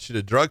 I want you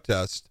to drug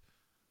test,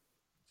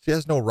 she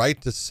has no right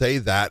to say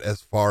that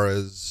as far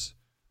as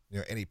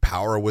any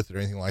power with it or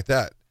anything like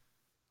that.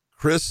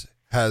 Chris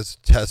has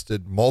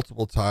tested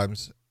multiple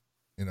times,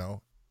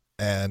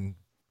 and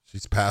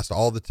she's passed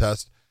all the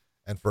tests.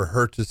 And for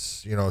her to,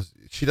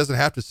 she doesn't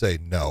have to say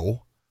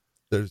no.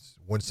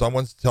 When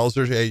someone tells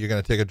her, hey, you're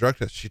going to take a drug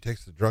test, she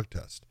takes the drug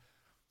test.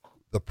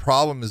 The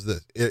problem is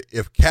this.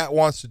 If Kat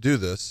wants to do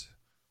this,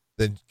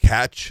 then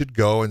Kat should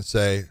go and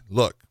say,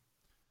 look,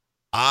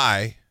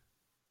 I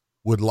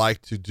would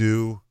like to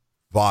do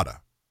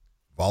VADA,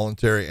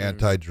 voluntary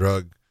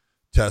anti-drug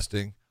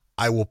testing.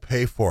 I will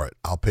pay for it.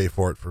 I'll pay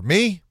for it for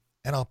me,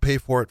 and I'll pay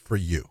for it for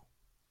you.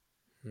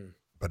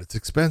 But it's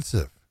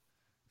expensive.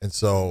 And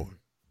so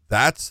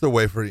that's the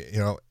way for,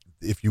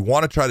 if you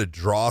want to try to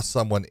draw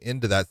someone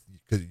into that,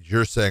 because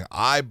you're saying,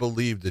 I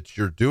believe that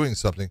you're doing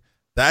something,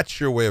 that's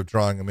your way of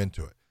drawing them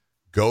into it.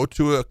 Go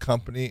to a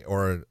company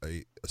or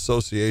a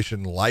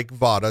association like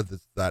VADA,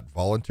 that's that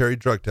voluntary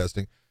drug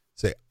testing,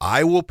 say,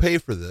 I will pay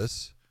for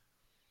this.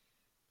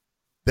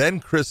 Then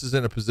Chris is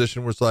in a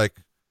position where it's like,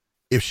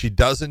 if she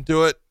doesn't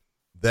do it,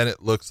 then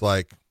it looks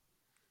like,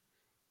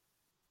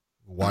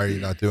 why are you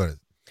not doing it?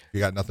 If you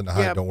got nothing to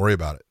hide, don't worry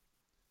about it.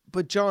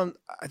 But John,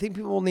 I think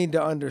people need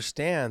to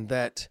understand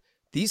that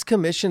these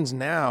commissions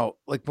now,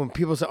 like when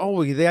people say,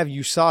 oh, they have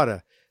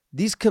USADA,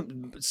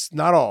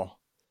 not all,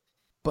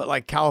 but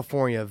like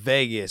California,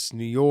 Vegas,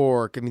 New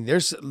York. I mean,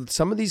 there's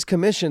some of these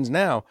commissions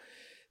now.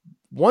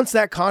 once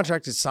that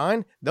contract is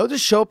signed, they'll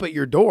just show up at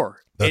your door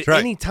That's at right.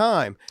 any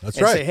time. That's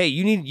and right. say, hey,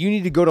 you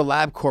need to go to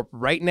LabCorp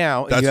right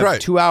now. And That's you have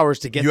right. 2 hours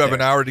to get You there. have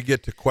an hour to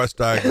get to Quest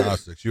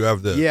Diagnostics. You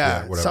have this.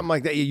 Yeah, whatever. something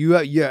like that.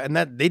 And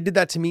that they did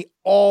that to me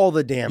all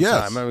the damn Yes.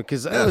 time. I mean,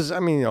 because Yes.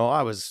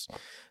 I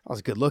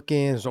was good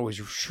looking. I was always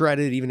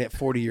shredded, even at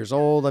 40 years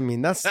old. I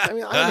understood.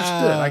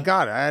 I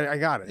got it. I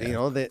got it. Yeah, You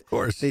know, that of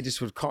course. they just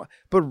would call,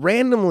 but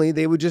randomly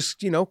they would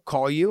just,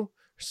 call you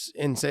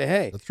and say,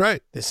 hey, That's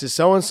right. this is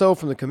so-and-so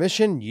from the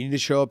commission. You need to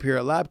show up here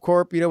at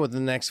LabCorp,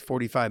 within the next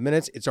 45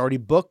 minutes. It's already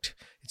booked.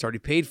 It's already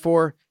paid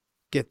for.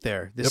 Get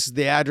there. This is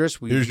the address.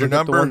 We Here's your look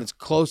up the number. one that's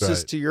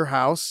closest Right. to your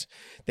house.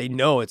 They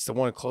know it's the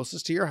one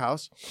closest to your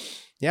house.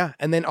 Yeah.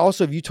 And then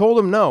also, if you told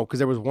them no, because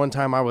there was one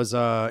time I was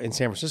in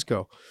San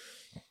Francisco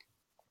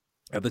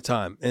at the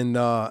time, and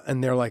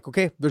they're like,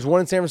 okay, there's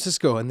one in San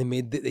Francisco, and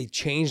they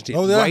changed it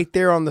right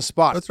there on the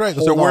spot. That's right.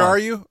 Hold So where on. are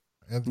you?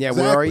 Yeah,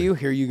 where are you?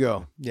 Here you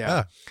go. Yeah.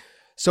 Yeah.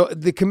 So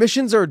the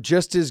commissions are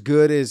just as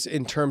good as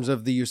in terms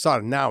of the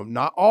USADA. Now,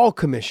 not all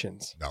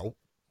commissions. No.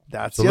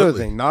 That's the other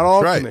Absolutely. thing. Not That's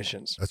all right.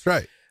 commissions. That's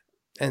right.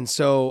 And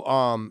so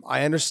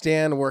I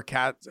understand where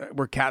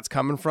Cat's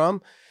coming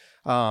from.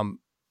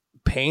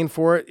 Paying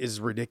for it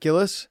is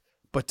ridiculous,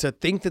 but to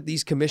think that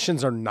these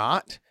commissions are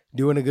not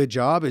doing a good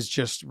job is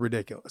just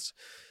ridiculous.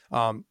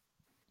 I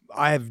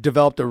have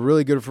developed a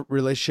really good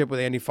relationship with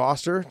Andy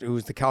Foster,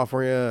 who's the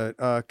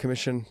California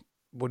Commission.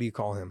 What do you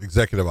call him?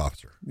 Executive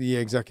officer. The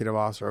executive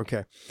officer.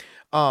 Okay.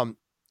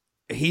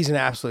 He's an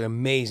absolutely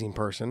amazing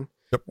person.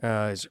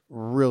 Yep. He's a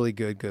really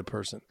good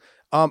person.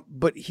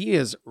 But he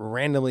has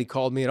randomly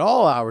called me at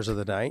all hours of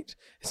the night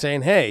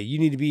saying, hey, you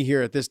need to be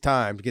here at this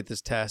time to get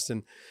this test.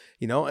 And,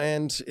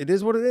 and it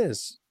is what it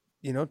is,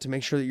 to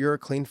make sure that you're a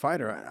clean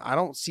fighter. I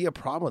don't see a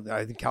problem with that.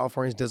 I think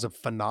California does a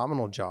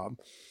phenomenal job.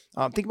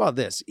 Think about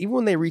this. Even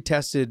when they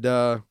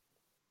retested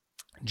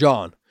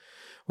John,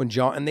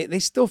 and they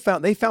still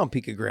found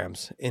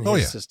picograms in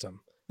his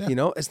system.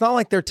 Yeah. It's not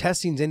like their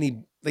testing's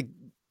any,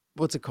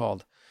 what's it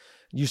called?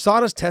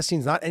 USADA's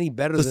testing's not any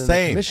better than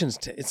the commission's.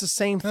 It's the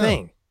same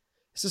thing.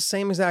 It's the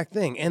same exact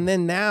thing. And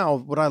then now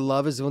what I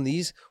love is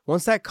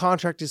once that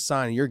contract is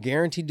signed, you're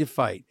guaranteed to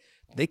fight.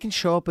 They can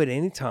show up at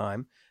any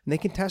time and they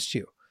can test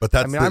you. But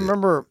I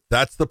remember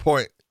that's the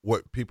point.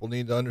 What people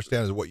need to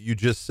understand is what you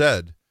just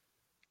said.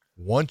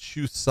 Once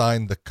you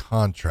sign the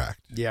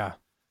contract. Yeah.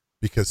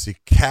 Because see,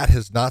 Kat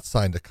has not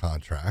signed a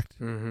contract,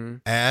 Mm-hmm.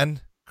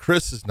 and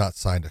Chris has not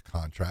signed a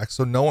contract,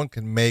 so no one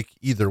can make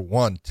either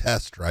one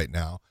test right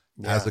now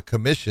as a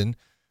commission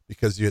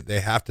because they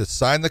have to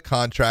sign the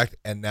contract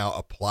and now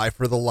apply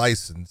for the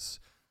license.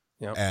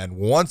 Yep. And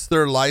once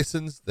they're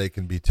licensed, they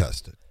can be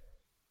tested.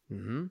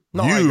 Mm-hmm.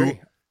 No, I agree.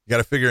 You got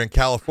to figure in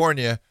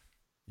California,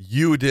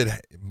 you did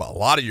a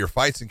lot of your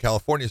fights in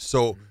California,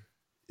 so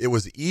it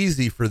was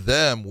easy for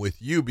them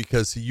with you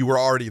because you were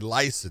already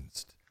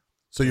licensed.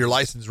 So your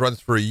license runs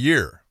for a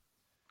year.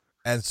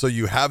 And so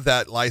you have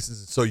that license.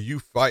 And so you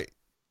fight,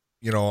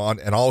 and all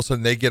of a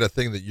sudden they get a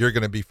thing that you're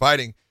going to be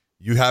fighting.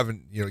 You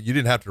haven't, you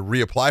didn't have to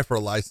reapply for a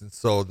license.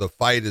 So the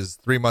fight is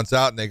 3 months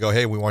out and they go,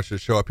 hey, we want you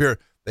to show up here.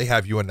 They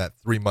have you in that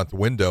 3-month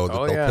window that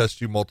they'll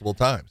test you multiple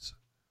times.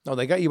 Oh,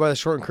 they got you by the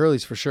short and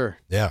curlies for sure.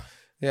 Yeah.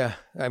 Yeah.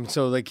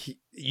 So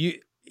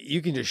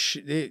you can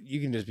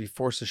just be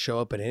forced to show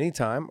up at any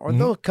time, or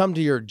they'll come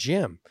to your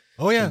gym.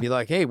 Oh yeah. And be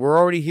like, hey, we're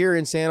already here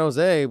in San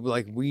Jose.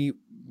 Like we're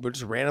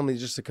just randomly,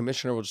 just the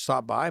commissioner will just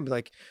stop by and be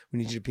like, we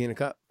need you to pee in a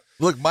cup.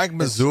 Look, Mike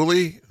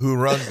Mazzulli, who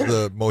runs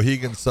the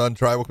Mohegan Sun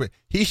Tribal Committee,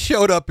 he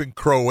showed up in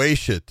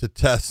Croatia to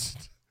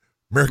test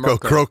Mirko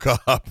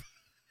Krokop.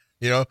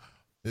 He goes,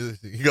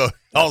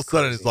 all of a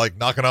sudden it's like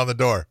knocking on the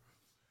door.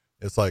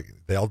 It's like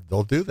they'll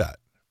do that.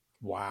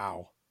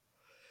 Wow.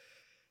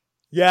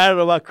 Yeah, I don't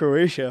know about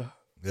Croatia.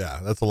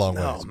 Yeah, that's a long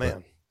way. Oh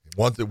man.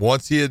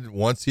 Once he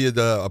had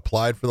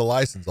applied for the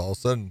license, all of a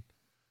sudden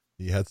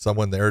he had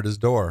someone there at his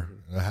door.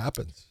 And it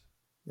happens.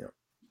 Yeah.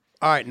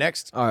 All right,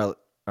 next. All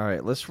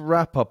right. Let's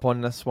wrap up on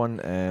this one,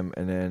 and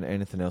then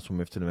anything else we'll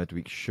move to the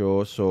midweek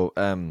show. So,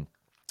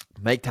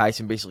 Mike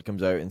Tyson basically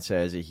comes out and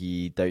says that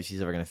he doubts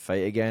he's ever going to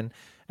fight again.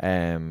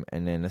 And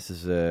then this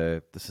is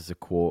a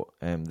quote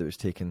that was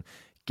taken.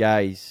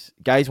 Guys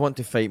want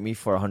to fight me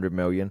for $100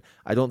 million.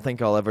 I don't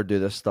think I'll ever do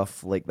this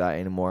stuff like that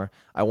anymore.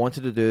 I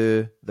wanted to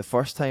do the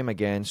first time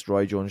against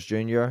Roy Jones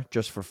Jr.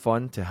 just for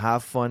fun, to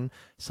have fun.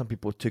 Some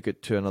people took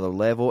it to another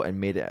level and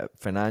made it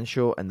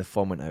financial, and the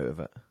fun went out of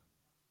it.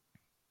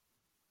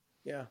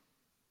 Yeah.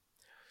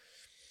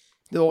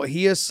 Though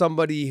he is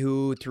somebody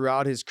who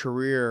throughout his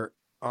career,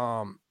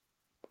 I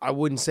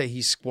wouldn't say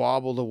he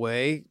squabbled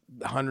away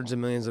hundreds of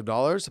millions of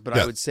dollars, but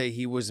I would say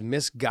he was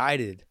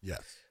misguided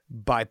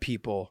by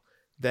people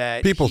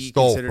that people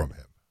stole from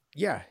him.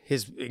 Yeah,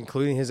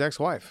 including his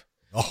ex-wife.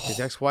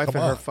 His ex-wife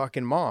and her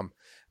fucking mom.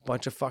 A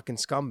bunch of fucking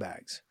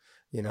scumbags.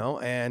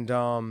 And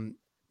and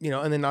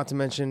then not to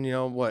mention,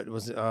 what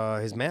was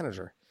his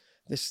manager.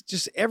 This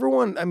just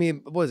everyone, I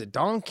mean, what was it?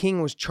 Don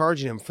King was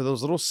charging him for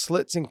those little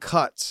slits and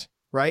cuts,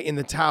 right? In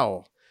the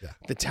towel. Yeah.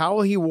 The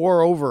towel he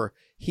wore over,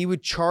 he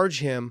would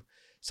charge him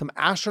some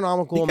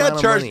astronomical He amount got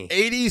of charged money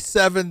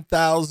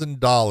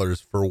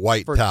 $87,000 for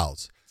white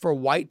towels. for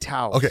white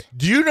towels. Okay,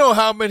 do you know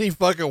how many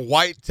fucking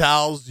white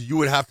towels you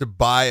would have to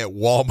buy at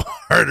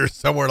Walmart or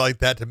somewhere like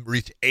that to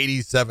reach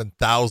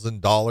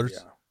 $87,000? Yeah.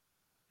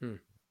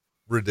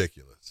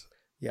 Ridiculous.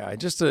 Yeah,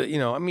 just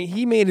I mean,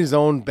 he made his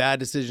own bad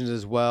decisions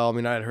as well. I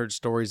mean, I had heard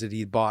stories that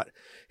he'd bought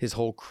his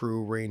whole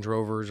crew Range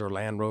Rovers or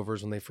Land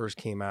Rovers when they first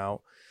came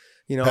out.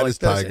 You know, Had like his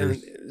this,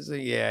 Tigers.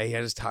 and, yeah, he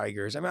had his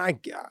Tigers. I mean,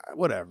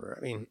 whatever.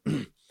 I mean,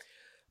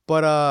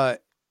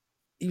 but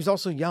he was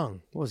also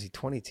young. What was he,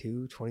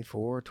 22,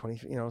 24,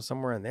 20,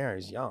 somewhere in there.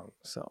 He's young.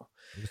 So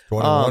He was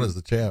 21 as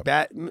the champ.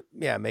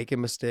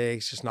 making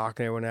mistakes, just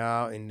knocking everyone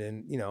out, and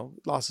then,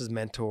 lost his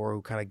mentor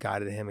who kind of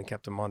guided him and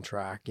kept him on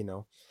track,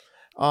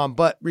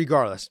 But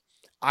regardless,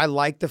 I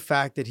like the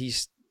fact that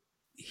he's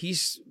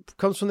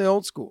comes from the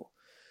old school.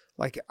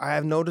 Like, I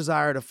have no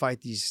desire to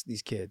fight these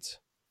kids.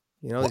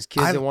 These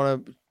kids that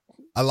want to.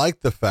 I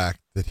like the fact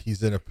that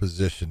he's in a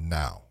position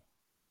now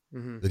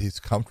Mm-hmm. that he's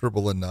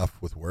comfortable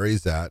enough with where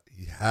he's at.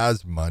 He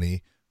has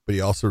money, but he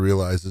also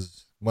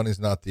realizes money's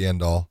not the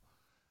end all.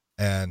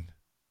 And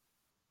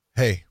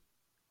hey,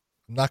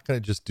 I'm not going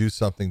to just do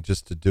something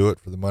just to do it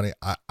for the money.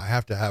 I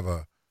have to have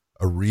a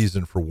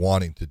reason for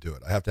wanting to do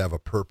it. I have to have a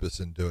purpose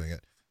in doing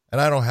it.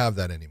 And I don't have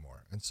that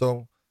anymore. And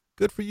so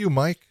good for you,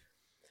 Mike.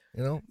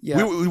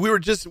 Yeah. We were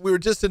just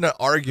in an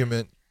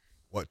argument,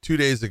 2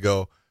 days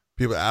ago,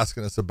 people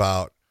asking us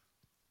about,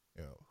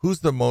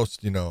 who's the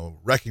most,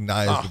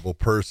 recognizable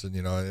person,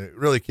 and it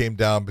really came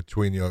down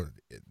between,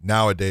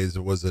 nowadays,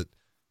 was it,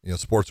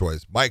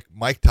 sports-wise,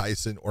 Mike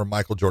Tyson or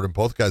Michael Jordan,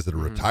 both guys that are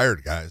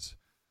retired guys.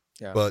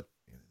 Yeah. But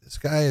this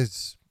guy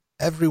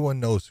everyone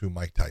knows who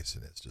Mike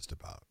Tyson is, just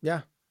about.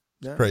 Yeah.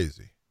 It's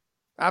crazy.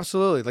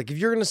 Absolutely. Like, if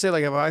you're going to say,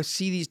 like, if I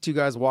see these two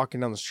guys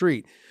walking down the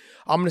street,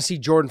 I'm going to see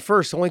Jordan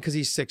first, only because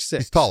he's 6'6".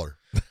 He's taller.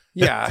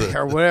 Yeah,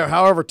 or whatever,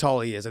 however tall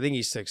he is. I think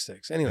he's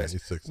 6'6". Anyways, Yeah,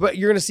 he's 6'6". but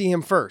you're going to see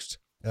him first.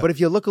 Yeah. But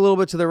if you look a little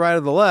bit to the right or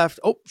the left,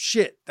 oh,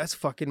 shit, that's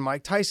fucking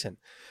Mike Tyson.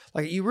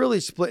 Like, you really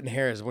splitting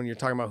hairs when you're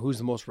talking about who's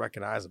the most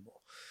recognizable.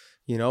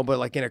 But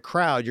like in a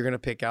crowd, you're going to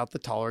pick out the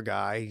taller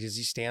guy because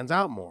he stands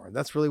out more.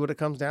 That's really what it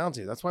comes down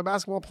to. That's why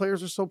basketball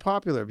players are so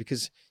popular,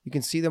 because you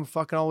can see them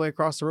fucking all the way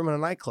across the room in a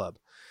nightclub.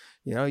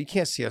 You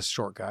can't see us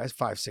short guys,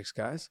 5'6"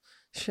 guys.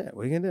 Shit,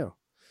 what are you going to do?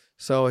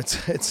 So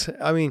it's,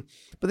 I mean,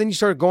 but then you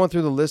start going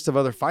through the list of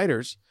other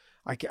fighters,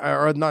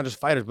 or not just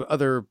fighters, but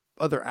other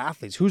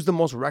athletes. Who's the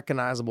most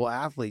recognizable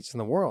athletes in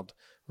the world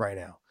right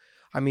now?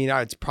 I mean,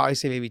 I'd probably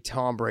say maybe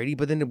Tom Brady,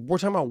 but then we're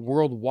talking about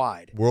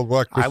worldwide.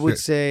 Worldwide, I would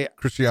say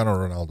Cristiano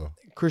Ronaldo.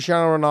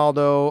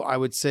 I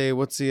would say,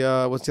 what's the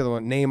other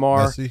one?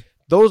 Neymar. Messi.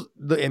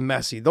 And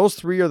Messi. Those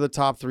three are the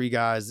top three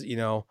guys.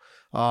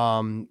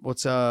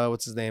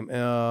 What's his name?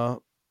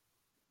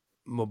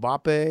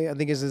 Mbappe, I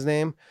think is his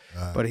name.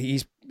 But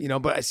he's,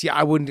 but see,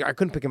 I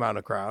couldn't pick him out in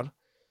a crowd.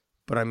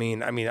 But I mean,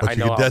 But I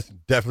you know. could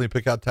definitely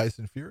pick out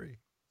Tyson Fury.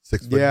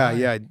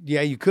 6'9".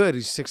 Yeah, you could.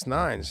 He's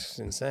 6'9". It's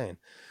insane.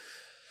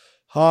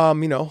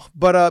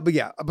 But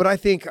I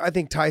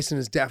think Tyson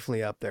is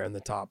definitely up there in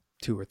the top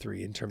 2 or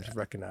 3 in terms of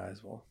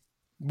recognizable.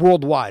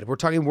 Worldwide. We're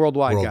talking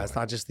worldwide, guys,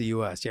 not just the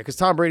US. Yeah, because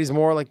Tom Brady's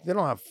more like, they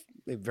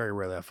very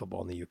rarely have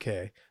football in the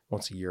UK,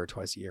 once a year or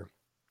twice a year.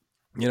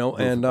 Real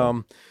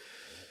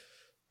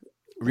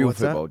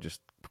football,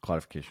 just for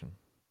clarification.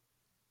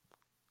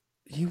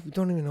 You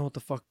don't even know what the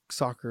fuck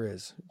soccer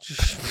is.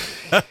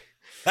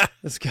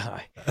 This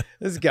guy,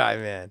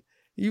 man.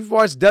 You've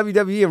watched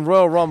WWE and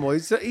Royal Rumble.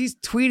 He's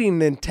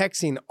tweeting and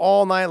texting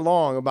all night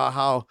long about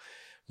how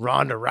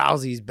Ronda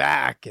Rousey's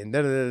back and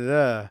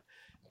da-da-da-da.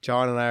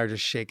 John and I are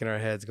just shaking our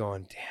heads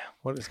going, damn,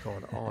 what is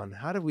going on?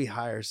 How did we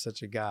hire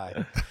such a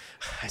guy?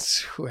 I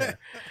swear.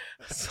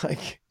 It's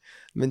like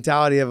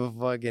mentality of a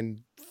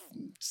fucking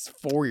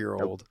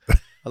 4-year-old.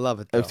 I love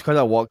it, though. It's because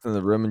I walked in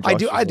the room and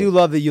I do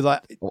love that you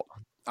like.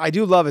 I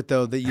do love it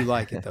though that you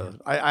like it though.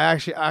 I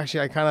actually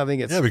I kind of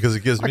think it's because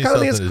it gives me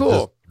something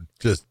to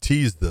just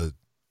tease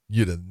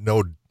you to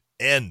no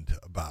end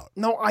about.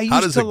 No, I used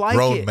How does to a like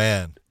grown it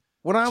man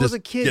when I was just a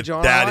kid, get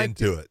John. that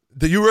into it.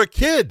 That you were a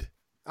kid.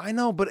 I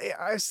know, but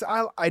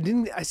I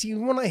didn't. I see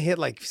when I hit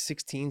like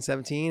 16,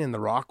 17, and The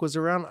Rock was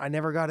around. I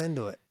never got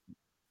into it,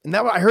 and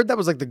I heard that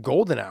was like the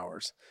golden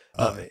hours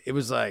of it. It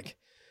was like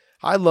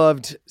I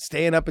loved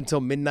staying up until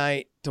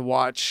midnight to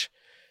watch.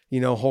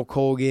 Hulk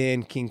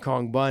Hogan, King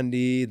Kong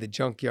Bundy, the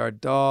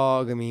Junkyard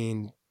Dog. I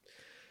mean,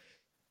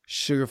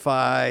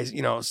 Sugarfly,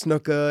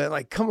 Snuka.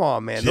 Like, come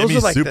on, man. Jimmy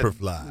those are like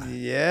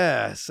Superfly.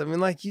 Yes, I mean,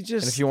 like you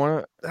just. And if you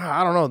want to,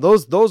 I don't know.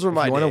 Those were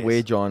my. If you want to days.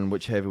 wage on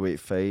which heavyweight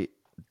fight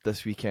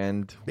this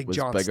weekend Big was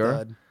John bigger,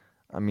 Studd.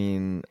 I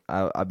mean,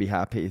 I'd be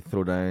happy to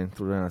throw down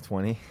a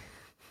 20.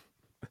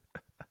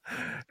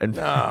 And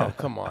No,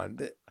 come on.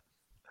 But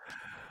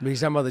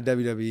he's talking about the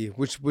WWE.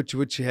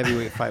 Which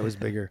heavyweight fight was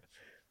bigger?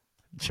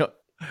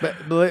 But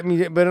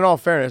in all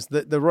fairness,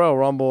 the Royal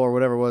Rumble or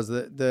whatever it was,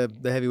 the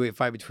heavyweight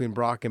fight between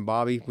Brock and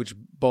Bobby, which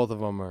both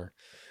of them are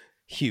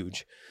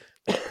huge.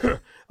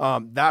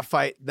 That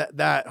fight,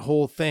 that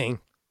whole thing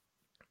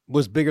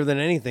was bigger than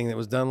anything that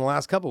was done the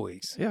last couple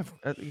weeks. Yeah,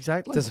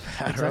 exactly. Doesn't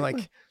matter. Exactly.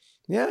 Like,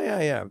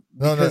 yeah.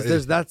 No,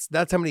 Because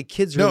that's how many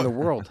kids are in the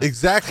world.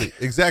 Exactly.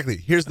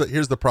 Here's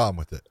the problem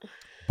with it.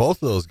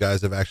 Both of those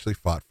guys have actually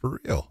fought for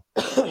real.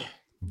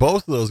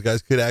 Both of those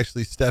guys could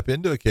actually step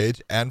into a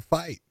cage and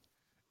fight.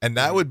 And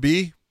that would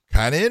be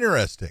kind of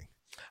interesting.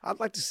 I'd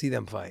like to see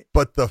them fight.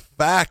 But the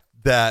fact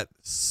that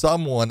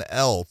someone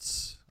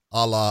else,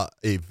 a la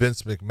a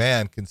Vince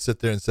McMahon, can sit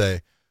there and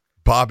say,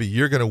 Bobby,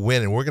 you're going to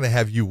win, and we're going to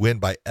have you win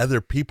by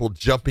other people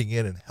jumping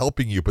in and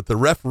helping you. But the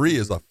referee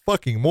is a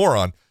fucking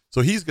moron.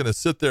 So he's going to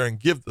sit there and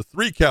give the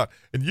 3 count,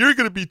 and you're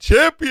going to be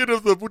champion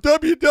of the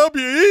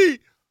WWE.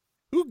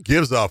 Who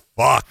gives a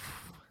fuck?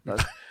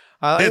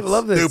 I It's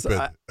love this.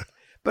 stupid.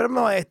 But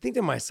I think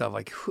to myself,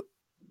 like,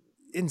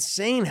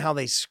 insane how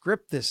they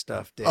script this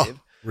stuff, Dave. Oh,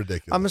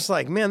 ridiculous. I'm just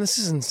like, man, this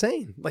is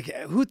insane. Like,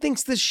 who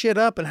thinks this shit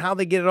up, and how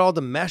they get it all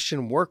to mesh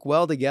and work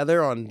well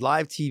together on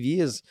live TV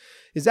is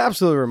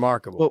absolutely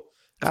remarkable. Well,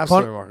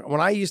 absolutely remarkable.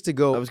 When I used to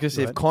go, I was going to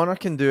say, if Connor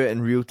can do it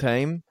in real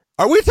time,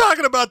 Are we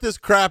talking about this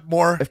crap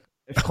more?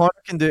 if Connor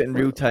can do it in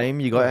real time,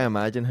 you got to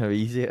imagine how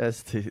easy it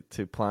is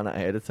to plan it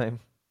ahead of time.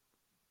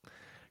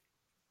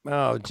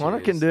 oh, Connor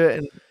jeez. can do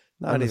it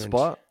Not in the even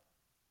spot.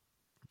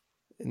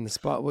 in the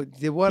spot. What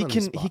He on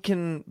the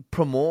can spot?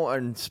 promote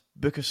and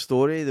book a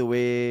story the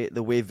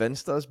way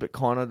Vince does, but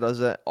Connor does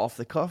it off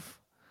the cuff.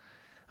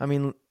 I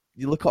mean,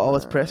 you look at all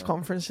his press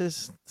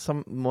conferences, some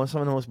of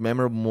the most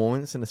memorable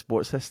moments in the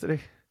sports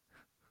history.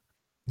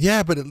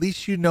 Yeah, but at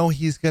least you know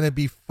he's going to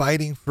be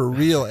fighting for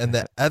real, and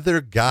the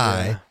other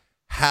guy Yeah.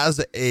 has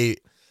a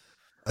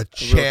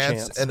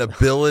chance, chance. an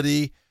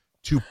ability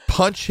to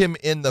punch him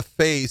in the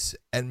face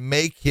and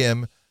make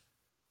him,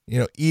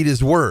 eat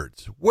his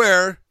words.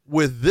 Where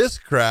with this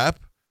crap,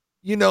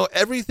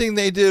 everything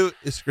they do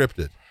is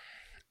scripted.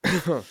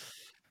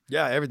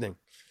 Yeah, everything.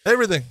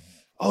 Everything.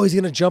 Oh, he's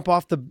gonna jump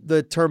off the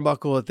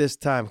turnbuckle at this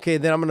time. Okay,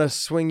 then I'm gonna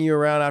swing you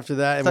around after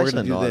that, and It's we're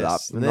gonna do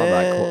actually this. not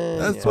that cool.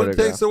 That's what it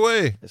takes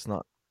away. It's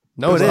not.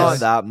 No, it's it not is.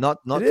 that. Not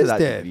It to is, that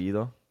Dave. degree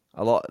though.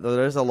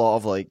 There's a lot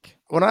of like.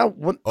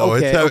 Oh,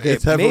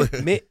 it's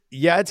heavily.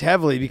 Yeah, it's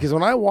heavily because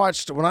when I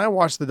watched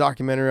the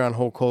documentary on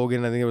Hulk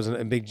Hogan, I think it was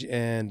a big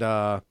and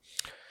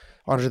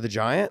Andre the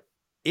Giant.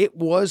 It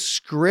was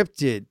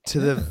scripted to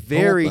the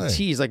very thing.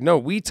 tease. Like, no,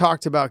 we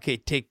talked about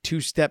take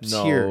 2 steps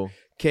here. No.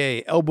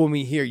 Okay, elbow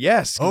me here.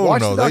 Yes. Oh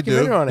watch no, the they do.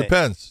 documentary on it.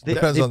 Depends. They-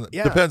 Depends they- on the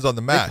yeah. depends on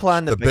the match. They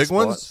plan the big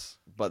ones. spots,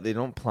 but they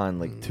don't plan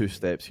like 2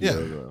 steps Yeah.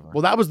 here. Or whatever.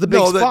 Well, that was the big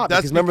No, spot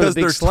that's because remember the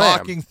big they're slam.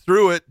 talking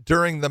through it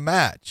during the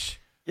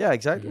match. Yeah,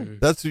 exactly.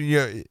 That's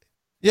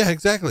yeah,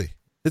 exactly.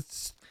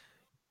 It's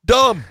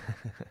dumb.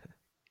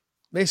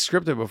 They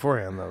scripted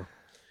beforehand, though.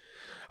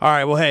 All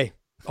right. Well, hey,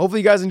 hopefully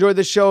you guys enjoyed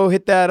this show.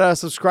 Hit that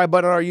subscribe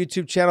button on our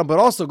YouTube channel, but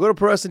also go to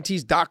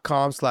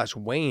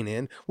ProWrestlingTees.com/weighing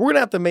in. We're going to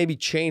have to maybe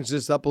change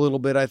this up a little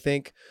bit, I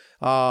think.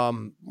 We're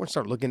going to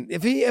start looking.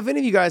 If any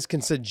of you guys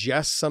can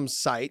suggest some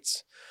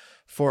sites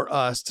for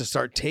us to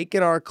start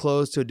taking our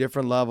clothes to a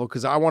different level,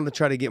 because I want to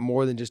try to get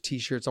more than just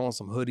T-shirts. I want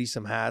some hoodies,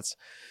 some hats.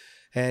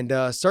 And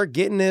start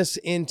getting this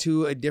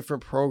into a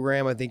different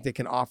program. I think they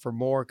can offer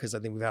more because I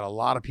think we've had a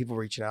lot of people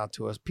reaching out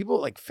to us.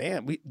 People like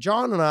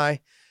John and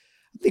I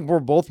think we're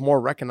both more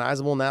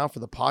recognizable now for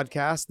the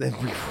podcast than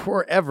we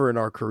were ever in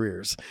our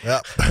careers.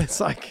 Yeah.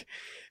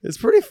 It's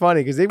pretty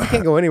funny because we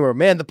can't go anywhere.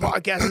 Man, the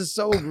podcast is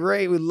so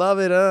great. We love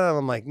it.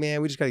 I'm like,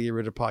 man, we just got to get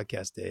rid of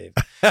podcast, Dave.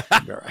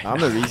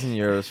 I'm the reason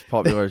you're as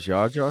popular as you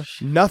are,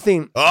 Josh.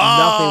 Nothing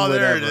would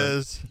there ever, it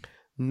is.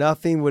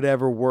 Nothing would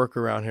ever work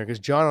around here because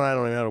John and I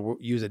don't even know how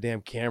to use a damn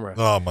camera.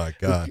 Oh my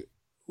God.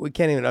 We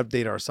can't even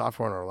update our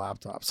software on our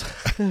laptops.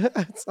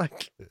 It's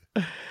like,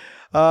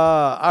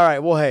 all right.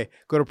 Well, hey,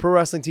 go to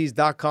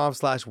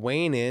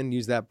ProWrestlingTees.com/weighing in.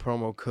 Use that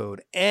promo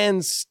code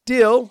and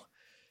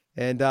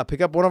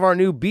pick up one of our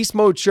new Beast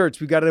Mode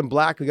shirts. We got it in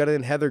black. We got it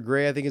in heather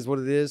gray, I think is what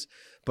it is.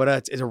 But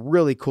it's a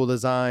really cool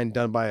design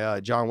done by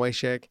John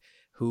Washek,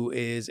 who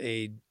is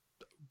a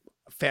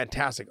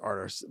fantastic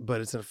artist, but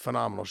it's a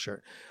phenomenal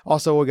shirt.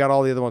 Also, we got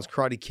all the other ones,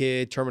 Karate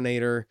Kid,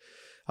 Terminator,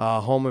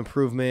 Home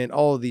Improvement,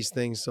 all of these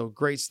things. So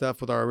great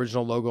stuff with our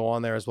original logo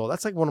on there as well.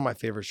 That's like one of my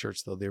favorite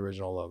shirts, though, the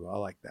original logo. I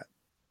like that.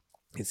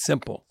 It's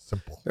simple.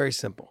 Very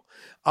simple.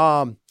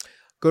 Go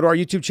to our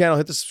YouTube channel,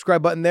 hit the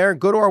subscribe button there.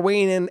 Go to our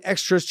Weighing In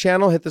Extras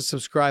channel, hit the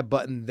subscribe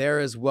button there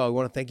as well. We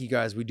want to thank you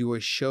guys. We do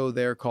a show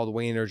there called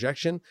Weighing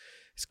Interjection.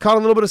 It's caught a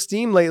little bit of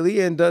steam lately,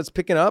 and it's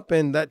picking up,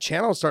 and that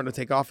channel is starting to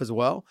take off as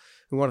well.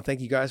 We want to thank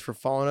you guys for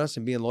following us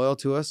and being loyal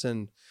to us.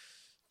 And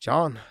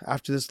John,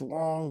 after this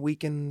long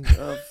weekend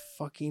of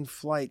fucking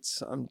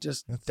flights, I'm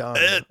just done.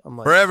 I'm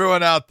like, For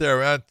everyone out there,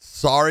 man,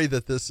 sorry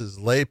that this is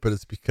late, but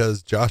it's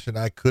because Josh and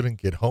I couldn't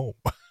get home.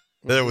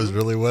 That was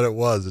really what it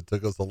was. It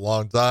took us a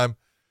long time,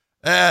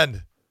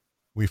 and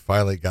we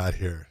finally got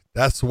here.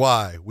 That's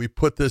why we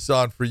put this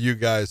on for you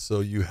guys, so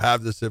you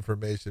have this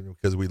information,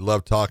 because we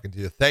love talking to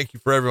you. Thank you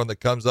for everyone that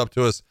comes up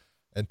to us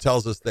and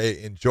tells us they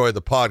enjoy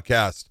the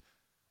podcast.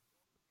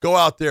 Go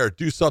out there,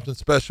 do something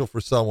special for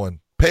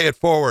someone, pay it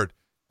forward,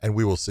 and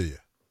we will see you.